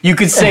mean, you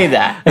could say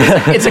that.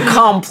 It's a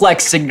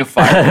complex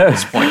signifier at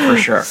this point, for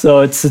sure. So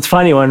it's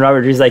funny when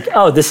Robert is like,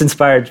 "Oh, this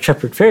inspired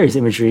Shepard Fairey's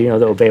imagery,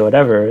 the obey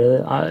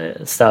whatever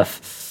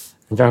stuff,"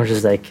 and John was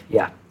just like,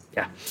 "Yeah."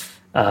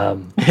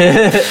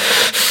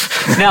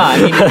 No,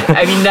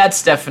 I mean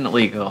that's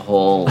definitely a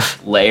whole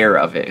layer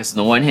of it. Because on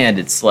the one hand,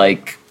 it's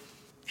like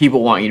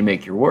people want you to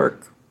make your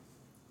work.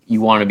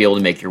 You want to be able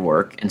to make your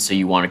work, and so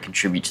you want to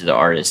contribute to the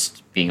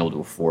artist being able to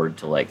afford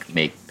to like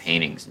make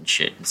paintings and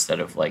shit instead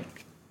of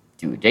like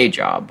do a day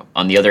job.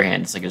 On the other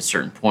hand, it's like at a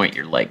certain point,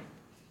 you're like,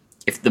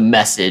 if the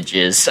message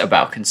is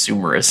about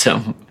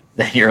consumerism,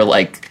 then you're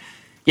like,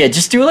 yeah,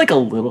 just do like a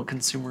little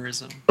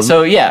consumerism.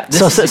 So yeah,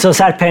 So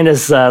Sad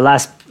Panda's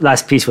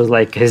last piece was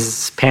like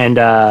his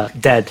panda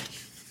dead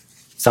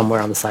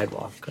somewhere on the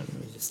sidewalk. And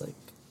it was just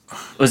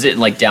like was it in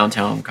like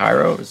downtown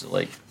Cairo? Was it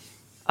like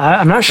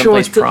I'm not sure.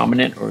 someplace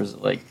prominent, or was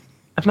it like?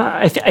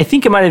 I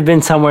think it might have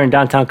been somewhere in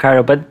downtown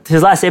Cairo, but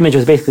his last image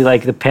was basically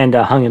like the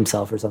panda hung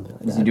himself or something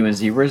like Is he that. doing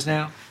zebras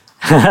now?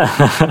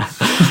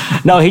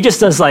 No, he just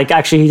does like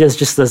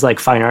just does like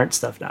fine art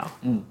stuff now.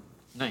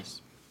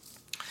 Nice.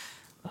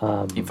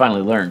 He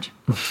finally learned.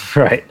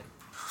 Right.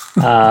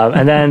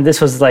 And then this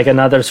was like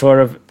another sort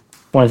of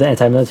one of the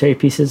anti-military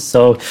pieces.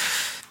 So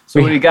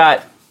So we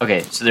got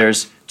okay. So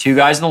there's two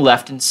guys on the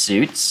left in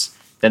suits.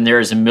 Then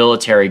there's a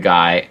military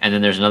guy, and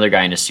then there's another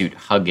guy in a suit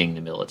hugging the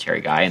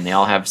military guy, and they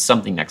all have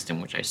something next to him,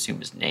 which I assume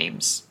is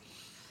names.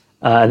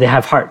 they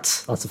have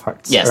hearts, lots of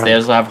hearts. Yes, around. they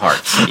also have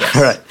hearts. Yes.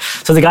 Right.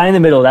 So the guy in the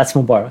middle, that's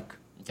Mubarak.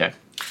 Okay.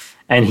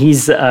 And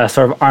he's sort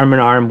of arm in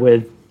arm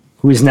with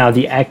who is now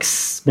the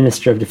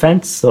ex-Minister of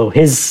Defense. So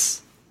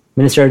his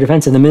Minister of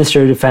Defense, and the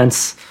Minister of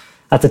Defense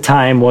at the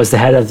time was the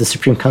head of the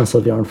Supreme Council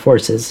of the Armed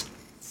Forces.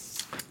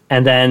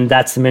 And then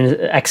that's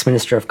the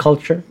ex-Minister of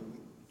Culture.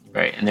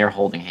 Right, and they're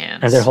holding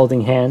hands. And they're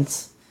holding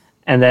hands.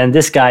 And then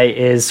this guy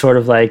is sort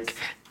of like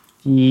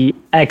the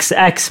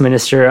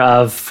ex-Minister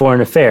of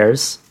Foreign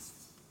Affairs,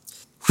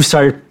 who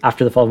started,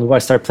 after the fall of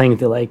Mubarak, started playing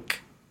the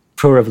like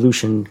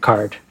pro-revolution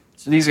card.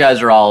 So these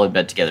guys are all in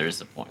bed together. Is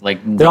the point? Like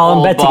the all in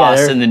old bed boss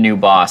together. and the new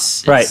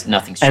boss. Right.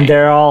 Nothing's changed. And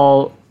they're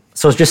all,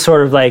 so it's just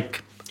sort of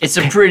like it's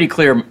a pretty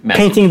clear message.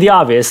 painting the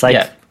obvious. Like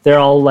Yeah. they're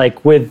all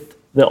like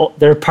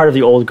they're part of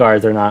the old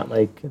guard. They're not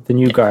like the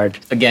new guard.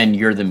 Again,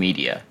 you're the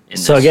media.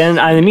 So again,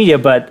 I'm the media,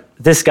 but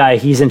this guy,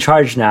 he's in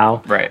charge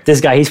now. Right.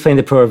 This guy, he's playing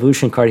the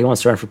pro-revolution card. He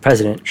wants to run for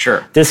president.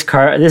 Sure. This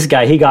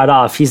guy, he got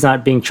off. He's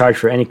not being charged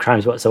for any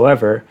crimes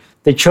whatsoever.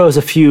 They chose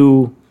a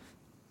few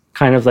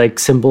kind of like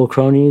symbol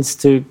cronies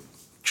to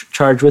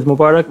charge with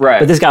Mubarak. Right.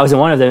 But this guy wasn't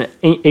one of them,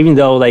 even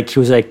though like he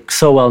was like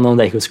so well known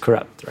that he was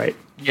corrupt, right?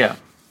 Yeah.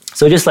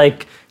 So just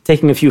like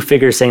taking a few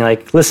figures saying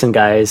like, listen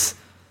guys,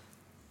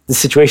 the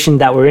situation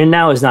that we're in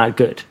now is not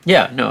good.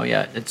 Yeah. No.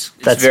 Yeah. It's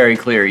That's- very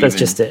clear. That's even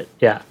just it.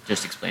 Yeah.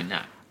 Just explain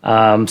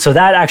that. So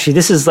that actually,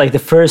 this is like the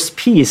first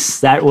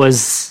piece that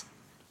was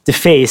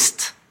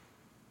defaced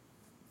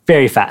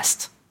very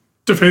fast.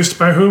 Defaced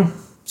by who?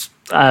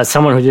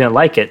 Someone who didn't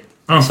like it.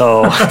 Oh.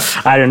 So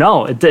I don't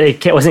know.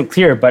 It wasn't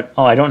clear, but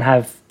I don't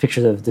have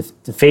pictures of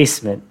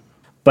defacement.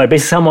 But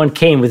basically, someone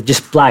came with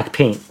just black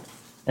paint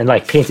and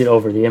like painted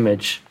over the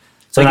image.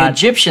 So Like not,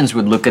 Egyptians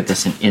would look at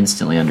this and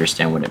instantly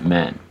understand what it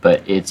meant,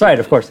 but it's right,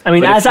 of course. I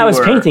mean, But if as I you was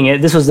were- painting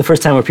it, this was the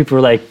first time where people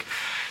were like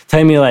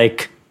telling me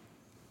like,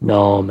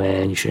 "No,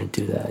 man, you shouldn't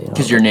do that."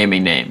 because you're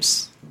naming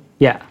names.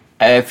 Yeah.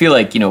 I feel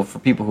like, for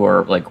people who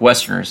are like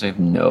Westerners, they have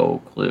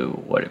no clue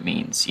what it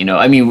means.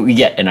 I mean, we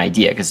get an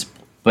idea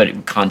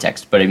but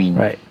context, but I mean,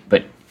 Right.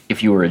 but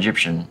if you were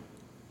Egyptian,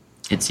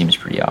 it seems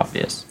pretty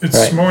obvious. It's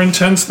Right. more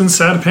intense than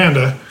Sad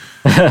Panda.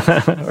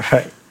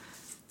 Right.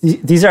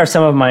 These are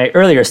some of my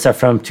earlier stuff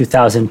from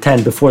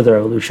 2010, before the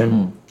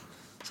revolution.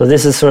 So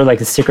this is sort of like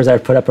the stickers I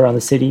put up around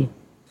the city.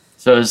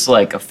 So it's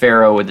like a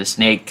pharaoh with a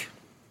snake,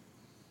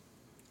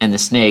 and the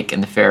snake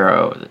and the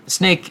pharaoh. The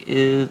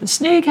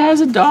snake has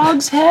a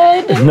dog's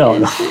head. No,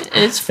 no.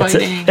 It's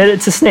fighting.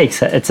 It's a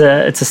snake. It's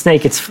a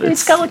snake.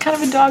 It's got like kind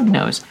of a dog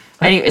nose.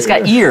 Anyway, it's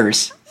got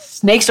ears.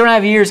 Snakes don't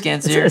have ears,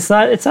 Gansir. It's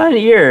not an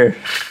ear.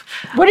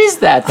 What is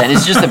that then?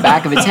 It's just the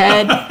back of its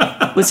head?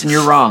 Listen,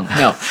 you're wrong.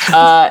 No.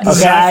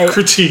 Zach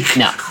critique.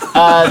 No.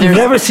 You've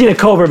never seen a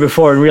cobra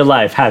before in real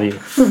life, have you?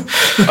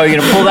 Oh, you're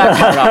going to pull that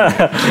card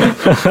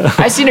off.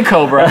 I seen a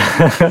cobra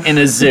in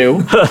a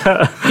zoo.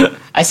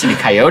 I seen a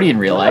coyote in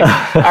real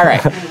life. All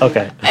right.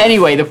 Okay.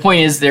 Anyway, the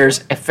point is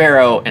there's a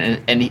pharaoh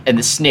and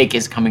the snake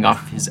is coming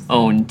off his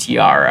own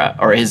tiara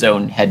or his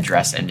own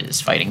headdress and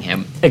is fighting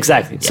him.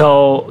 Exactly. Yeah.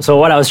 So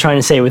what I was trying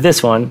to say with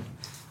this one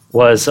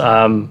was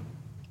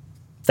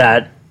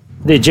that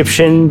the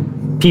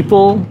Egyptian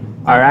people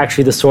are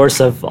actually the source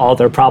of all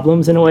their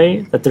problems in a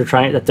way that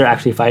they're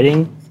actually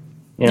fighting.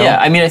 You know? Yeah,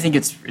 I mean, I think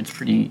it's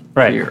pretty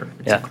Right. clear.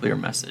 It's Yeah. a clear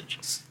message.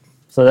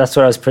 So that's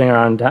what I was putting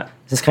around.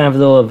 This is kind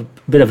of a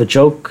bit of a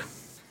joke.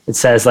 It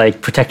says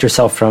like protect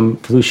yourself from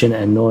pollution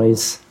and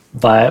noise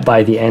by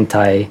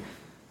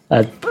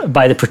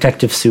the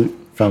protective suit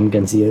from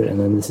Ganzir, and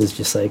then this is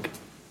just like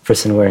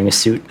person wearing a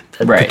suit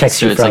that Right. protects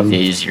So you it's from.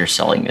 like you're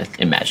selling an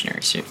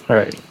imaginary suit. All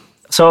right.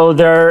 So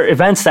there are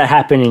events that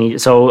happen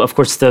so of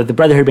course the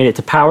Brotherhood made it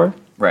to power,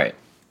 Right.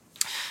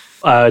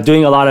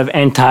 doing a lot of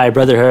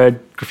anti-Brotherhood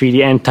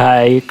graffiti,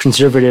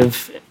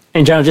 anti-conservative,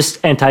 in general, just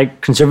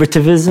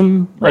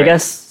anti-conservatism, Right. I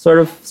guess, sort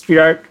of street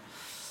art,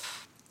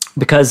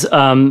 because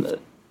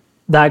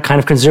that kind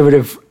of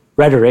conservative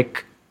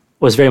rhetoric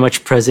was very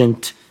much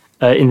present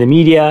in the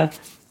media,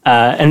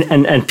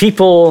 and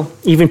people,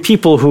 even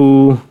people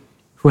who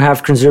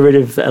have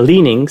conservative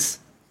leanings,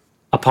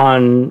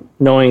 upon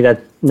knowing that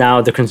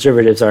now the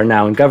conservatives are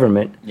now in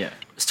government, Yeah.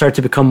 start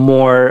to become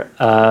more,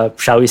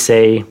 shall we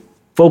say,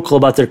 vocal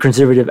about their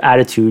conservative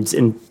attitudes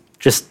in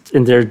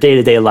their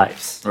day-to-day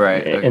lives,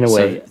 Right. in a So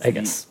way, I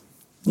guess.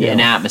 An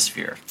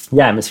atmosphere.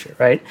 Yeah, atmosphere,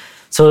 right?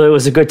 So it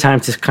was a good time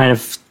to kind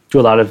of do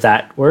a lot of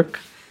that work.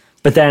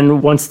 But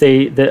then once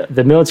the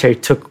military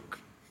took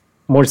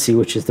Morsi,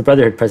 which is the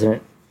Brotherhood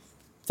president,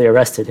 they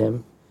arrested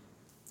him.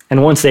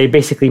 And once they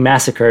basically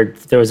massacred,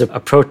 there was a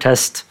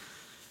protest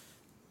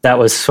that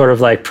was sort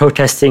of like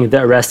protesting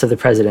the arrest of the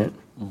president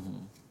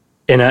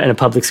in a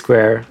public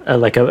square,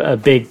 like a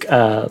big,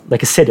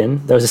 like a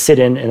sit-in. There was a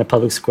sit-in in a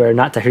public square,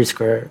 not Tahrir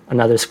Square,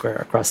 another square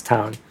across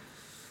town.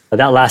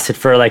 That lasted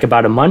for like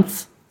about a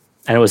month,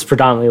 and it was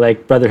predominantly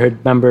like Brotherhood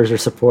members or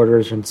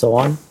supporters and so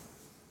on.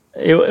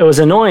 It was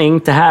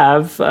annoying to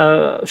have,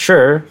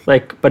 sure,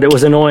 but it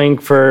was annoying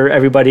for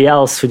everybody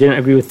else who didn't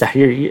agree with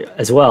Tahrir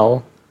as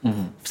well,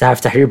 to have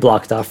Tahrir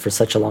blocked off for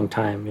such a long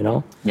time, you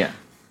know? Yeah.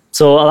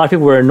 So a lot of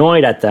people were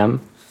annoyed at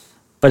them,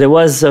 but it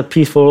was a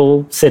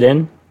peaceful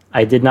sit-in.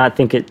 I did not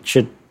think it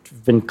should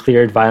have been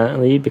cleared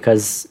violently,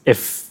 because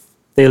if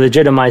they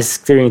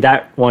legitimized clearing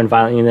that one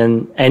violently,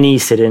 then any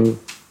sit-in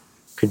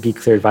could be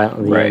cleared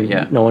violently, Right, and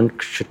yeah. no one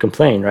should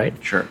complain, right?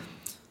 Sure.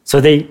 So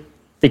they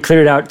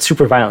cleared it out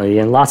super violently,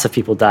 and lots of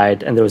people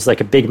died, and there was like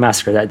a big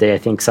massacre that day. I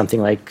think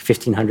something like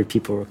 1,500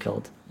 people were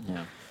killed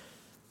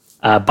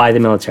by the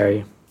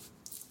military.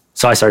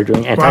 So I started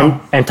doing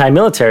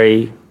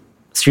anti-military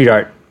street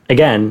art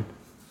again.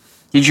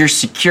 Did your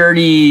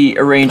security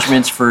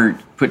arrangements for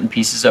putting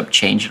pieces up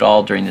change at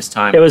all during this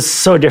time? It was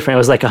so different. It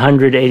was like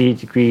 180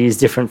 degrees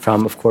different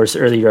from, of course,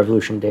 early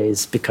revolution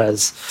days,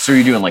 because So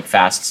you're doing like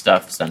fast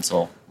stuff,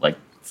 stencil, like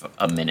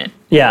a minute.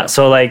 yeah.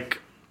 So like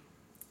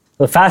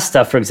the fast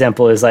stuff, for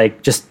example, is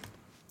like just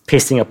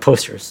pasting up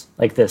posters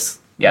like this.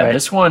 Yeah, right?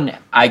 this one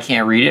I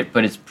can't read it,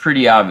 but it's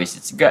pretty obvious.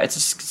 It's a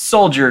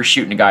soldier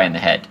shooting a guy in the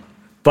head.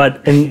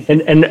 But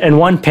in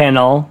one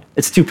panel,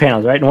 it's two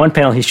panels, right? In one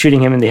panel, he's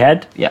shooting him in the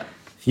head. Yeah.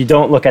 If you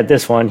don't look at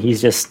this one,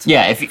 he's just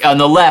Yeah, on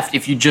the left,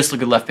 if you just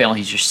look at the left panel,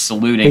 he's just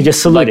saluting. He's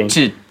just saluting.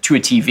 like, to a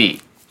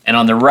TV. And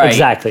on the right,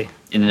 exactly.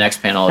 in the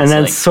next panel, it's And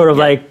then like, sort of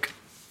yeah. like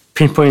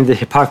pinpointing the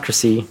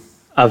hypocrisy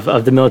of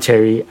the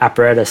military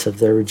apparatus of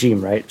their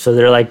regime, right? So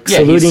they're like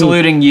Yeah, he's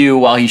saluting you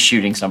while he's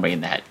shooting somebody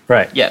in the head.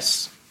 Right.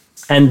 Yes.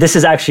 And this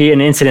is actually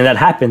an incident that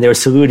happened. They were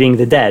saluting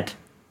the dead,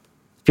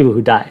 people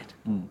who died.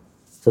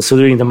 So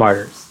saluting the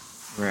martyrs.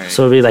 Right.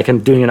 So it'd be like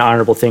doing an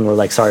honorable thing. We're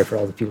like sorry for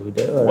all the people who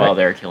did. while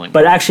they're killing.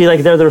 But actually,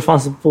 like they're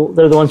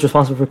the ones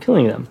responsible for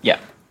killing them. Yeah.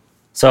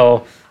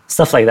 So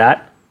stuff like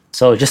that.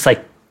 So just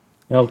like,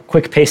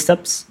 quick paste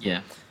ups. Yeah.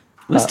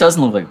 This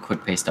doesn't look like a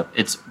quick paste up.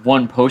 It's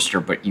one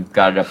poster, but you've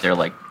got it up there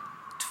like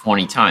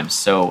 20 times.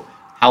 So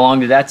how long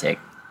did that take?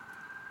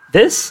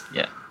 This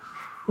Yeah.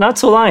 not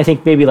so long. I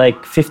think maybe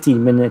like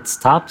 15 minutes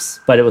tops.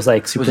 But it was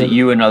like super. Was it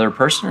you and another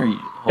person, or you?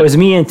 It was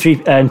me and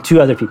two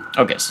other people.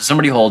 Okay, so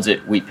somebody holds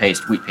it, wheat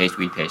paste,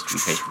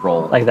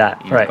 roll. Like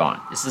that, You're right. gone.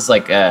 This is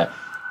like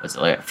what's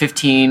it, like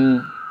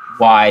 15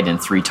 wide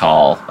and 3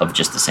 tall of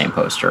just the same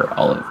poster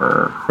all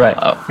over Right.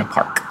 in a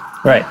park.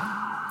 Right.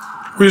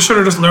 Were you sort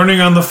of just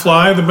learning on the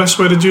fly the best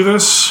way to do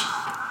this?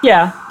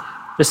 Yeah.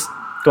 Just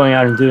going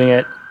out and doing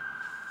it.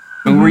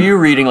 And were you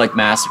reading like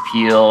Mass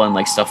Appeal and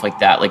like stuff like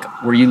that? Like,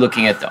 were you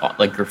looking at the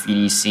like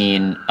graffiti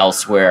scene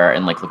elsewhere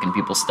and like looking at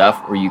people's stuff?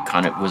 Or you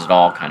kind of was it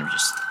all kind of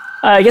just?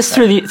 I guess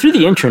through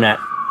the internet,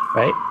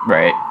 right?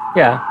 Right.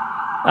 Yeah.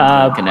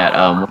 Looking at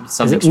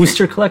something. Is it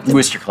Wooster Collective?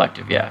 Wooster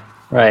Collective, yeah.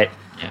 Right.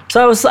 Yeah.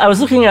 So I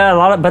was looking at a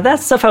lot of, but that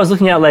stuff I was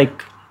looking at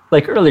like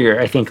earlier.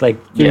 I think like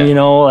Yeah. you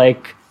know,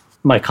 like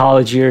my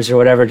college years or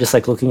whatever, just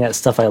like looking at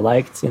stuff I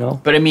liked, you know.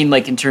 But I mean,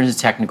 like in terms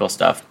of technical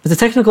stuff. But the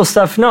technical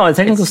stuff, no, the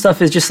technical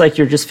stuff is just like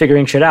you're just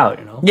figuring shit out,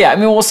 you know. Yeah, I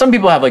mean, well, some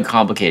people have like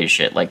complicated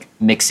shit, like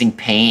mixing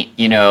paint,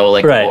 you know,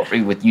 like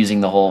Right. with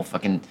using the whole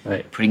fucking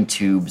Right. putting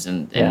tubes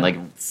and Yeah. like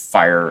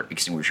fire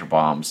extinguisher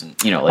bombs and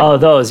you know, like Oh,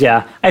 those,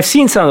 yeah. I've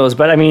seen some of those,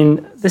 but I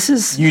mean, this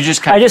is you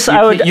just kind of,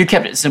 I would you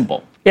kept it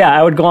simple. yeah,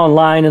 I would go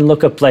online and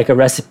look up like a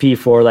recipe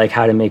for like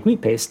how to make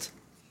wheat paste.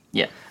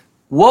 Yeah.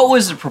 What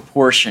was the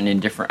proportion in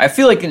different? I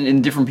feel like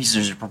in different pieces,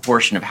 there's a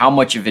proportion of how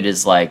much of it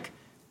is like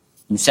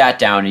you sat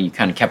down and you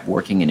kind of kept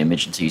working an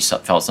image until you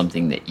felt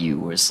something that you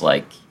was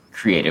like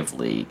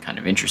creatively kind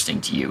of interesting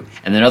to you,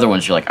 and then other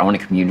ones you're like, I want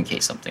to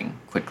communicate something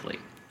quickly.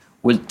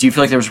 Do you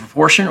feel like there was a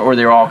proportion, or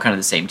they're all kind of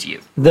the same to you?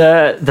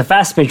 The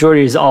vast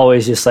majority is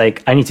always just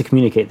like I need to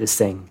communicate this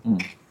thing,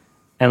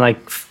 and like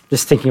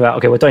just thinking about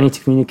okay, what do I need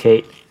to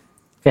communicate?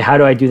 Okay, how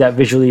do I do that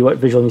visually? What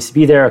visual needs to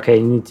be there? Okay,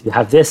 you need to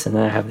have this, and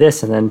then I have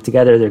this, and then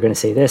together they're going to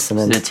say this, and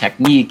then The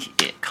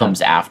technique it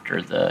comes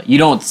after the. You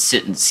don't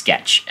sit and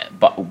sketch,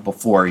 but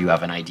before you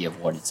have an idea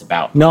of what it's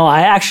about. no,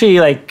 I actually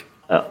like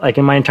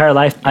in my entire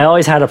life, I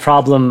always had a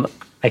problem.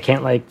 I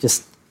can't like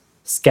just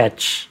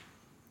sketch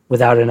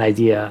without an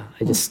idea.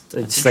 I just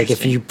like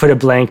if you put a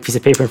blank piece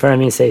of paper in front of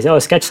me and say, "Oh,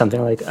 sketch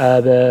something," like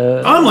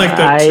I'm like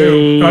that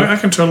too. I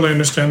can totally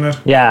understand that.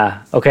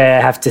 yeah, okay,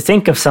 I have to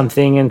think of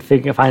something and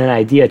find an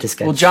idea to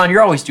sketch. Well, John,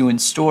 you're always doing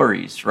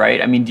stories,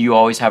 right? I mean, do you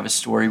always have a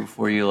story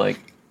before you like?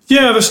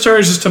 Yeah, the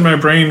story's just in my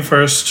brain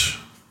first.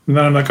 And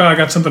then I'm like, oh, I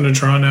got something to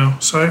draw now.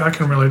 So I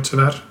can relate to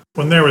that.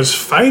 When there was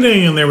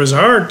fighting and there was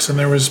art and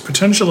there was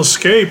potential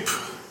escape,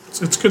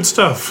 it's good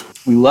stuff.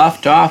 We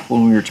left off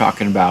when we were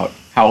talking about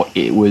how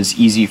it was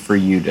easy for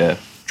you to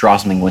draw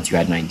something once you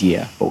had an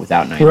idea, but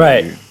without an idea.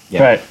 Right.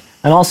 Yeah. Right.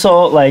 And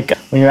also, like,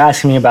 when you're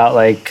asking me about,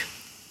 like,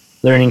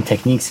 learning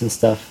techniques and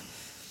stuff,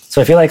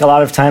 so I feel like a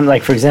lot of time,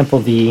 like, for example,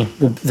 the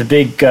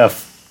big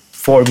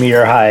 4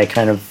 meter high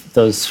kind of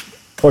those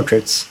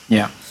portraits,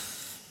 Yeah.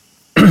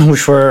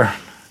 which were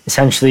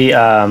essentially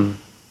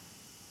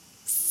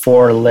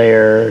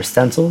 4-layer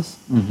stencils,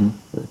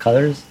 the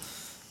colors.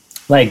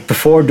 Like,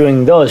 before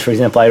doing those, for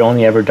example, I'd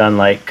only ever done,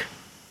 like,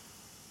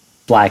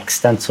 black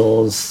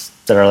stencils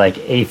that are, like,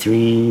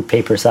 A3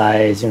 paper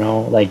size, you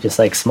know, like, just,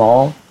 like,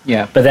 small.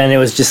 Yeah. But then it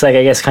was just, like,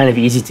 I guess kind of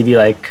easy to be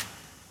like,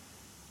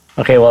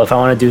 okay, well, if I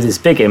want to do this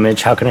big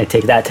image, how can I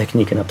take that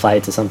technique and apply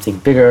it to something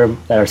bigger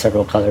that are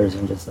several colors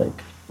and just, like,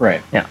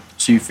 Right. yeah.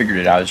 So you figured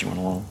it out as you went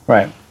along.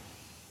 Right.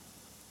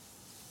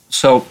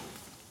 So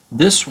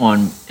this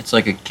one, it's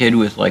like a kid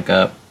with like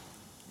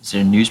is it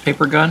a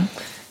newspaper gun?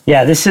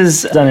 Yeah, this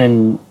is done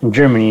in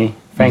Germany,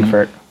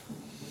 Frankfurt.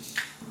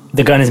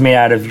 The gun is made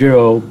out of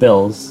Euro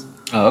bills.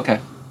 Oh, okay.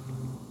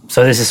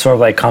 So this is sort of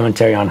like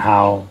commentary on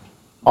how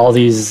all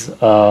these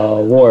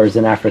wars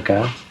in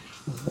Africa,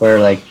 where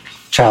like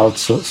child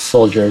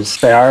soldiers,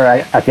 they are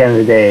at the end of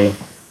the day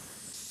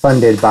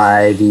funded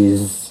by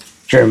these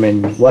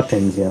German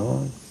weapons, you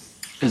know.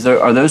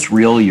 Are those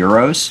real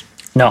euros?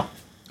 No,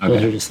 those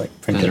Okay. are just like Those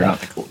printed are not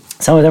off. the cool.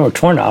 Some of them were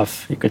torn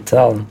off, you could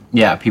tell.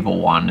 Yeah, people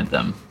wanted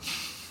them.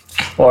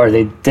 Or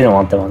they didn't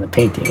want them on the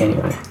painting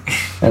anyway,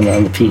 and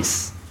on the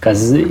piece.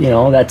 Because, you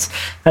know, that's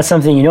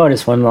something you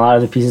notice when a lot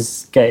of the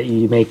pieces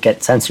you make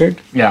get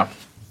censored. Yeah.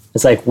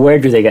 It's like, where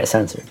do they get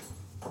censored?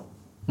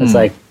 It's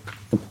like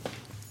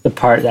the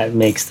part that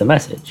makes the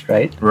message,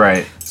 right?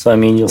 Right. So, I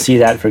mean, you'll see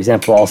that, for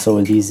example, also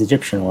with these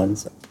Egyptian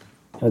ones.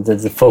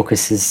 The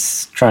focus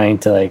is trying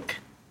to, like,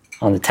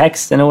 on the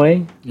text in a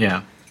way.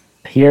 Yeah.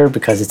 Here,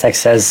 because the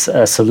text says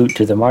salute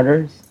to the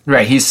martyrs.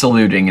 Right. He's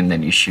saluting and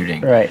then he's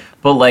shooting. Right.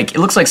 But like, it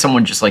looks like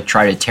someone just like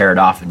tried to tear it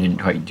off and didn't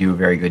quite do a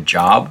very good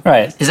job.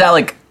 Right. Is that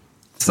like?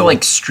 Is it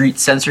like street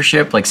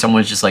censorship? Like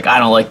someone's just like, I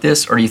don't like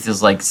this, or do you feel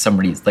like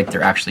somebody's like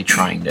they're actually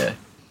trying to?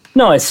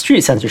 No, it's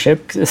street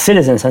censorship,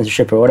 citizen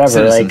censorship, or whatever.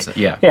 Citizen,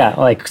 yeah. Yeah,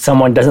 like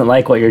someone doesn't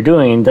like what you're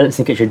doing and doesn't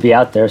think it should be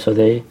out there, so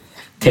they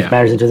take Yeah.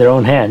 matters into their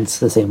own hands,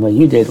 the same way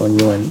you did when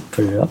you went and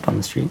put it up on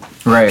the street.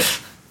 Right.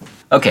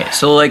 Okay,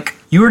 so like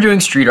you were doing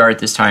street art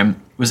this time.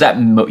 Was that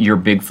your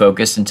big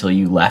focus until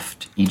you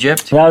left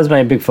Egypt? That was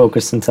my big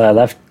focus until I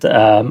left.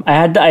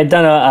 I'd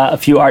done a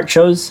few art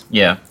shows.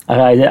 Yeah.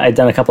 I'd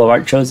done a couple of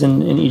art shows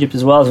in Egypt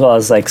as well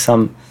as like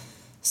some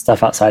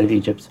stuff outside of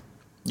Egypt.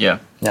 Yeah.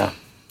 Yeah.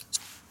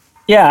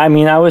 Yeah, I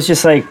mean, I was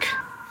just like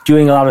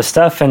doing a lot of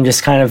stuff and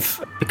just kind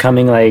of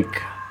becoming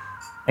like,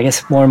 I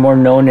guess, more and more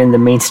known in the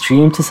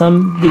mainstream to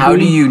some degree. How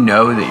do you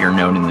know that you're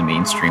known in the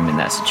mainstream in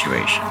that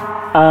situation?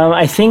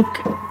 I think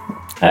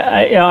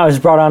I was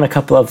brought on a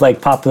couple of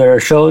like popular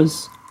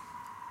shows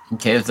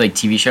Okay, it's like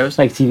TV shows?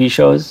 like TV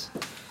shows,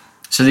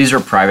 So these are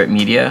private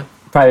media?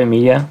 private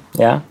media.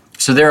 Yeah.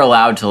 So they're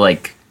allowed to,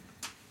 like,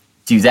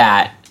 do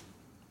that,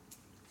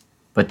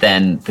 but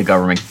then the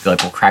government,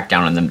 like, will crack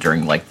down on them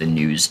during, like, the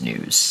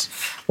news.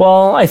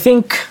 Well, I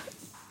think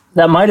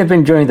that might have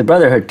been during the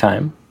Brotherhood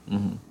time,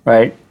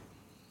 right?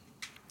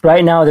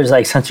 Right now, there's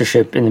like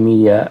censorship in the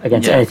media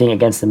against Yeah. anything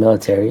against the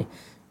military.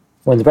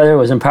 When the Brotherhood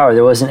was in power,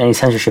 there wasn't any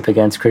censorship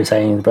against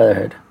criticizing the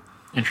Brotherhood.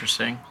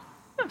 Interesting.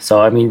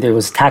 So, I mean, there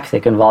was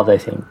tactic involved, I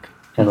think,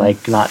 and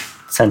like not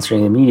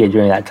censoring the media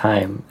during that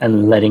time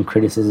and letting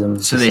criticism.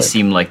 So they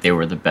seem like they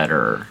were the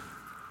better...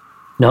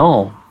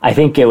 No, I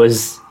think it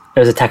was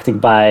a tactic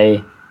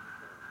by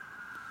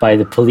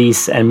the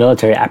police and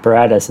military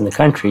apparatus in the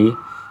country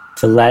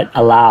to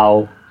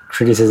allow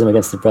criticism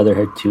against the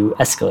Brotherhood to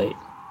escalate.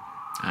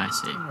 I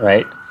see.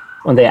 Right?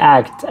 When they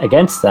act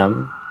against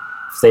them,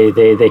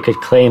 they could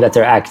claim that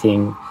they're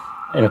acting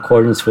in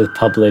accordance with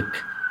public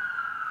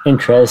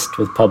interest,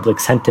 with public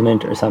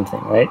sentiment or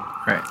something, right?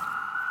 Right.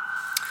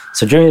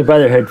 So during the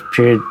Brotherhood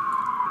period,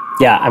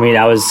 yeah, I mean,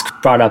 I was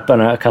brought up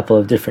on a couple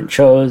of different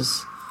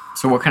shows.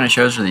 So what kind of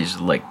shows are these?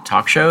 Like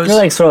talk shows? They're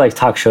like sort of like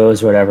talk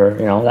shows or whatever,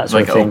 you know, that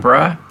sort like of thing.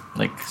 Oprah?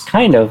 Like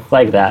Kind of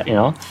like that, you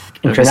know.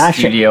 a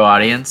studio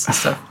audience and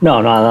stuff?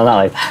 No, not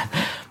like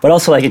that. But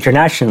also like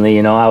internationally,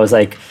 you know, I was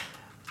like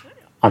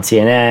on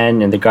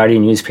CNN and the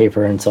Guardian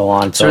newspaper and so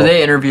on. So are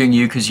they interviewing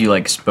you because you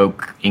like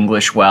spoke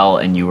English well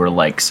and you were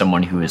like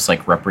someone who is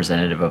like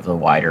representative of the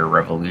wider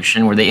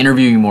revolution? Were they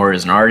interviewing you more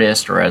as an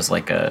artist or as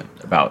like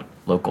about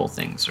local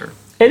things? Or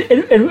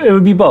It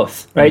would be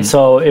both, right?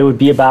 So it would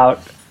be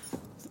about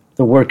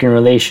the work in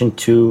relation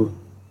to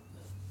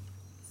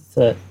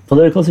the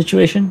political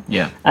situation,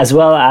 yeah, as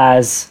well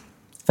as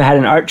if I had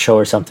an art show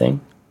or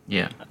something,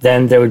 yeah.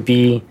 then there would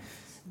be,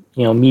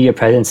 you know, media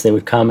presence. They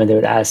would come and they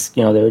would ask,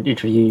 you know, they would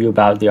interview you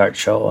about the art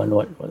show and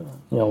what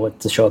you know,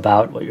 what's the show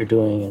about, what you're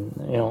doing,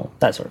 and you know,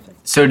 that sort of thing.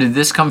 So did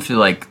this come through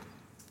like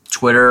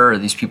Twitter or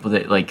these people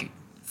that like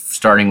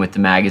starting with the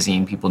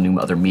magazine, people knew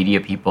other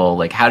media people?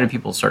 Like how did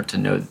people start to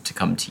know to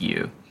come to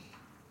you?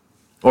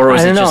 Or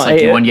was it just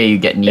like one day you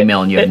get an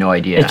email and you have no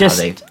idea how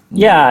they...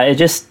 Yeah, it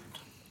just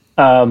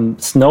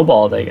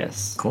snowballed, I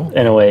guess. Cool.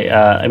 In a way.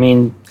 I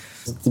mean,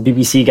 the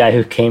BBC guy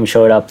who came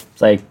showed up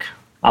like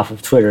off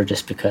of Twitter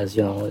just because,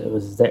 you know, it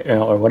was there, you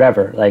know, or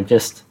whatever. Like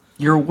just...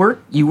 You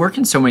work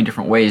in so many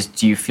different ways.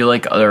 Do you feel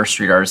like other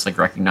street artists like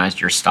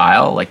recognized your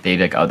style? Like they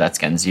like, oh, that's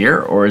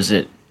Genzir? Or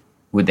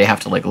would they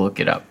have to like look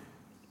it up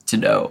to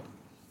know?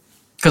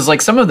 Because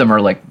like some of them are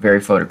like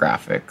very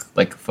photographic,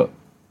 like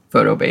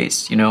photo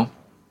based, you know?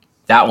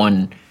 That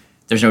one,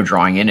 there's no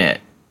drawing in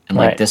it. And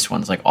like this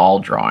one's like all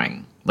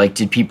drawing. Like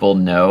did people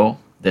know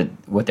that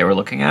what they were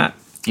looking at,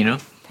 you know?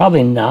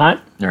 Probably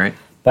not. All right.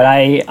 But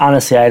I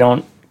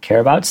don't care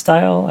about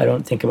style. I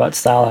don't think about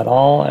style at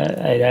all.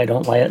 I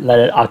don't let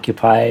it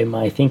occupy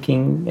my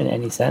thinking in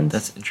any sense.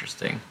 That's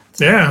interesting.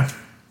 Yeah.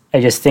 I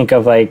just think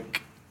of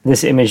like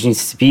this image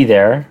needs to be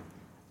there,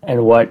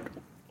 and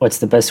what's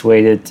the best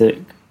way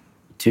to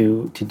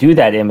do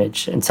that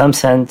image. In some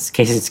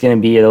cases, it's going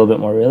to be a little bit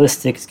more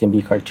realistic. It's going to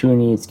be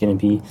cartoony. It's going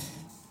to be.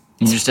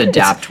 You just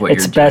adapt what you're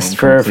doing. It's best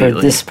for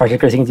this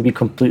particular thing to be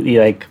completely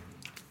like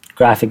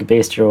graphic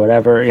based or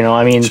whatever. You know,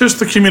 I mean, It's just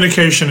the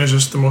communication is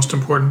just the most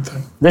important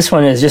thing. this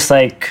one is just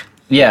like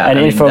an that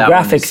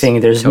infographic one's thing.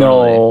 There's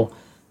no.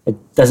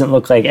 It doesn't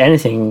look like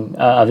anything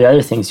of the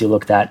other things you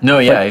looked at. No,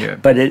 yeah,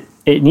 but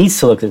it needs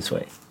to look this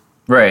way.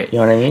 Right. You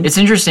know what I mean? It's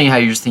interesting how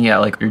you're just thinking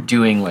about like you're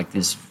doing like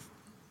this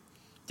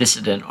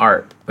dissident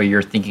art, but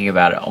you're thinking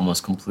about it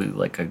almost completely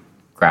like a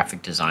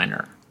graphic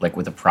designer, like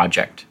with a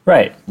project.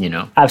 Right. You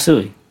know?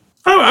 Absolutely.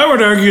 I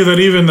would argue that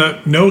even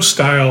that no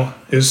style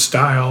is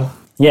style.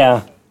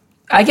 Yeah.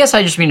 I guess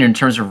I just mean in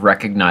terms of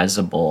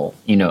recognizable,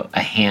 you know,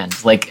 a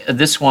hand. Like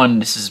this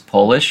is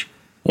Polish.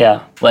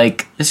 Yeah.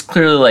 Like this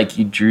clearly like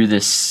you drew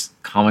this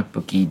comic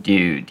booky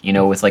dude, you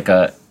know, with like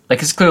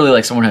it's clearly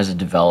like someone has a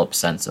developed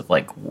sense of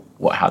like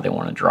how they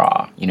want to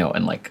draw, you know,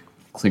 and like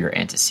clear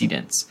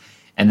antecedents.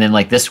 And then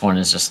like this one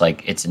is just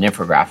like it's an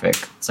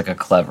infographic. It's like a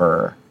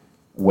clever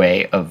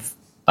way of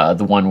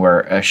the one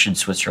where should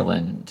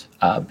Switzerland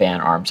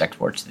ban arms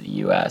exports to the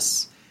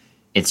U.S.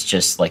 It's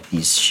just like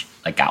these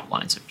like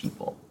outlines of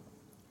people.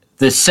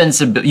 The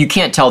sensibility, you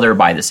can't tell they're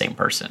by the same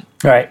person.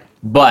 Right.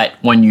 But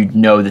when you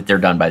know that they're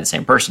done by the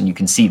same person, you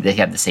can see they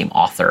have the same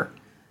author.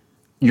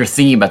 You're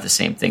thinking about the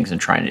same things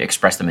and trying to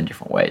express them in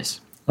different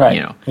ways. Right.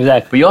 You know?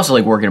 Exactly. But you also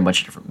like work in a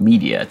bunch of different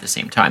media at the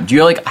same time. Do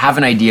you like have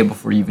an idea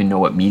before you even know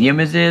what medium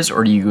it is?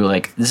 Or do you go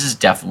like, this is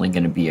definitely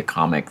going to be a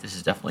comic. This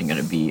is definitely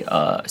going to be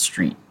a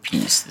street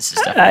piece. This is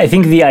definitely... I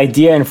think the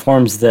idea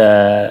informs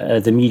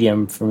the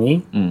medium for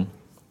me.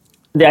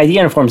 The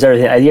idea informs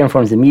everything. The idea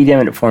informs the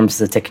medium. It informs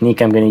the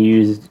technique I'm going to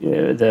use,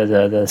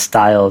 the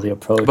style, the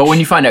approach. But when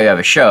you find out you have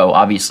a show,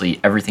 obviously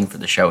everything for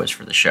the show is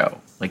for the show.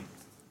 Like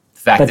the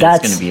fact that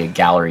it's going to be a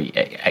gallery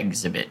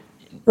exhibit.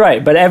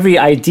 Right, but every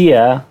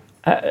idea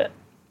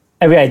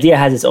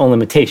has its own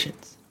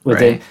limitations.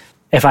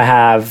 If I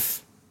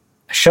have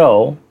a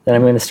show, then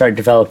I'm going to start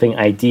developing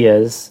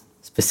ideas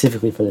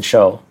specifically for the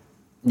show.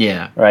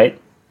 Yeah. right?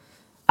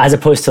 As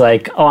opposed to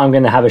like, oh, I'm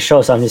going to have a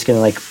show, so I'm just going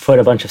to like put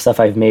a bunch of stuff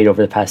I've made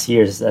over the past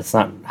years. That's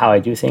not how I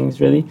do things,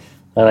 really.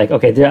 But like,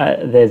 okay,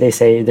 they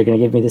say they're going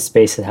to give me this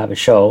space to have a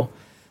show.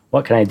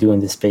 What can I do in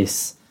this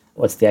space?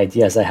 What's the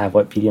ideas I have?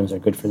 What mediums are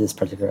good for this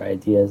particular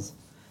ideas?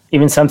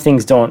 Even some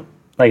things don't,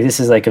 like this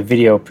is like a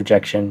video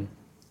projection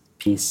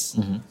piece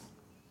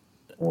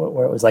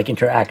where it was like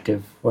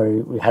interactive, where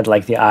we had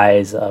like the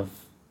eyes of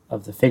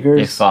the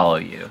figures. They follow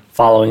you.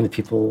 Following the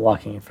people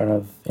walking in front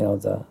of,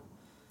 the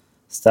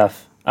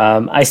stuff.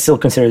 I still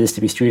consider this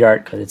to be street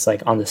art because it's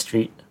like on the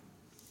street.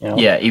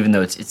 Yeah, even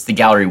though it's the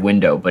gallery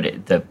window,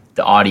 but the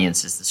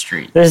audience is the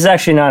street. This is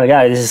actually not a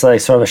gallery. This is like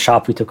sort of a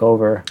shop we took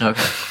over.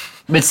 Okay.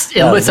 It's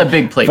a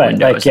big plate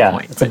window. Like, is the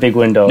point. It's a big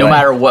window. No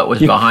matter what was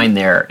behind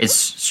there, it's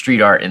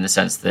street art in the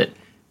sense that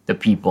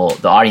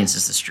the audience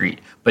is the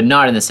street, but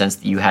not in the sense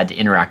that you had to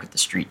interact with the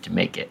street to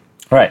make it.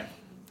 Right.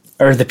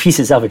 Or the piece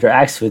itself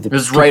interacts with the It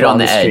was right on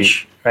the edge.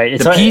 Street, right.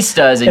 The piece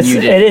does, and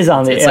you did. It is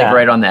on the. It's like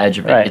right on the edge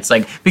of it. Right. It's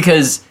like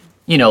because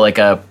like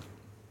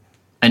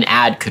an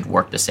ad could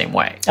work the same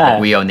way. Like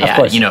we own the ad,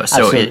 course.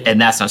 So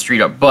and that's not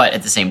street art, but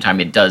at the same time,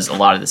 it does a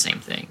lot of the same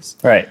things.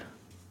 Right.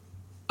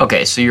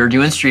 Okay, so you're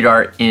doing street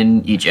art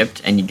in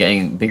Egypt, and you're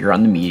getting bigger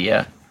on the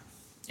media,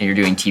 and you're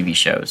doing TV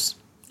shows.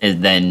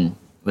 And then,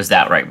 was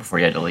that right before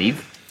you had to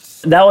leave?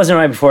 That wasn't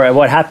right before.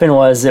 What happened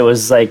was it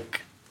was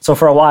like, so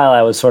for a while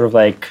I was sort of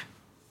like,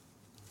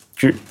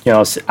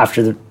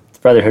 after the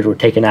Brotherhood were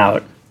taken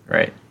out,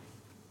 Right.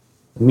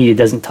 the media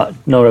doesn't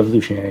no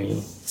revolutionary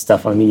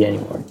stuff on the media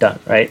anymore. Done,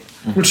 right?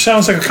 Which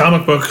sounds like a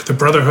comic book. The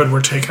Brotherhood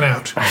were taken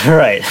out.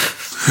 Right.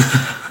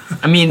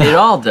 I mean, it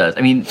all does.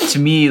 I mean, to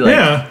me, like,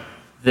 Yeah.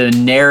 the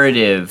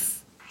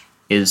narrative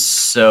is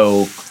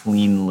so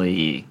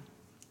cleanly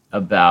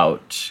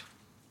about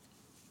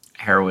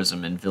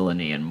heroism and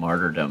villainy and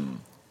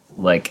martyrdom,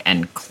 like,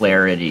 and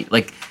clarity.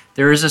 Like,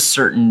 there is a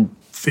certain,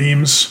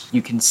 Themes.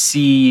 you can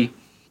see,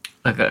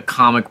 like, a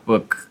comic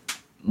book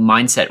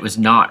mindset was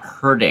not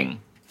hurting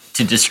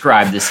to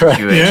describe the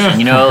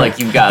situation. Yeah. Like,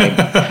 you've got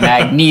like,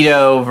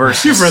 Magneto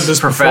versus You've read this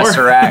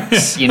Professor before.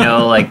 X,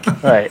 like,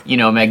 Right.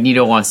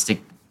 Magneto wants to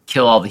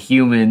kill all the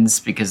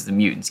humans because the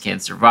mutants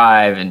can't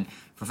survive, and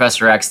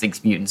Professor X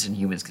thinks mutants and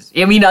humans.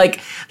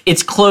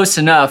 It's close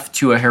enough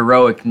to a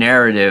heroic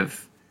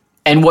narrative,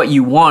 and what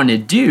you want to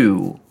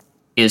do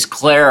is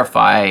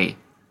clarify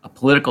a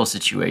political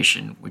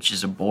situation, which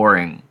is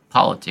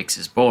politics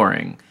is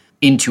boring,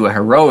 into a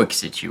heroic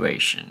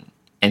situation.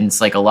 And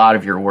it's like a lot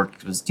of your work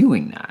was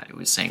doing that. It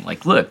was saying,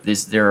 like, look,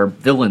 there are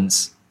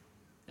villains,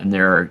 and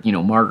there are,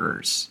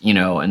 martyrs,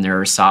 and there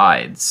are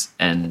sides,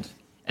 and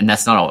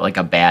that's not like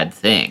a bad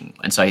thing.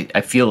 And so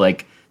I feel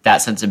like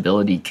that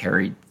sensibility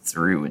carried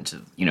through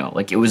into,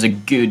 like it was a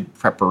good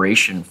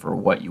preparation for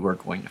what you were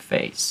going to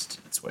face.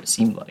 That's what it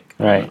seemed like.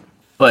 Right.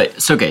 But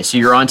it's okay. So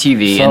you're on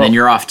TV and then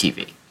you're off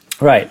TV.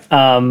 Right.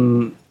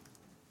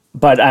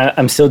 But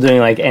I'm still doing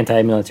like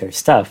anti-military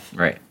stuff.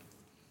 Right.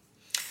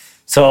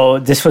 So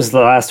this was the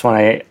last one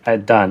I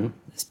had done.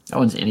 That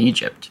one's in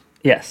Egypt.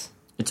 Yes.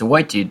 It's a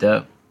white dude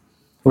though.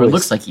 Who Or it is?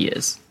 looks like he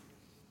is.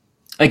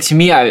 Like to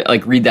me, I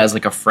like read that as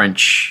like a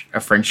French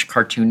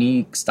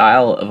cartoony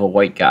style of a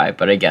white guy,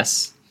 but I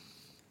guess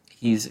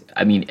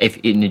if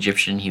in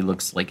Egyptian he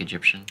looks like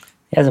Egyptian.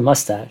 He has a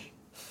mustache.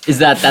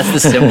 That's the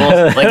symbol?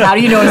 Like, how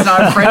do you know it's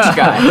not a French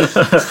guy?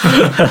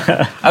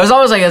 I was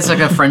always like, it's like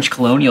a French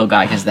colonial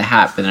guy because the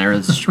hat, but then I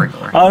realized it's straight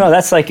over. Oh no,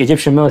 that's like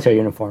Egyptian military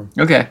uniform.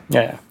 Okay.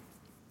 Yeah.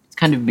 It's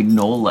kind of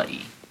Magnolia-y.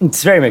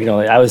 It's very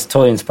Magnolia. I was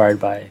totally inspired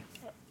by,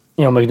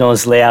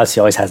 Magnolia's layouts. He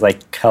always has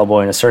like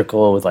Hellboy in a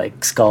circle with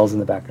like skulls in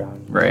the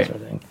background. Right. Sort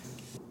of thing.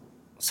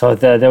 So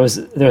there was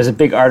a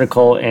big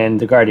article in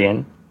The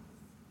Guardian,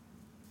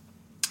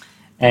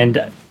 and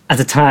at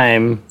the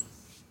time,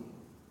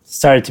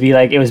 started to be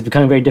like it was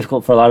becoming very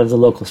difficult for a lot of the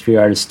local street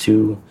artists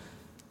to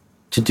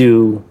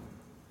do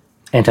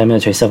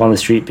anti-military stuff on the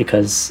street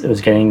because it was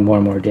getting more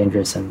and more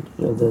dangerous, and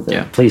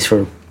the police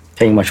were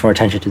paying much more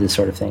attention to this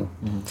sort of thing.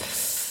 Mm-hmm.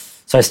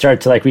 So I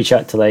started to like reach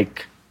out to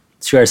like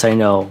street artists I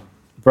know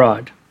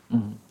abroad,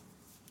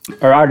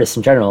 or artists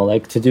in general,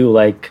 like to do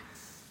like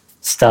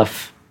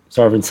stuff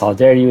sort of in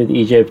solidarity with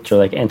Egypt, or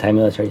like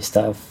anti-military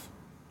stuff,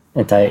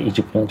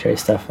 anti-Egypt military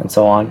stuff, and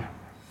so on.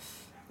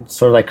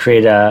 Sort of like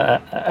create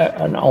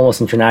an almost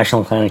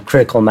international kind of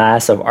critical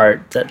mass of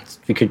art that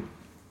we could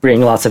bring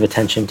lots of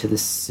attention to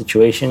this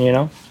situation,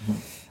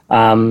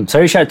 Mm-hmm. So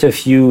I reached out to a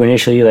few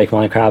initially, like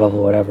Molly Crabapple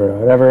or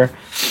whatever.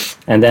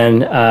 And then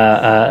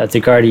The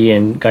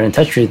Guardian got in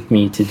touch with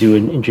me to do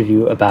an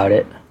interview about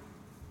it.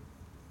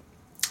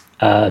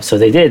 So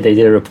they did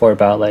a report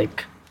about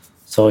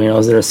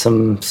there's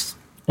some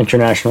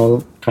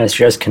international kind of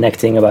stress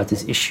connecting about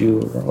this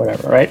issue or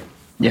whatever, right?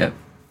 Yeah.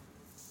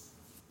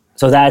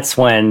 So that's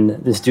when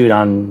this dude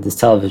on this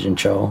television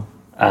show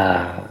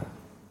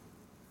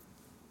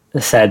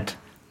said,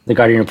 The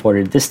Guardian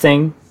reported this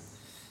thing.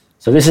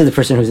 So this is the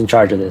person who's in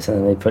charge of this. And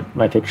then they put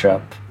my picture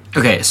up.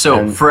 Okay,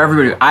 so for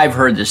everybody, I've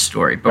heard this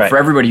story, but for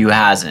everybody who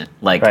hasn't,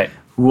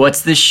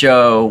 what's this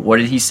show? What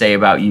did he say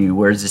about you?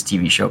 Where does this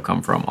TV show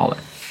come from? All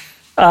that.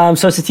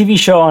 So it's a TV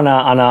show on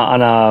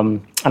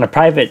a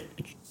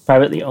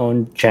privately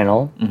owned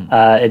channel.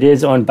 It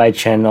is owned by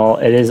channel.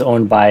 It is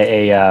owned by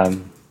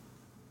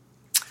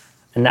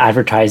an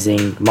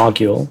advertising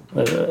mogul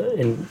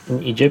in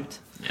Egypt,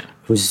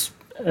 who's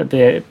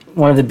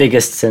one of the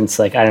biggest since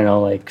like I don't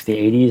know, like the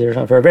 80s or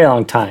something, for a very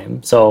long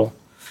time. So,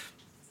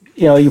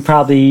 you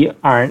probably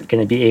aren't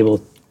going to be able.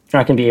 You're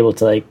not going to be able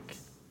to like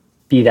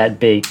be that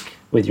big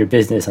with your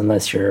business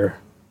unless you're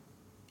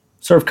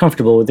sort of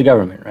comfortable with the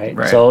government, right?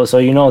 So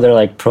they're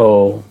like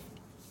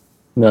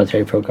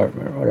pro-military,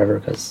 pro-government, or whatever,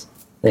 because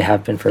they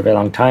have been for a very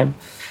long time.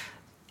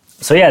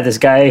 So yeah, this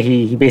guy,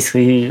 he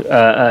basically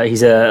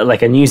he's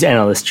like a news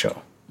analyst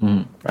show,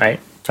 right?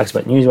 Talks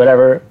about news,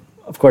 whatever.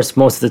 Of course,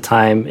 most of the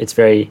time it's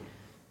very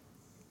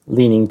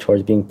leaning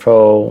towards being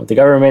pro the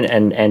government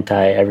and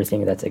anti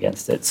everything that's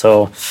against it.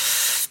 So,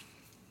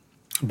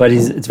 but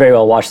it's very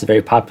well watched, it's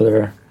very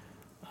popular,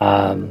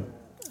 a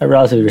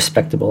relatively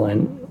respectable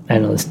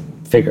analyst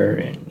figure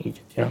in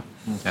Egypt,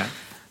 Okay.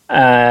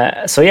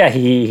 So yeah,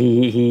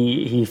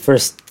 he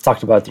first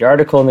talked about the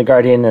article in the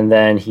Guardian, and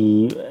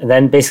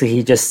then basically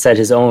he just said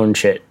his own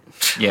shit.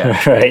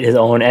 Yeah. Right, his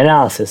own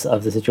analysis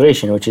of the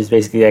situation, which is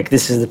basically like,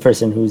 this is the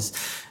person who's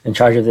in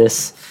charge of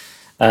this.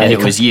 And it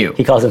was you.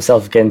 He calls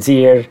himself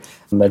Genzir,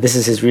 but this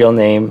is his real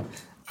name.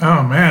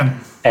 Oh man.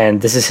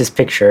 And this is his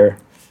picture,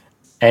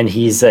 and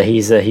he's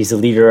a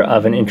leader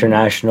of an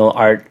international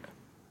art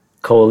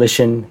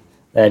coalition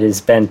that is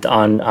bent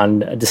on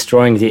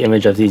destroying the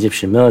image of the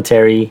Egyptian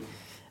military.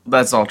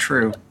 That's all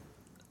true.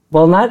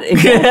 Well, not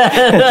exactly.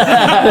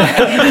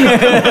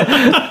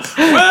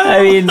 I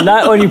mean,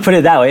 not when you put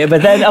it that way.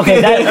 But then, okay,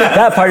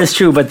 that part is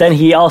true. But then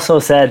he also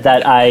said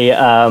that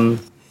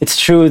it's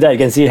true that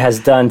Genzir has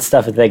done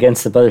stuff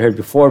against the Brotherhood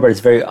before, but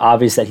it's very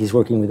obvious that he's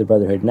working with the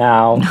Brotherhood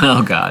now.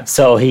 Oh God!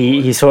 So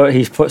he sort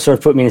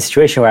of put me in a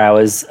situation where I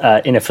was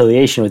in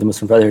affiliation with the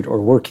Muslim Brotherhood or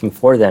working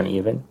for them,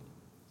 even,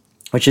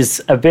 which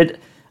is a bit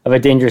of a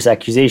dangerous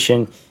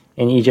accusation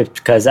in Egypt,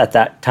 because at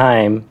that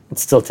time, and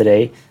still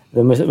today,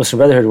 the Muslim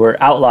Brotherhood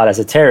were outlawed as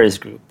a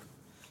terrorist group.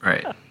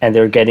 Right. And they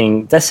were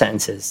getting death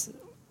sentences.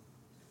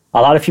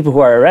 A lot of people who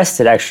are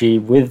arrested actually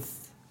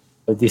with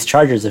these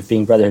charges of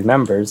being Brotherhood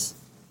members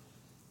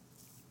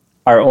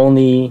are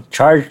only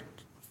charged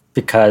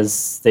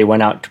because they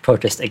went out to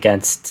protest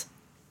against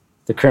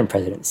the current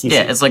president, Sisi.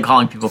 Yeah, it's like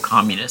calling people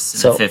communists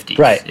in the 50s.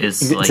 Right.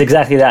 It's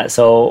exactly that.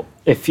 So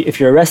if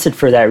you're arrested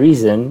for that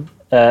reason,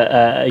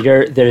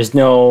 there's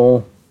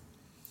no...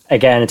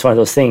 Again, it's one of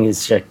those things.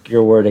 It's like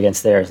your word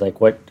against theirs. Like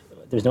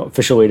there's no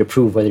official way to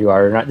prove whether you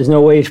are or not. There's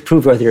no way to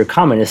prove whether you're a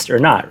communist or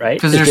not, right?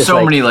 Because there's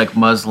so many like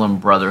Muslim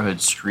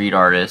Brotherhood street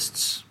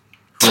artists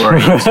who are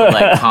into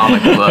like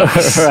comic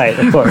books, right?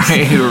 Of course,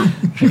 right?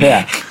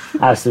 Yeah,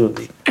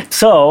 absolutely.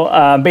 So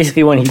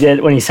basically, when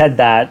he said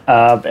that,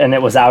 and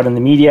it was out in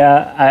the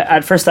media,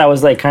 at first I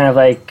was like kind of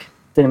like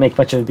didn't make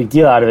much of a big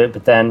deal out of it,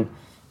 but then.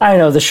 I don't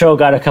know, the show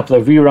got a couple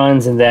of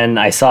reruns, and then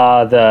I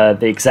saw the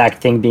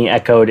exact thing being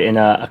echoed in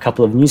a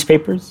couple of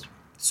newspapers.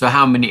 So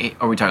how many,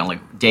 are we talking like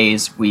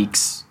days,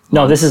 weeks?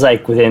 No, this is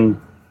like the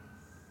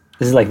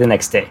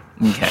next day.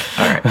 Okay,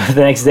 all right.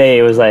 The next day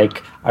it was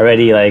like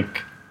already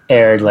like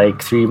aired like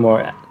 3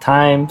 more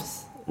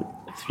times,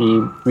 3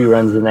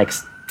 reruns the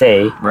next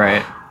day.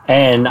 Right.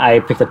 And I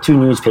picked up 2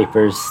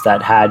 newspapers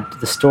that had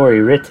the story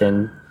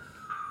written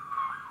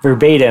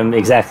verbatim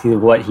exactly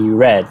what he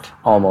read,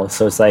 almost.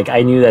 So it's like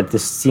I knew that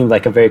this seemed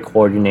like a very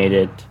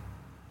coordinated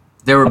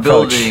They were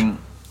approach.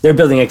 They're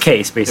building a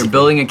case, basically. They're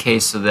building a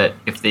case so that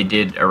if they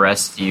did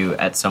arrest you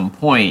at some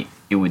point,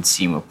 it would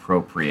seem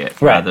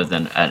appropriate rather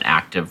than an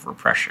act of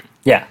repression.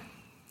 Yeah,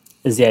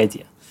 is the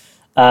idea.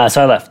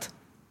 So I left.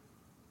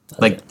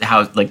 Like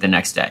the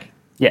next day.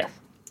 Yeah,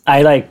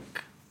 the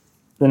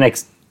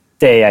next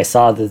day I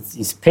saw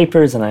these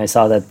papers and I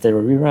saw that there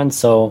were reruns.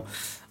 So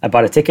I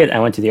bought a ticket. I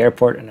went to the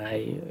airport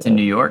and to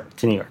New York.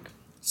 To New York.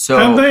 So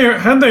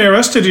had they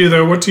arrested you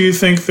though, what do you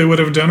think they would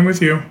have done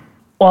with you?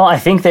 Well, I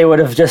think they would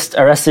have just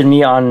arrested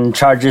me on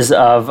charges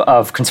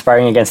of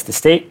conspiring against the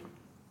state.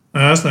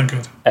 That's not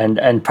good.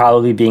 And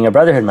probably being a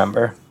Brotherhood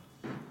member.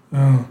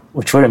 Oh.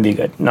 Which wouldn't be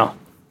good. No.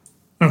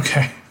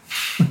 Okay.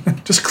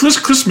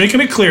 just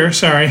making it clear.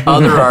 Sorry.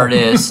 Other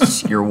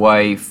artists, your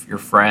wife, your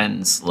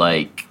friends,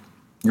 like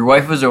your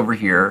wife was over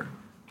here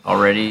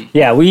already.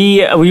 Yeah,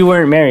 we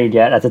weren't married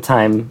yet at the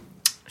time.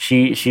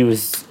 She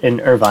was in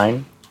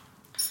Irvine.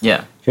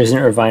 Yeah. She was in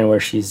Irvine where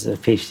she's a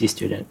PhD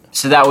student.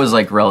 So that was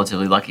like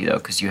relatively lucky though,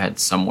 because you had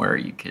somewhere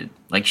you could,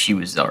 like she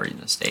was already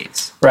in the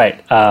States.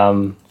 Right.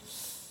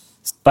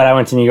 But I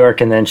went to New York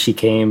and then she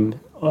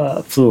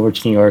flew over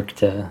to New York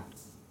to,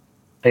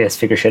 I guess,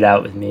 figure shit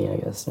out with me, I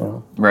guess.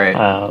 Right.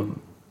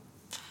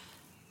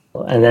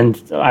 And then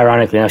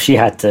ironically, now she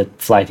had to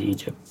fly to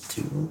Egypt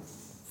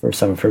for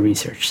some of her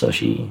research. So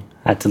she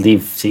had to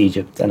leave to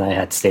Egypt and I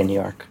had to stay in New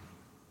York.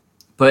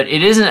 But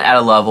it isn't at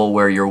a level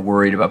where you're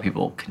worried about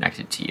people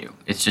connected to you.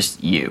 It's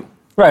just you.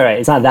 Right.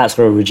 It's not that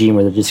sort of regime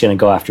where they're just going to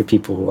go after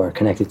people who are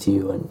connected to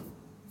you and,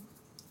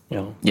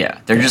 Yeah,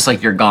 they're just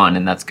like, you're gone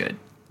and that's good.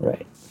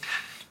 Right.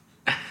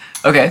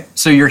 Okay,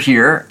 so you're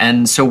here,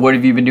 and so what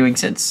have you been doing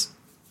since?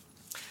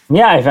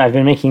 Yeah, I've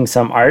been making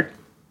some art.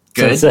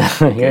 Good. Since,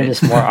 here,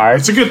 just more art.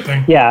 It's a good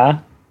thing. Yeah.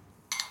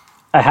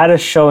 I had a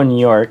show in New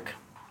York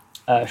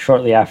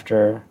shortly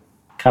after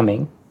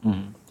coming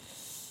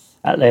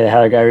at Leila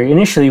Heller Gallery.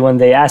 Initially, when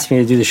they asked me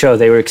to do the show,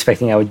 they were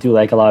expecting I would do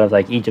like a lot of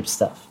like Egypt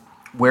stuff.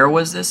 Where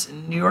was this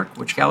in New York?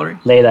 Which gallery?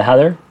 Leila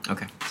Heller.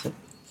 Okay.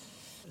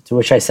 To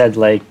which I said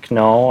like,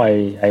 no,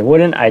 I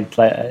wouldn't.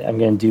 I'm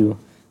going to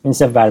do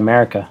stuff about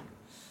America.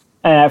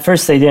 And at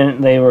first they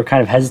didn't. They were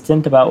kind of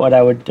hesitant about what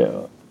I would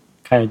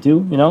kind of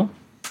do, you know.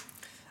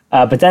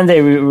 But then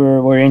they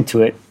were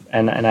into it,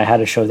 and I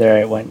had a show there.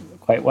 It went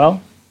quite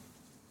well.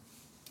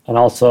 And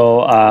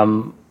also,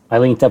 I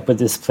linked up with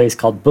this place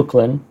called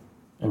Brooklyn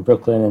in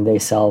Brooklyn, and they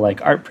sell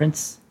like art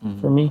prints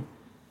for me.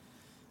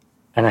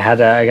 And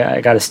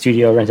I got a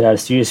studio, rented out a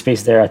studio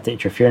space there at the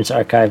Interference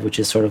Archive, which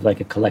is sort of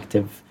like a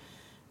collective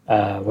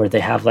where they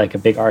have like a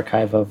big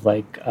archive of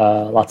like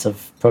lots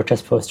of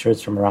protest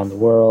posters from around the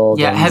world.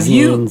 Yeah, and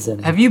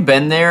have you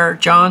been there,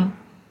 John,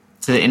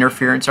 to the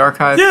Interference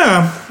Archive?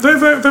 Yeah,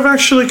 they've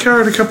actually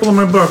carried a couple of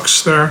my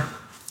books there.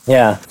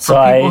 Yeah, so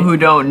For people who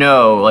don't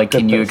know, like,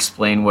 can you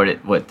explain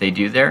what they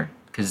do there?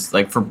 Because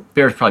like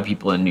there's probably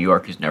people in New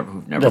York who've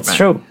never that's been.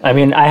 true. I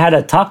mean, I had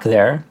a talk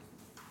there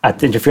at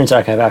the Interference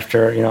Archive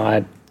after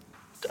I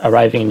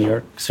arriving in New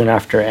York soon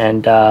after,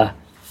 and a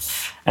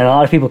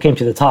lot of people came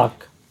to the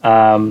talk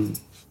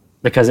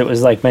because it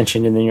was like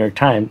mentioned in the New York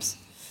Times,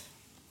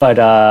 but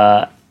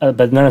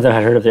none of them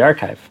had heard of the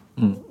archive.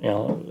 You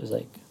know, it was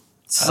like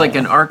It's like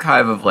an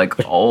archive of like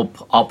all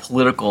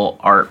political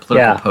art,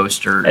 political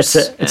posters.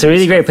 It's a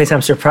really great place.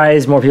 I'm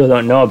surprised more people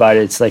don't know about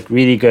it. It's like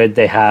really good.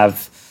 They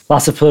have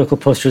lots of political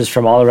posters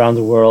from all around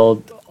the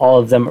world. All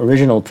of them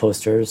original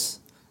posters,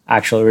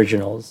 actual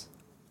originals.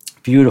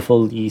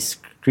 Beautifully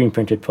screen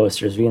printed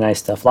posters, really nice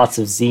stuff. Lots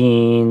of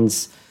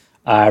zines,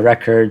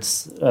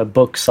 records,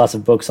 books, lots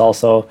of books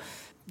also.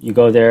 You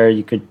go there,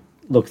 you could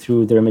look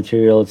through their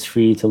material. It's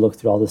free to look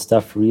through all this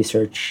stuff,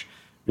 research,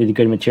 really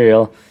good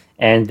material.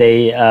 And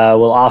they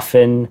will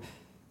often,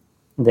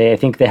 I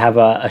think they have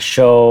a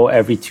show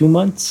every 2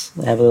 months.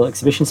 They have a little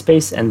exhibition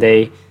space, and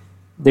they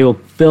will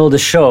build a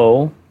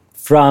show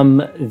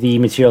from the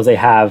material they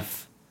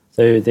have.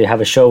 So they have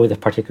a show with a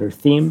particular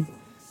theme,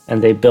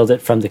 and they build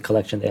it from the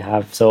collection they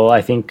have. So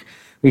I think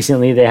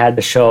recently they had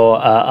a show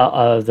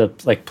of the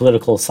like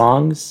political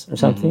songs or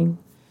something.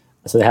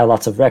 So they had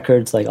lots of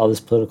records, like all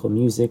this political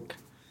music.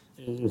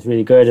 It was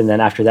really good. And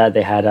then after that,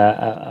 they had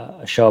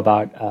a show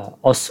about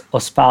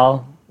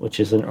OSPAL, which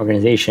is an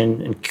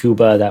organization in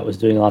Cuba that was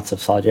doing lots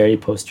of solidarity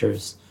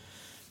posters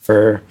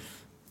for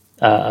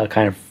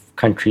kind of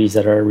countries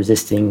that are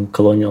resisting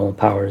colonial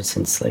powers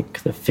since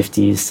like the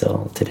 50s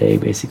till today,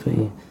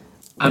 basically.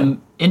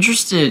 I'm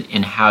interested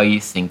in how you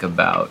think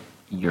about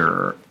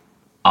your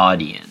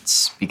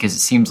audience, because it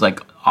seems like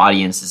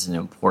audience is an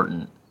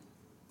important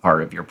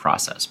part of your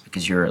process,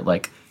 because you're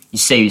like, you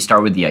say you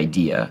start with the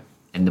idea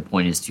and the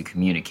point is to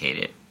communicate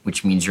it,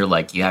 which means you're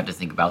like, you have to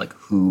think about like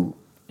who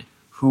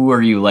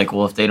are you, like,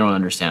 well, if they don't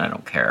understand, I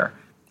don't care.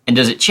 And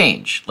does it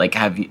change? Like,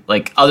 have you,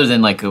 like, other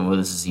than like, well,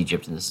 this is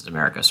Egypt and this is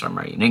America, so I'm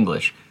writing in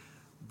English.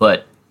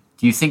 But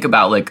do you think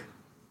about like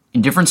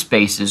in different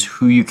spaces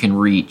who you can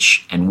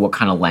reach and what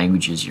kind of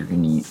languages you're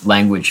going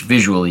to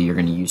visually you're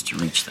going to use to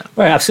reach them?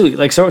 Right, absolutely.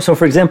 Like so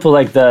for example,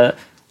 like the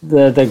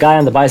guy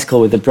on the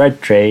bicycle with the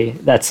bread tray,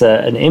 that's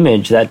an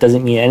image that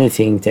doesn't mean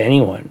anything to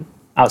anyone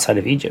outside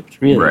of Egypt,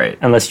 really, right?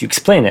 Unless you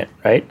explain it,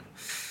 right?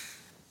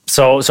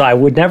 So I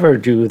would never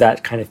do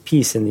that kind of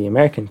piece in the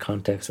American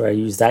context where I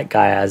use that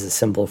guy as a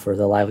symbol for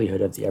the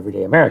livelihood of the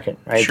everyday American,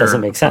 right? Sure. It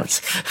doesn't make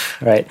sense,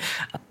 right?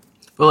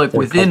 But like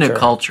within a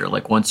culture,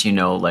 like once you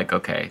know, like,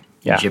 okay,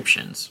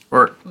 Egyptians,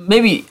 or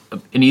maybe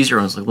an easier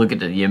one is like look at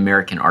the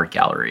American Art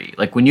Gallery.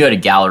 Like when you had a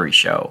gallery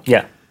show,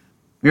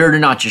 you're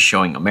not just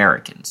showing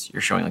Americans,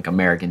 you're showing like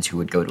Americans who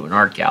would go to an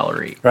art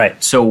gallery.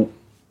 Right. So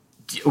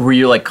were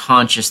you like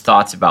conscious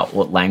thoughts about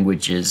what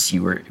languages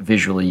you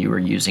were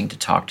using to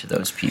talk to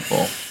those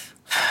people?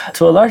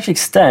 To a large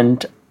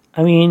extent,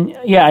 I mean,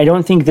 I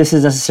don't think this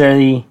is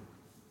necessarily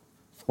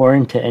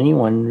foreign to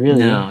anyone, really.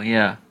 No,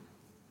 yeah.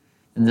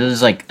 And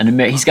there's like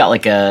he's got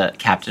like a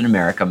Captain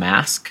America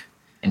mask,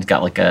 and he's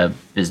got like a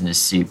business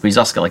suit, but he's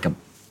also got like a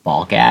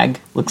ball gag,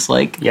 looks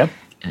like. Yep.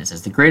 And it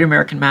says the Great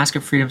American Mask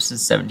of Freedom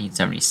since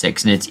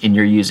 1776, and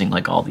you're using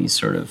like all these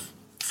sort of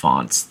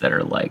fonts that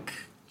are like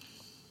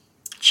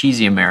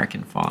cheesy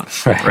American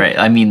fonts, right?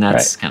 I mean,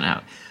 that's kind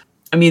of.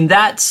 I mean,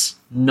 that's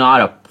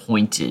not a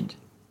pointed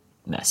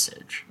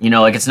message, you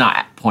know, like it's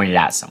not pointed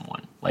at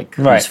someone, like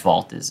whose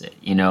fault is it,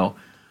 you know?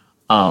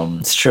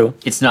 It's true.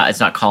 It's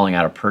not calling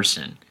out a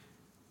person,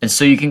 and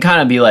so you can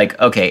kind of be like,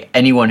 okay,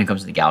 anyone who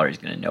comes to the gallery is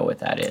going to know what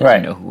that is,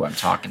 you know who I'm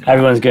talking about.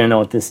 Everyone's going to know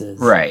what this is,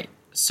 right?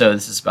 So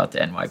this is about the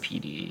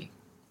NYPD,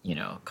 you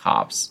know,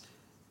 cops.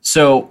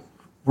 So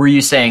were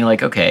you saying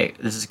like, okay,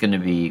 this is going to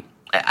be?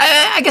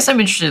 I guess I'm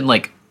interested in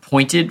like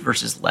pointed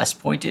versus less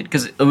pointed,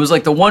 because it was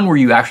like the one where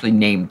you actually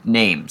named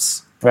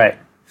names, right?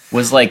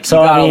 Was like, so,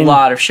 you got a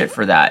lot of shit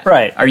for that.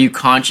 Right. Are you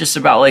conscious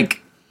about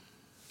like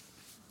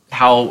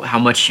how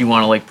much you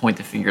want to like point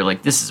the finger,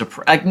 like this is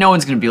like no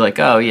one's going to be like,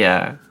 oh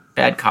yeah,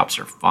 bad cops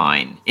are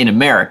fine in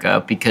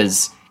America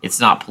because it's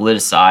not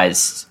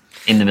politicized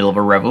in the middle of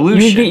a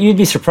revolution. You'd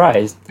be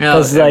surprised. Yeah,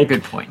 like,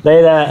 good point.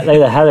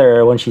 Layla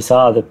Heather, when she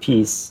saw the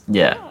piece,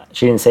 Yeah.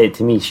 she didn't say it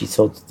to me. She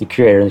told the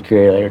curator, and the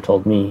curator later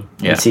told me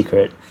in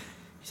secret.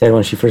 She said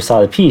when she first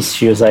saw the piece,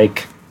 she was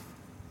like,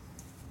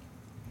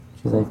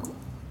 oh,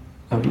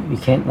 we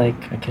can't,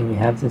 like, can we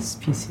have this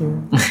piece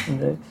here?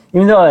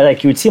 Even though,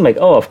 like, you would seem like,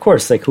 oh, of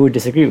course, like, who would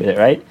disagree with it,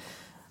 right?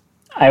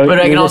 But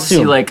I can also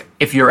see, like,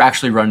 if you're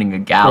actually running a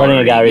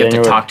gallery you have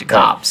to talk to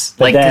cops,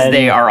 like, because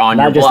they are on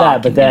your block.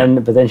 Not just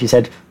that, but then she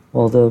said,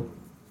 well, the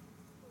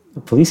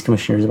police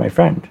commissioner is my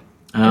friend.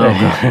 Oh,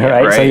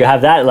 right? So you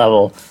have that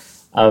level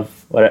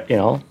of what, you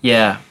know.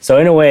 Yeah. So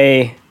in a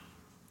way,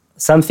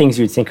 some things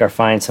you'd think are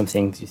fine, some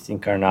things you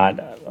think are not.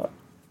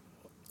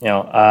 You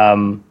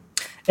know,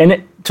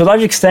 and to a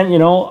large extent, you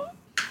know,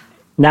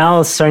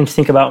 now starting to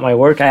think about my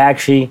work,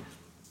 I'm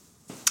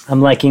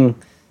liking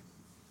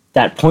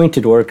that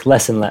pointed work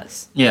less and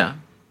less. Yeah.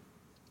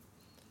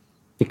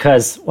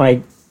 Because when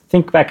I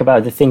think back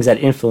about the things that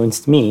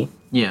influenced me.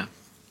 Yeah.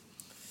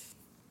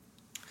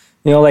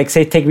 You know, like,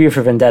 say, take V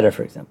for Vendetta,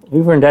 for example. V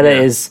for Vendetta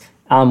is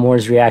Alan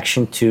Moore's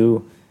reaction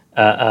to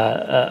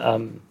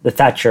the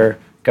Thatcher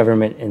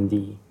government in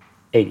the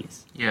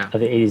 80s. Yeah.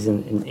 Of the 80s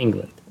in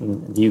England,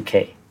 in the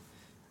UK.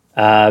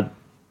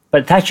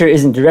 But Thatcher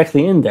isn't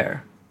directly in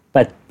there.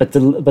 But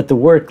the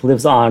work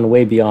lives on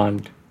way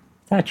beyond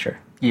Thatcher.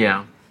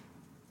 Yeah.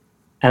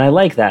 And I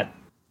like that.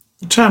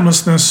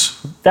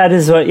 Timelessness. That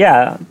is what,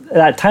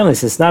 that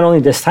timelessness. Not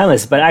only just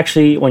timeless, but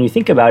actually, when you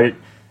think about it,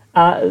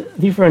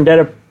 V for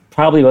Vendetta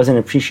probably wasn't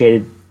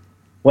appreciated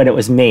when it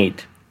was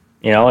made.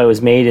 You know, it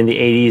was made in the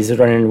 80s, it was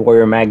running in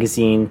Warrior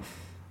magazine,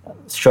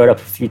 showed up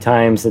a few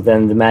times, and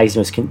then the magazine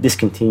was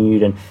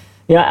discontinued. And,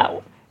 you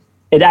know,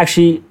 it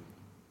actually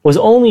was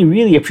only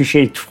really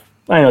appreciated,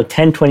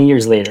 10, 20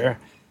 years later.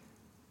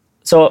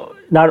 So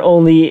not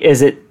only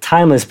is it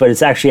timeless, but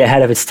it's actually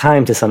ahead of its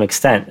time to some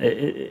extent.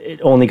 It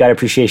only got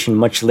appreciation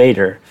much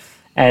later.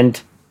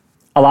 And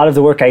a lot of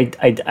the work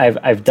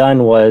I've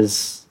done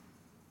was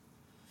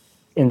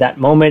in that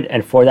moment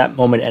and for that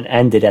moment and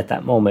ended at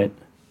that moment.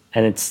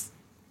 And it's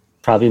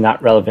probably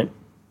not relevant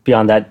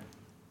beyond that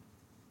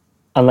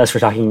unless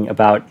we're talking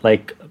about,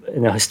 like,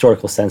 in a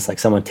historical sense, like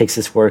someone takes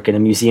this work and a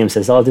museum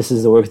says, oh, this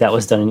is the work that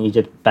was done in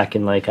Egypt back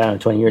in, like, I don't know,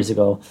 20 years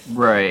ago.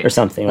 Right. Or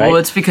something, right? Well,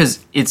 it's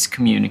because it's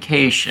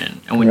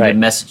communication. And when the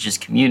message is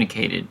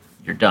communicated,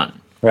 you're done.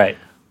 Right.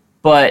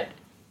 But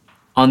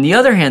on the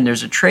other hand,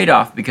 there's a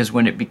trade-off because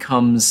when it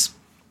becomes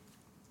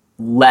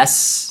less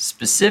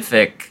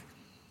specific,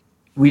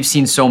 we've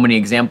seen so many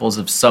examples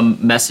of some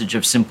message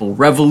of simple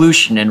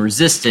revolution and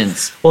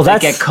resistance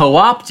that get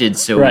co-opted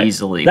so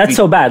easily. That's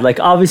so bad. Like,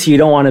 obviously, you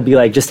don't want to be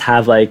like, just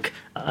have like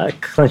a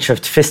clench of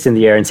fist in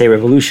the air and say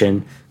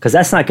revolution, because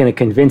that's not going to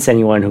convince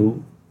anyone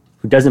who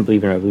doesn't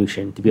believe in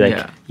revolution to be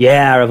like,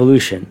 yeah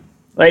revolution.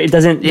 Right? It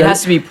doesn't. It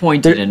has to be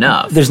pointed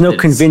enough. There's no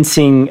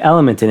convincing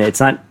element in it.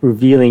 It's not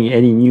revealing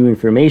any new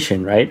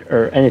information, right,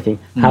 or anything.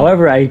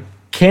 However, I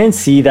can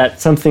see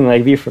that something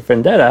like V for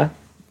Vendetta,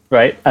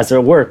 right, as a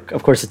work,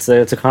 of course, it's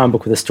a comic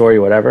book with a story,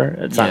 whatever.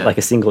 It's not like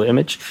a single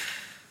image.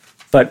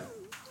 But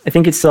I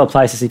think it still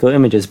applies to single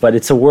images. But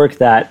it's a work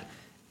that,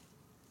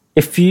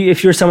 if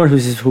you're someone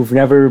who've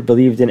never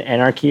believed in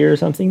anarchy or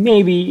something,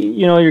 maybe,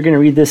 you know, you're going to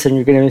read this and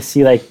you're going to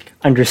see, like,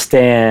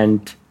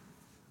 understand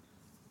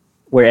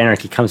where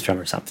anarchy comes from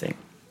or something.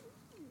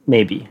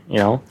 Maybe, you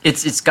know?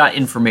 It's got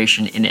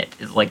information in it.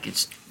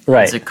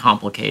 It's a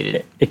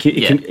complicated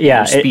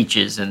there's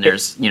speeches and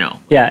there's, you know.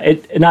 Yeah,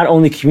 it not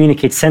only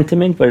communicates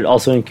sentiment, but it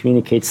also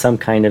communicates some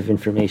kind of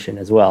information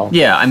as well.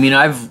 Yeah, I mean,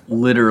 I've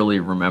literally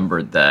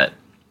remembered that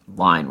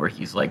line where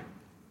he's like,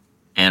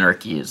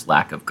 anarchy is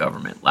lack of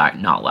government,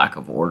 not lack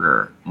of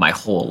order, my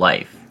whole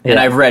life. Yeah. And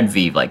I've read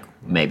V like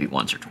maybe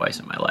once or twice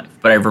in my life,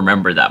 but I've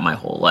remembered that my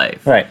whole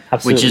life. Right,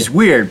 absolutely. Which is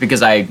weird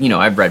because I've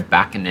read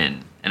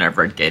Bakunin and I've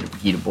read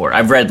Gita Bort.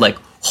 I've read like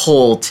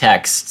whole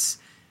texts,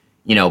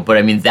 you know, but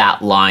I mean,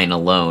 that line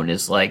alone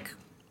is like,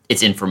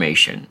 it's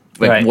information,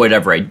 like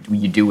whatever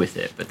you do with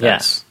it. But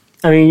that's,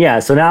 I mean, yeah.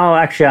 So now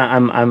actually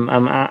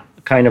I'm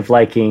kind of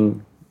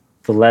liking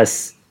the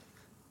less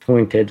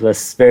pointed,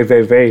 less very,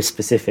 very, very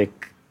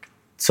specific,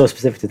 so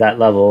specific to that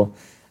level,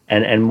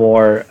 and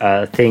more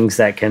things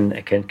that can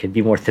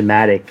be more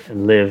thematic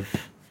and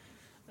live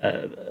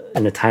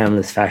in a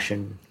timeless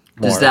fashion.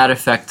 Does that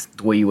affect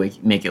the way you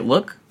make it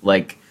look?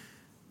 Like,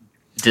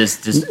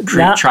 does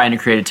trying to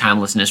create a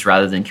timelessness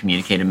rather than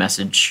communicate a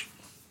message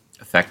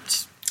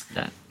affect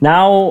that?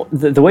 Now,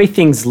 the way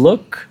things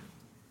look,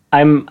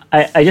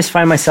 I just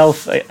find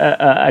myself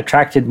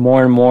attracted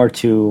more and more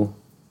to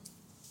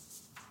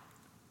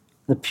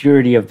the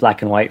purity of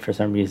black and white for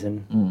some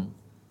reason.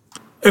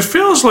 It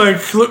feels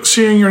like,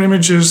 seeing your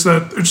images,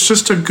 that it's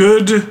just a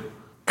good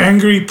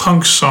angry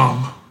punk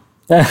song.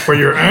 Where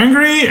you're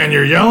angry and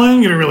you're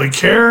yelling, you don't really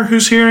care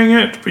who's hearing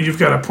it, but you've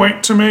got a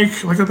point to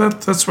make. Look at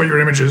that. That's what your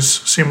images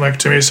seem like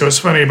to me. So it's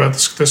funny about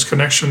this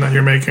connection that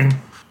you're making.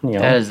 you know.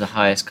 That is the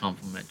highest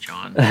compliment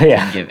John Yeah.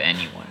 can give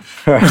anyone.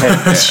 Right.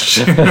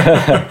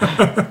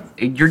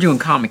 You're doing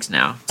comics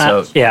now,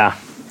 so Yeah.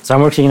 So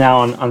I'm working now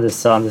on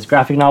this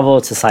graphic novel.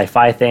 It's a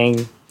sci-fi thing.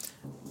 is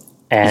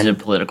And it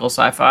political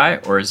sci-fi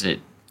or is it?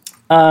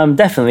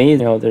 definitely, you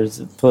know, there's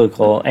a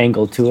political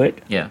angle to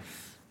it. Yeah.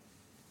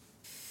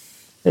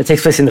 It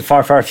takes place in the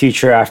far, far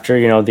future after,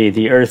 you know,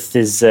 the Earth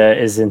is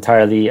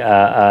entirely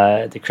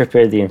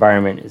decrepit. The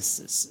environment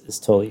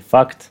is totally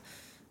fucked.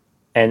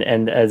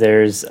 And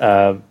there's a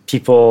lot of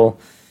people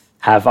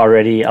have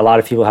already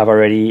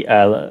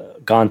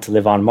gone to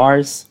live on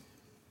Mars.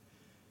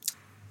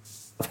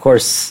 Of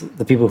course,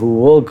 the people who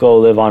will go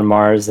live on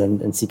Mars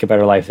and seek a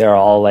better life, they're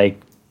all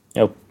like,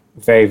 you know,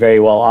 very, very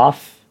well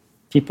off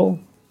people.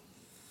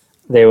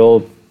 They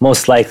will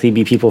most likely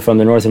be people from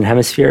the northern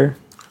hemisphere,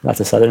 not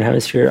the southern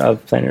hemisphere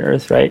of planet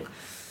Earth, right?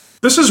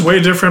 This is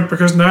way different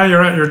because now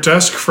you're at your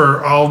desk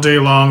for all day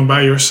long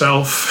by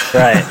yourself.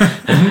 Right.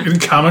 In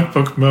comic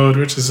book mode,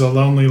 which is a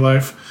lonely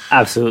life.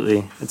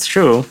 Absolutely. It's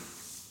true.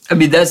 I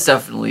mean, that's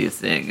definitely a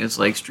thing. It's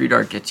like street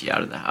art gets you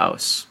out of the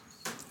house.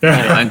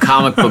 Yeah. You know, and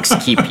comic books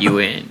keep you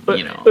in,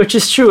 you know. Which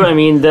is true. I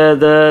mean,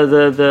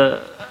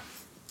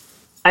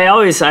 I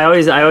always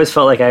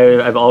felt like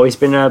I've always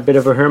been a bit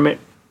of a hermit.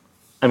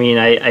 I mean,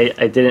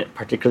 I didn't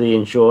particularly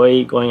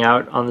enjoy going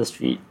out on the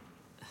street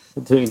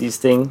doing these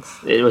things.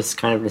 It was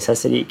kind of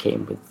necessity. It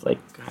came with like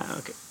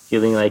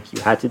feeling like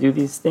you had to do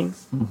these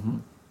things. Mm-hmm.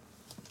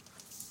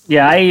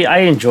 Yeah, I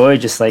enjoy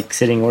just like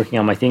sitting working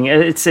on my thing.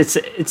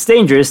 It's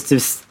dangerous to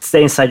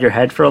stay inside your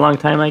head for a long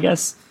time, I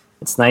guess.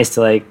 It's nice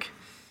to like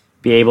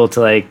be able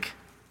to like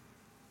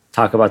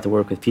talk about the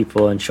work with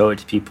people and show it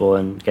to people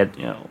and get,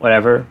 you know,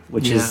 whatever,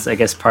 which is, I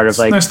guess, part of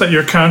like... It's nice that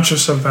you're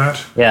conscious of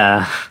that.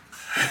 Yeah.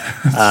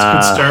 It's a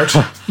good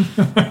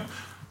start.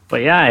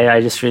 But yeah, I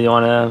just really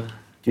want to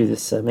do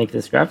this, make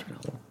this graphic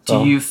novel.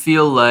 So. Do you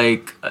feel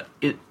like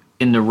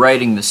in the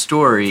writing the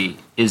story,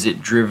 is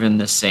it driven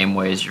the same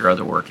way as your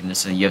other work in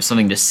this? You have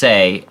something to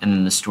say and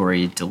then the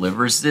story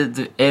delivers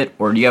it?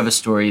 Or do you have a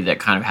story that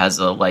kind of has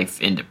a life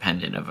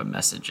independent of a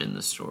message in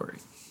the story?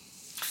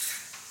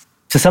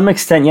 To some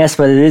extent, yes,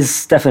 but it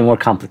is definitely more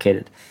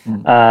complicated.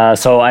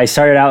 So I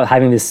started out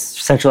having this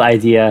central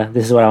idea.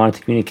 This is what I wanted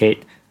to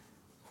communicate.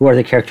 Who are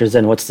the characters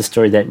and what's the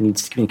story that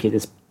needs to communicate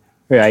this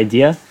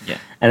idea? Yeah.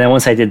 And then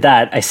once I did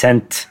that, I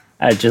sent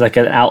just like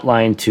an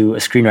outline to a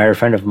screenwriter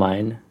friend of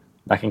mine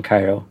back in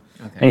Cairo.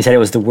 Okay. And he said it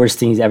was the worst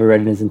thing he's ever read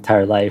in his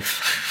entire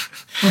life.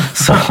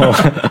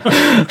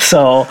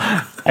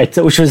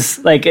 Which was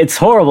like, it's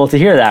horrible to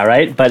hear that,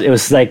 right? But it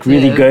was like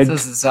really good. It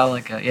doesn't sound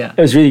like It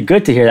was really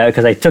good to hear that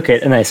because I took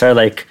it and I started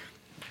like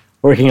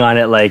working on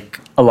it like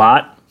a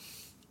lot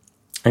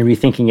and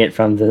rethinking it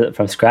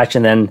from scratch.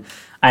 And then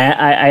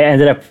I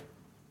ended up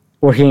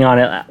working on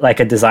it like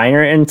a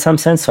designer in some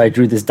sense. So I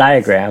drew this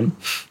diagram.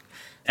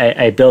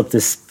 I built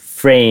this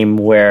frame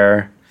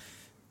where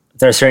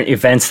there are certain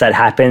events that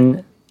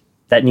happen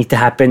that need to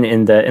happen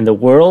in the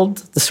world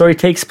the story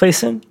takes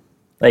place in,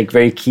 like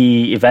very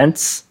key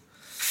events.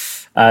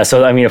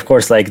 So, I mean, of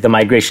course, like the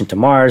migration to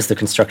Mars, the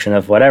construction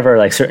of whatever,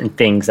 like certain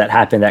things that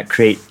happen that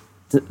create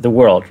the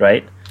world,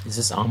 right? Is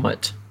this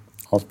Ammit?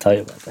 I'll tell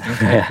you about that.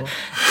 Okay,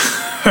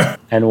 cool.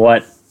 And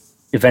what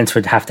events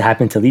would have to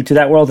happen to lead to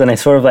that world. And I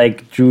sort of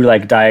like drew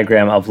like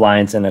diagram of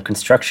lines and a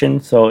construction.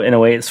 So in a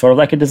way, it's sort of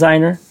like a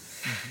designer.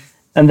 Mm-hmm.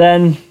 And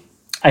then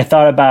I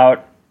thought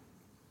about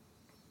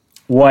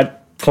what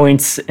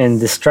points in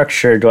the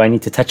structure do I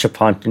need to touch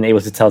upon to be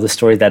able to tell the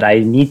story that I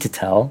need to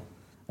tell.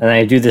 And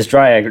I do this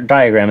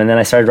diagram, and then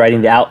I started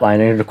writing the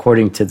outline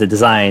according to the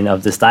design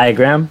of this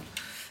diagram.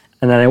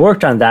 And then I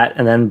worked on that,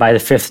 and then by the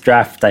fifth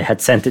draft, I had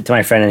sent it to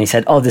my friend, and he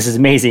said, "Oh, this is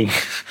amazing."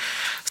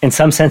 In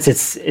some sense,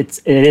 it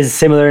is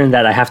similar in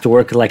that I have to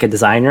work like a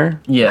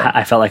designer. Yeah,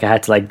 I felt like I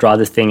had to like draw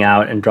this thing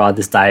out and draw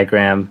this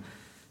diagram,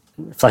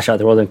 flesh out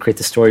the world, and create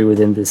the story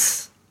within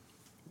this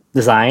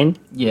design.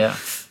 Yeah,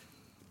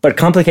 but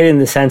complicated in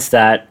the sense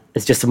that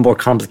it's just a more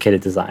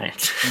complicated design.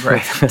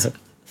 Right.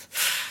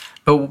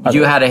 But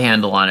you had a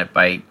handle on it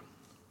by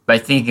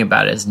thinking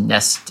about it as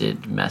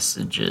nested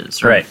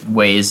messages, or right,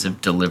 ways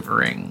of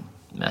delivering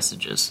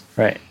messages,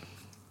 right,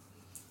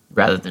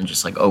 rather than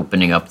just like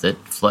opening up the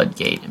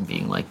floodgate and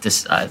being like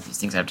this. These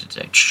things have to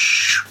take.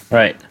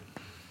 Right.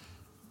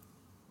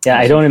 Yeah,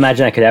 I don't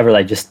imagine I could ever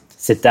like just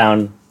sit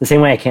down the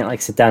same way I can't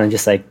like sit down and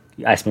just like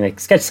ask me like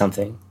sketch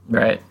something.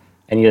 Right.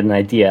 I needed an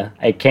idea.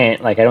 I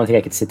can't like I don't think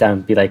I could sit down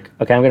and be like,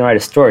 okay, I'm gonna write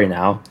a story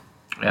now,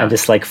 and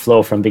just like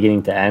flow from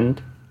beginning to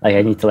end. Like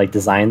I need to like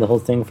design the whole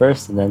thing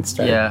first and then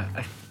start. Yeah,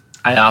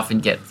 I often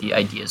get the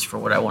ideas for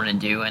what I want to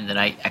do, and then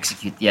I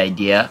execute the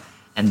idea,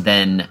 and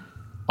then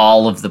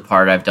all of the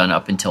part I've done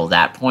up until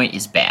that point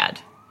is bad.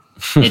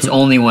 It's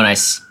only when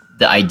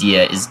the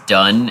idea is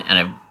done and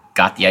I've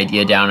got the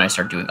idea down and I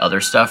start doing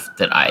other stuff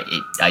that I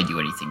do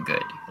anything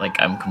good. Like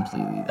I'm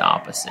completely the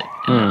opposite.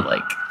 And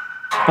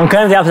I'm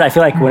kind of the opposite. I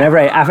feel like whenever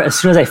as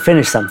soon as I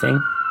finish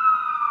something,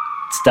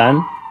 it's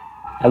done.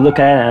 I look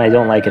at it and I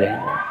don't like it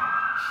anymore.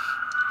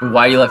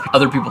 Why do you let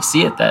other people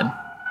see it then?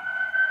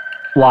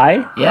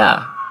 Why?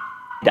 Yeah.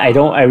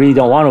 I really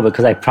don't want to,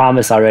 because I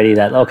promised already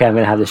that, okay, I'm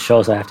going to have this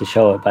show, so I have to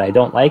show it. But I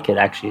don't like it,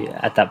 actually,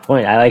 at that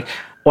point. I like,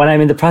 when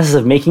I'm in the process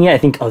of making it, I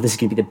think, oh, this is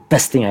going to be the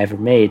best thing I ever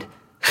made.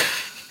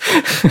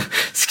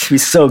 It's going to be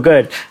so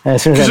good.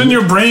 Because in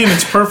your brain,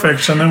 it's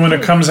perfect. And then when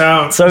it comes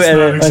out, so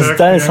when it's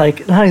done, it's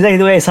like, not exactly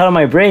the way I saw it in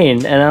my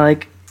brain. And I'm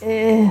like,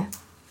 eh.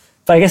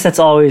 But I guess that's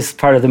always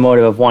part of the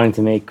motive of wanting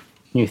to make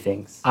new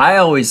things. I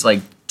always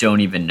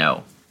don't even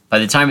know. By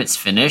the time it's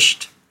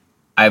finished,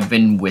 I've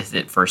been with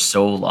it for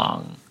so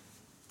long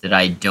that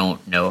I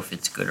don't know if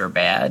it's good or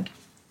bad.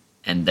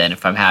 And then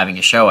if I'm having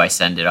a show, I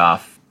send it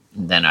off,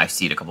 and then I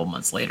see it a couple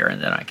months later,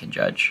 and then I can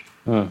judge.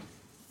 But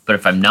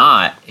if I'm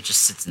not, it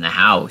just sits in the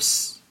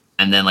house,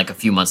 and then a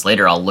few months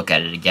later, I'll look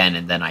at it again,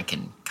 and then I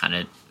can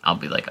I'll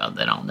be like, oh,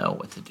 then I'll know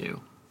what to do.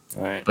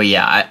 Right. But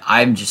yeah,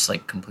 I'm just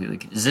completely.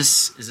 Is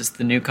this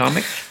the new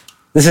comic?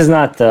 This is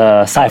not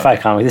the sci-fi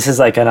comic. This is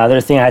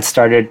another thing I had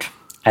started,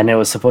 and it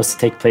was supposed to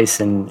take place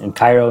in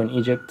Cairo, in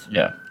Egypt.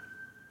 Yeah.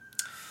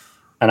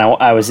 And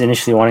I was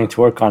initially wanting to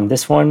work on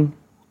this one,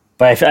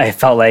 but I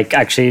felt like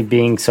actually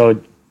being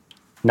so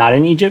not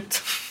in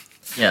Egypt,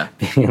 yeah,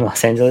 being in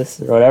Los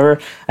Angeles or whatever,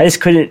 I just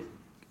couldn't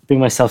bring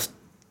myself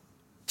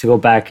to go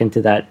back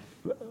into that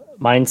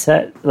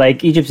mindset.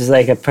 Egypt is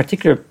a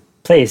particular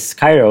place,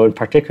 Cairo in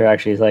particular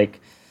actually is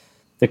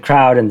the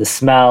crowd and the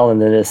smell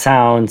and the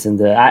sounds and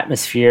the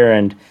atmosphere,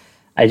 and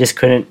I just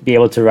couldn't be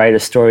able to write a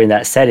story in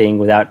that setting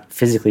without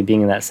physically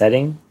being in that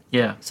setting.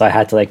 Yeah. So I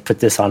had to put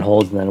this on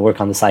hold and then work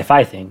on the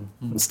sci-fi thing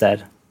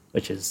instead,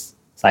 which is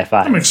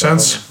sci-fi. That makes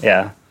sense.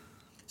 Yeah.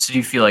 So do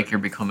you feel like you're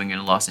becoming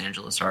a Los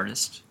Angeles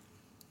artist?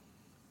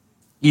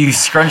 You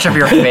scrunch up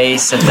your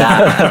face at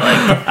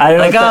that, I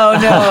don't oh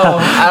no,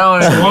 I don't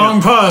want to.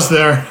 Long pause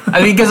there.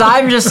 I mean, because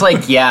I'm just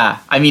yeah.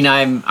 I mean,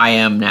 I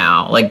am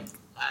now.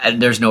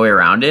 There's no way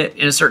around it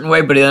in a certain way.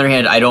 But on the other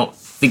hand, I don't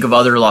think of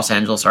other Los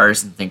Angeles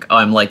artists and think, oh,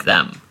 I'm like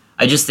them.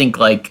 I just think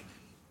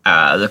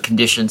the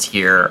conditions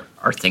here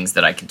are things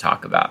that I can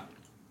talk about,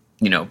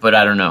 But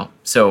I don't know.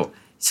 So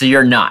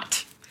you're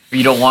not. Or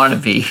you don't want to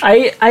be.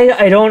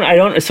 I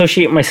don't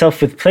associate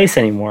myself with place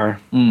anymore.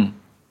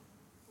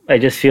 I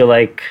just feel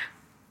like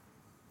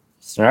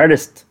just an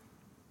artist.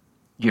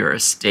 You're a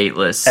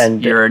stateless,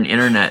 and you're an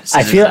internet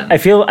citizen. I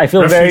feel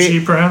Refugee,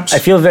 very perhaps? I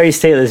feel very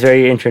stateless,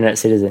 very internet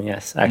citizen.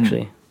 Yes,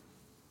 actually.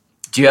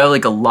 Do you have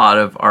a lot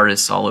of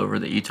artists all over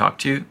that you talk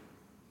to?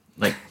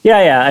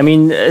 Yeah. I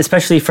mean,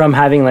 especially from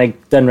having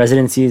done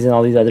residencies in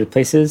all these other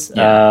places.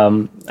 Yeah.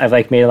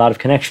 I've made a lot of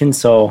connections.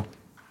 So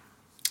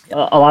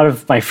a lot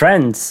of my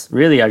friends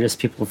really are just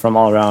people from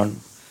all around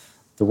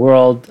the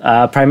world.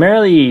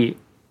 Primarily,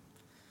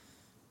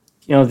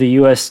 the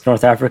U.S.,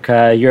 North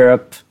Africa,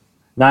 Europe.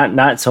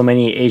 Not so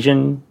many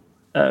Asian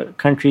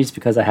countries,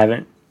 because I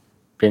haven't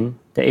been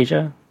to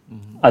Asia,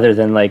 other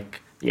than the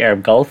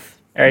Arab Gulf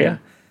area. Yeah.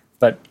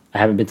 But I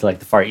haven't been to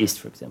the Far East,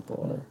 for example,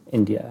 or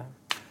India.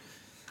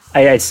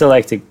 I'd still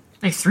like to.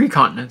 3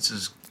 continents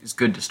is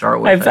good to start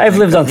with. I've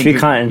lived on 3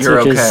 continents.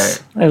 You're which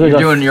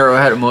okay. You're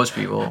ahead of most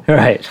people.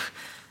 Right.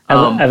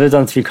 I've lived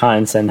on 3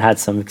 continents and had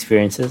some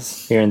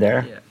experiences here and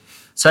there. Yeah.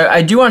 So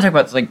I do want to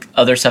talk about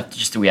other stuff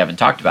just that we haven't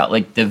talked about,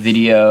 the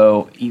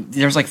video.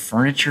 There's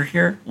furniture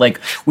here,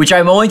 which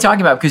I'm only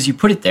talking about because you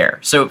put it there.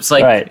 So it's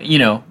right.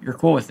 You're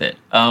cool with it.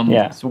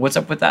 Yeah. So what's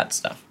up with that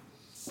stuff?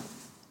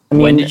 I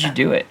mean, when did you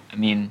do it? I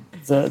mean,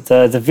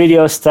 the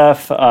video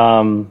stuff.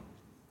 I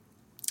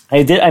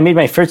made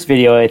my first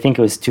video. I think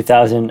it was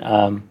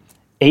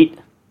 2008.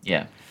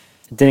 Yeah.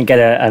 It didn't get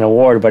an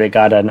award, but it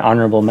got an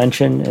honorable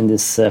mention in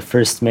this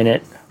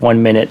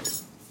 1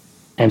 minute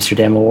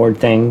Amsterdam award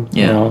thing.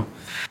 Yeah.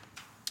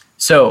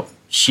 So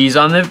she's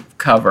on the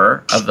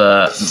cover of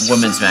a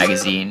women's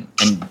magazine,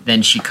 and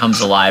then she comes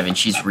alive and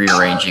she's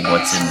rearranging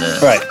what's in the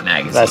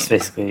magazine. That's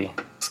basically.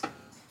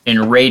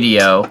 In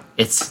radio,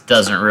 it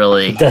doesn't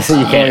really. You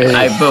can't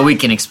really. But we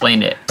can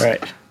explain it.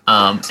 Right.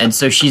 And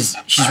so she's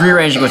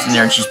rearranging what's in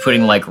there, and she's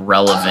putting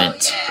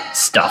relevant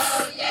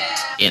stuff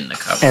in the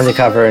cover. And the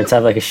cover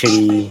instead of a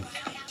shitty,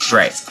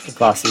 right,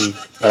 glossy,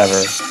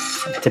 whatever,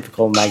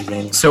 typical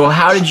magazine. So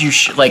how did you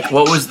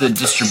what was the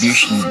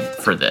distribution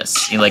for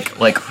this?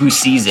 Who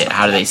sees it?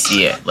 How do they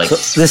see it?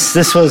 So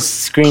this was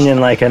screened in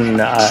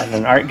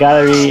an art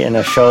gallery in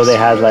a show they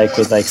had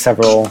with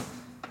several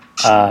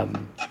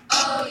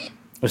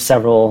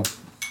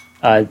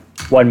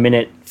 1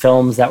 minute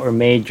films that were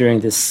made during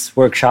this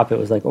workshop. It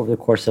was over the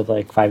course of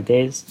 5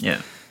 days.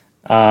 Yeah.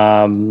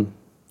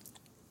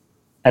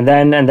 And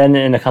then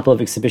in a couple of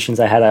exhibitions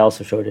I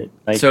also showed it.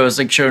 So it was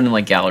shown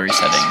in gallery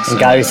settings. In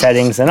gallery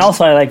settings, and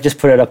also I just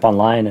put it up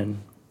online. And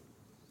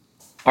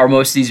are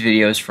most of these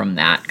videos from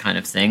that kind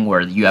of thing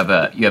where you have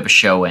a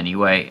show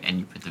anyway and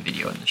you put the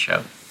video in the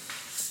show?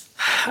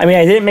 I mean,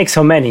 I didn't make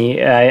so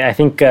many. I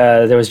think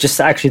there was just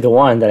actually the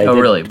one that I did. Oh,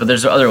 really? But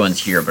there's other ones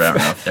here, but I don't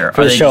know if they're...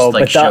 For are the they show,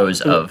 just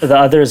shows of... The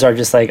others are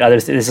just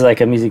others. This is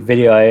a music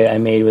video I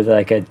made with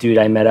a dude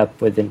I met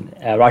up with in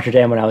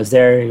Rotterdam when I was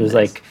there. He was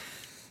nice.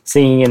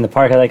 Singing in the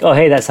park. I was oh,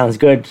 hey, that sounds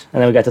good.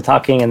 And then we got to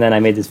talking, and then I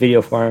made this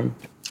video for him.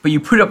 But you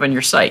put it up on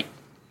your site.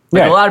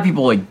 Like Right. a lot of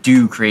people like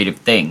do creative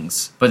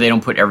things, but they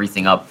don't put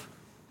everything up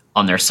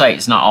on their site.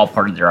 It's not all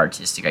part of their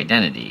artistic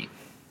identity.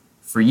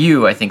 For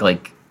you, I think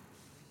like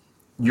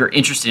you're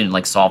interested in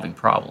like solving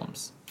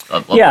problems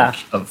of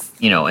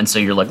and so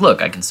you're like,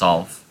 look, I can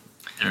solve.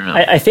 I don't know.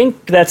 I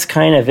think that's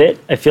kind of it.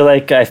 I feel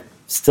like I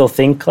still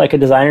think like a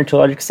designer to a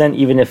large extent,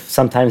 even if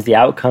sometimes the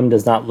outcome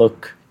does not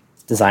look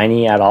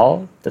designy at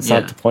all. That's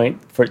not the point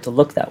for it to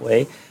look that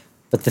way.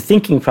 But the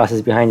thinking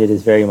process behind it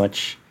is very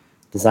much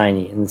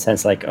designy in the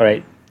sense like, all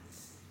right,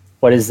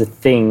 what is the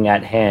thing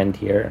at hand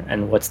here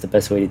and what's the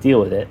best way to deal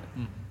with it?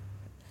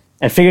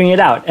 And figuring it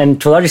out.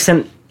 And to a large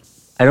extent,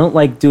 I don't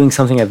like doing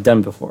something I've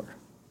done before.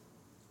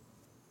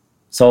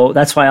 So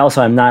that's why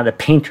also I'm not a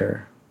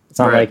painter. It's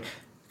not like,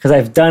 because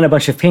I've done a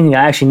bunch of painting.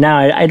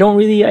 I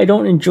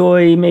don't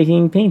enjoy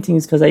making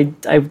paintings because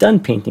I've done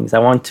paintings.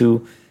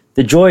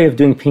 The joy of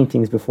doing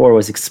paintings before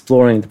was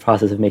exploring the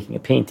process of making a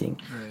painting.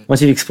 Right.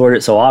 Once you've explored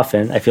it so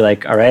often, I feel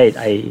like, all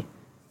right,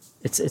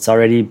 it's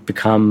already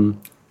become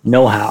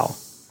know-how.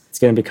 It's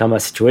going to become a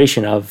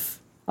situation of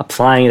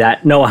applying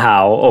that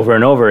know-how over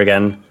and over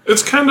again.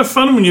 It's kind of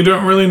fun when you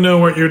don't really know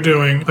what you're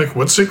doing. Like,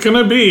 what's it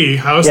going to be?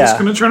 How is this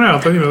going to turn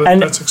out?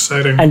 That's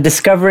exciting. And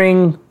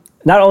discovering,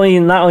 not only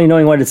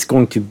knowing what it's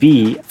going to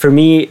be, for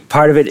me,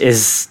 part of it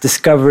is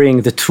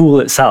discovering the tool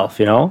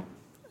itself,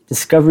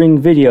 Discovering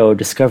video,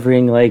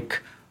 discovering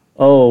like,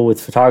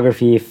 with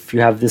photography, if you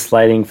have this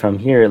lighting from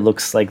here, it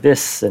looks like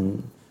this,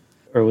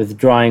 or with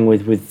drawing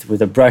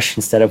with a brush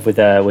instead of with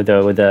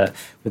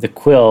a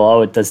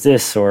quill, it does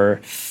this,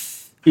 or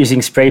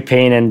using spray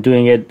paint and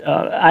doing it.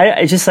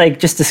 I just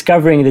just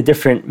discovering the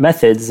different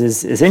methods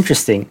is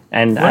interesting,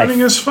 and learning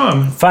is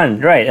fun.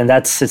 Fun, right? And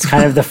it's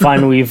kind of the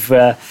fun we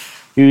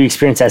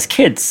experience as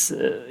kids,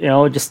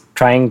 just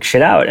trying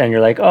shit out, and you're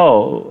like,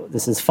 oh,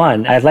 this is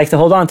fun. I'd like to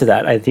hold on to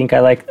that. I think I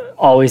like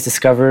always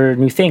discover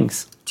new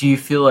things. Do you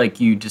feel like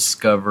you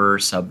discover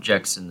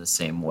subjects in the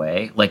same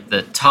way? Like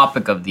the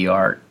topic of the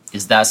art,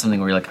 is that something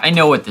where you're like, I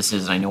know what this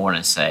is and I know what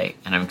I say,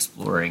 and I'm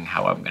exploring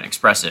how I'm going to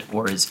express it?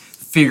 Or is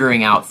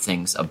figuring out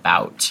things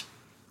about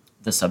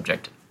the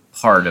subject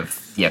part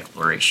of the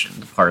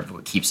exploration, part of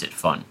what keeps it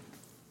fun?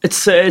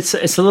 It's a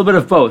little bit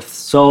of both.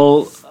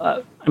 So,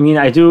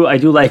 I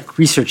do like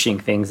researching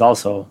things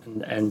also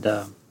and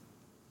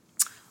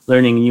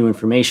learning new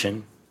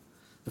information.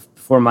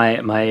 Before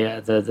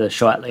the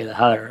show at Leila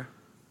Haller,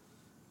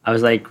 I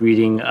was like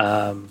reading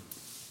a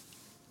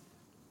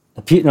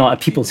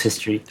People's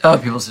History. Oh,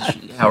 People's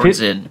History. Howard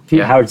Zinn.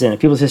 Howard Zinn, A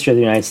People's History of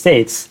the United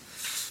States.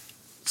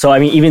 So,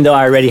 even though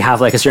I already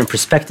have like a certain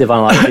perspective on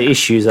a lot of the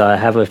issues, I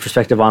have a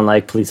perspective on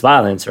like police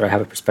violence, or I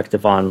have a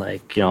perspective on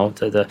like,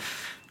 the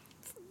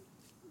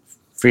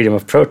freedom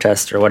of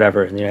protest or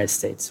whatever in the United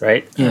States,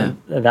 right? Yeah.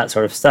 That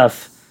sort of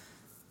stuff.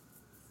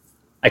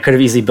 I could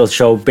have easily built a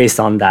show based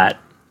on that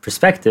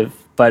perspective,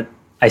 but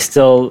I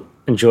still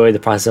enjoy the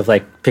process of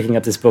like picking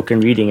up this book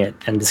and reading it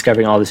and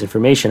discovering all this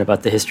information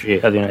about the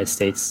history of the United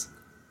States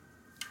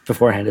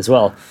beforehand as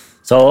well.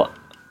 So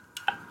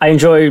I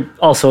enjoy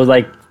also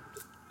like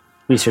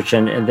research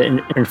and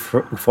the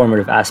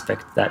informative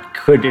aspect that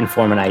could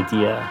inform an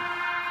idea.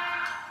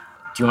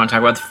 Do you want to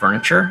talk about the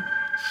furniture?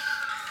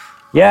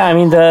 Yeah,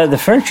 the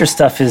furniture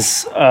stuff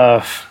is...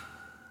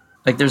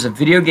 like there's a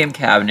video game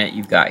cabinet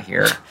you've got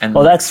here, and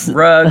that's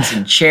rugs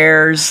and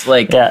chairs.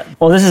 Like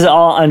well, this is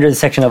all under the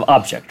section of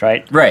object,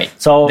 right? Right.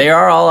 So they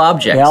are all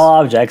objects. They're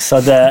all objects.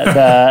 So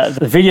the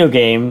video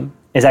game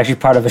is actually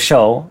part of a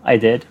show I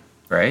did.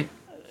 Right.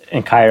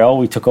 In Cairo,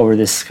 we took over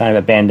this kind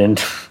of abandoned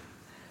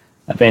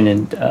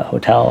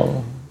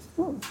hotel,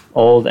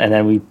 old, and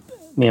then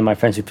me and my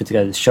friends, we put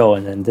together this show,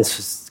 and then this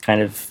was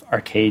kind of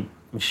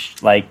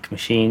arcade-like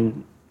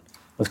machine.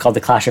 It was called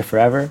The Clash of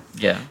Forever.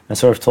 Yeah. And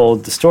sort of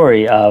told the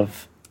story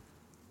of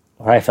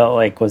what I felt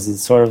like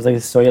was sort of like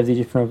the story of the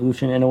Egyptian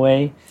Revolution in a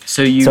way.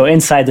 So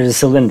inside there's a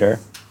cylinder.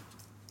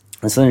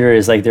 The cylinder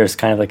is like there's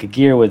kind of like a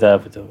gear with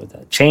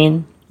a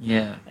chain.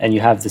 Yeah. And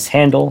you have this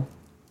handle.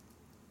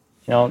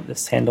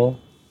 This handle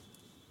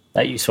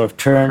that you sort of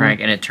turn. Right,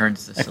 and it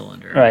turns the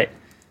cylinder. Right.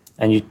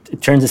 And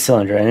it turns the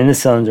cylinder, and in the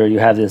cylinder you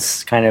have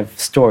this kind of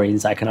story,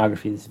 this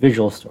iconography, this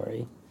visual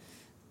story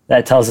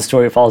that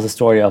follows the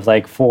story of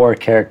like 4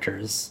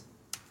 characters.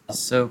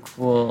 So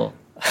cool.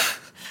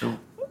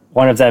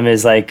 One of them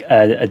is like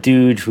a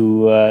dude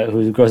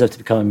who grows up to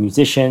become a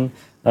musician.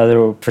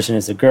 Another person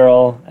is a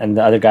girl, and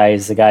the other guy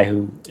is the guy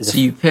who is... So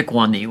you pick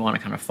one that you want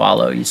to kind of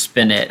follow, you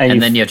spin it, and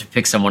then you have to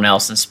pick someone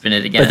else and spin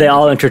it again. But they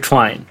all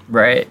intertwine.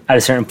 Right. At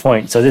a certain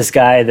point. So this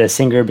guy, the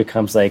singer,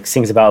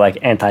 sings about like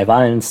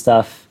anti-violence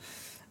stuff.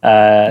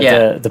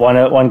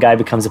 The one guy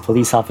becomes a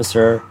police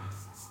officer,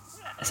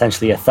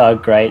 essentially a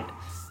thug, right?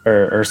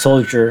 Or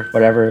soldier,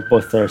 whatever,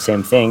 both are the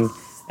same thing.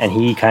 And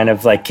he kind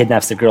of like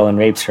kidnaps the girl and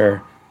rapes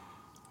her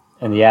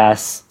in the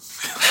ass.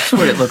 That's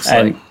what it looks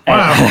like.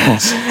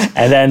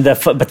 And then the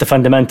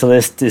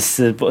fundamentalist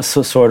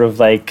is sort of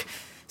like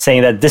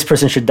saying that this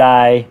person should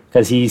die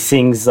because he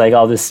sings like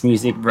all this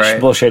music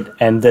bullshit,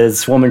 and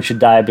this woman should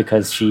die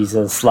because she's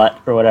a slut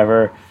or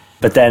whatever.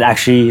 But then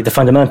actually the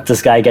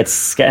fundamentalist guy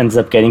ends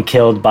up getting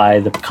killed by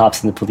the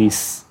cops and the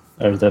police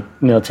or the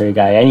military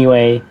guy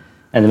anyway.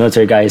 And the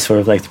military guy is sort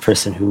of like the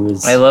person who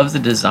is... I love the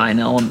design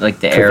element, like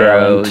the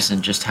arrows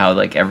and just how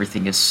like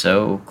everything is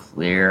so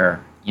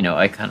clear. You know,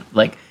 I kind of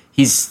like,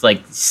 he's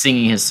like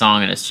singing his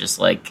song and it's just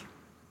like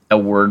a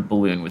word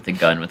balloon with a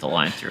gun with a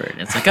line through it.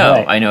 And it's like, oh,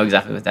 right. I know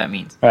exactly what that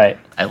means. Right.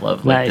 I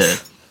love like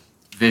the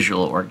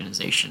visual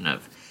organization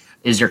of,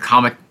 is it just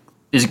going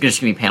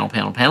to be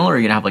panel, or are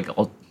you going to have like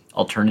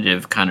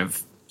alternative kind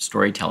of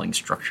storytelling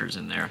structures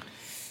in there?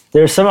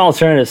 There's some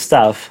alternative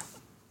stuff.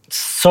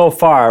 So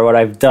far, what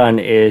I've done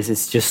is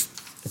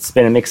it's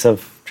been a mix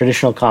of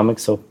traditional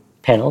comics, so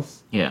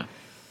panels. Yeah.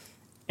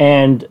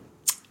 And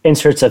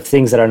inserts of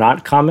things that are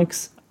not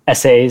comics,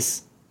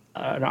 essays,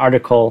 an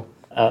article,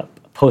 a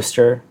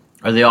poster.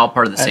 Are they all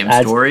part of the same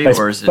story,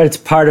 or is it? But it's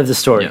part of the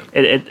story,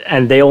 yeah.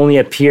 And they only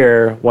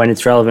appear when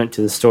it's relevant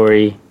to the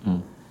story,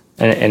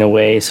 in a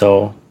way.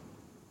 So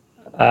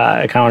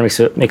I kind of want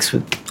to mix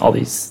with all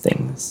these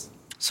things.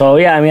 So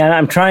yeah, I mean,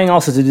 I'm trying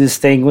also to do this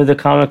thing with the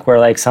comic where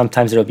like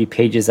sometimes there'll be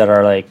pages that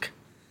are like,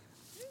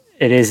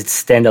 it's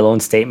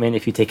standalone statement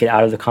if you take it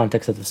out of the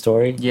context of the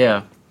story.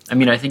 Yeah, I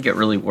mean, I think it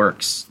really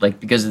works, like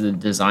because of the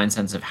design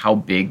sense of how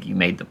big you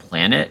made the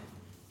planet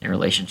in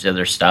relation to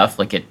other stuff.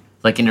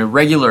 Like in a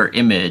regular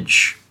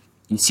image,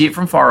 you see it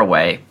from far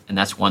away, and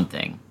that's one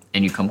thing,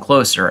 and you come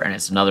closer, and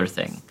it's another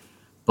thing.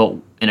 But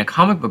in a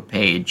comic book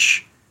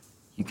page,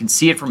 you can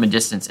see it from a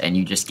distance, and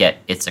you just get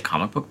it's a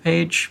comic book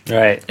page.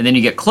 Right. And then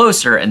you get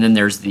closer, and then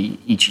there's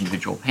each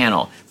individual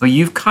panel. But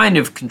you've kind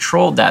of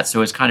controlled that,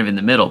 so it's kind of in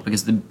the middle,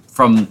 because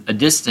from a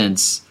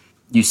distance,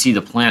 you see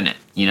the planet.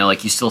 You know,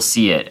 like you still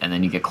see it, and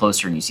then you get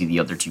closer, and you see the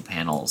other two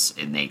panels,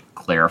 and they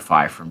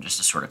clarify from just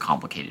a sort of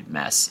complicated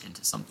mess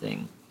into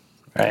something.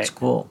 Right. It's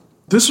cool.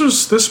 This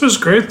was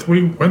great.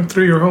 We went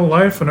through your whole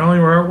life and all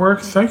your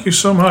artwork. Thank you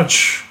so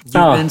much. You've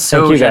been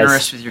so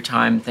generous with your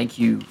time. Thank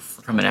you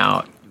for coming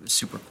out. It was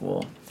super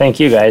cool. Thank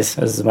you, guys.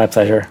 This is my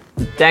pleasure.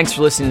 Thanks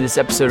for listening to this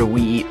episode of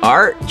We Eat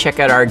Art. Check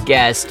out our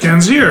guest,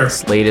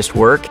 Ganzier. latest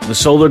work, The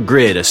Solar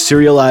Grid, a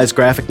serialized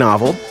graphic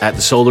novel at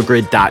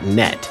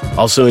thesolargrid.net.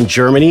 Also in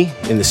Germany,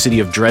 in the city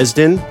of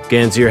Dresden,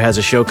 Ganzier has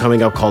a show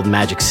coming up called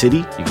Magic City.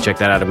 You can check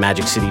that out at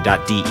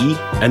magiccity.de.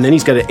 And then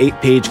he's got an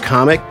 8-page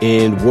comic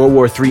in World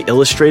War III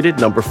Illustrated,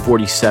 number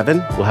 47.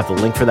 We'll have the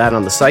link for that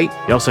on the site.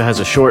 He also has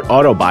a short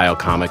autobio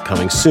comic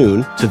coming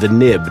soon to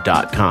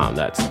thenib.com.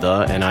 That's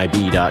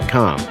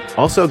thenib.com.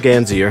 Also,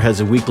 Ganzier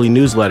has a weekly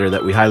newsletter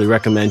that we highly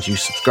recommend you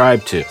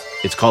subscribe to.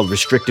 It's called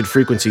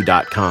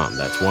restrictedfrequency.com.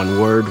 That's one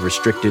word,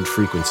 Restricted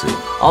Frequency.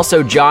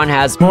 Also, John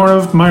has more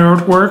of my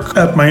artwork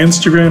at my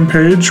Instagram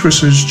page,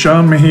 which is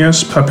John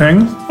Mejias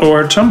Paping,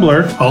 or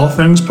Tumblr, All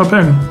Things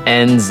Paping.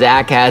 And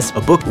Zach has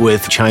a book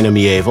with China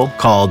Miéville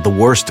called The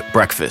Worst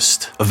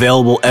Breakfast.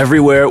 Available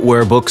everywhere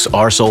where books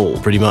are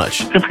sold, pretty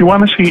much. If you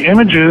want to see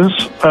images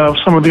of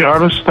some of the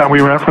artists that we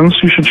reference,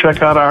 you should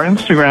check out our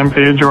Instagram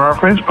page or our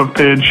Facebook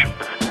page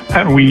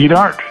at We Eat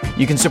Art.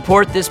 You can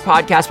support this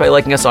podcast by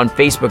liking us on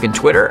Facebook and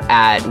Twitter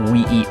at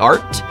We Eat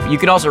Art. You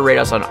can also rate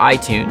us on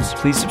iTunes.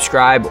 Please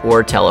subscribe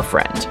or tell a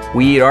friend.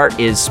 We Eat Art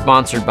is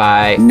sponsored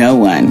by no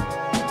one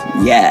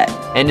yet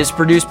and is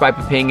produced by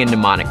Paping and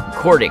Mnemonic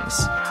Recordings.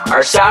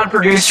 Our sound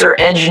producer,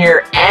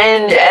 engineer,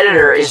 and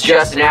editor is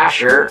Justin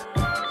Asher.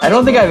 I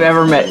don't think I've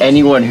ever met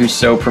anyone who's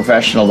so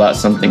professional about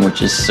something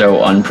which is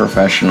so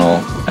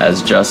unprofessional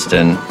as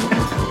Justin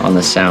on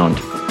the sound.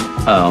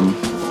 I'm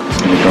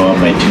gonna go on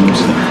my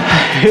tombstone.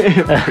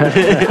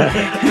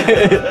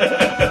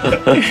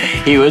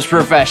 He was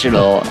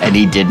professional and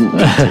he didn't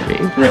need to be.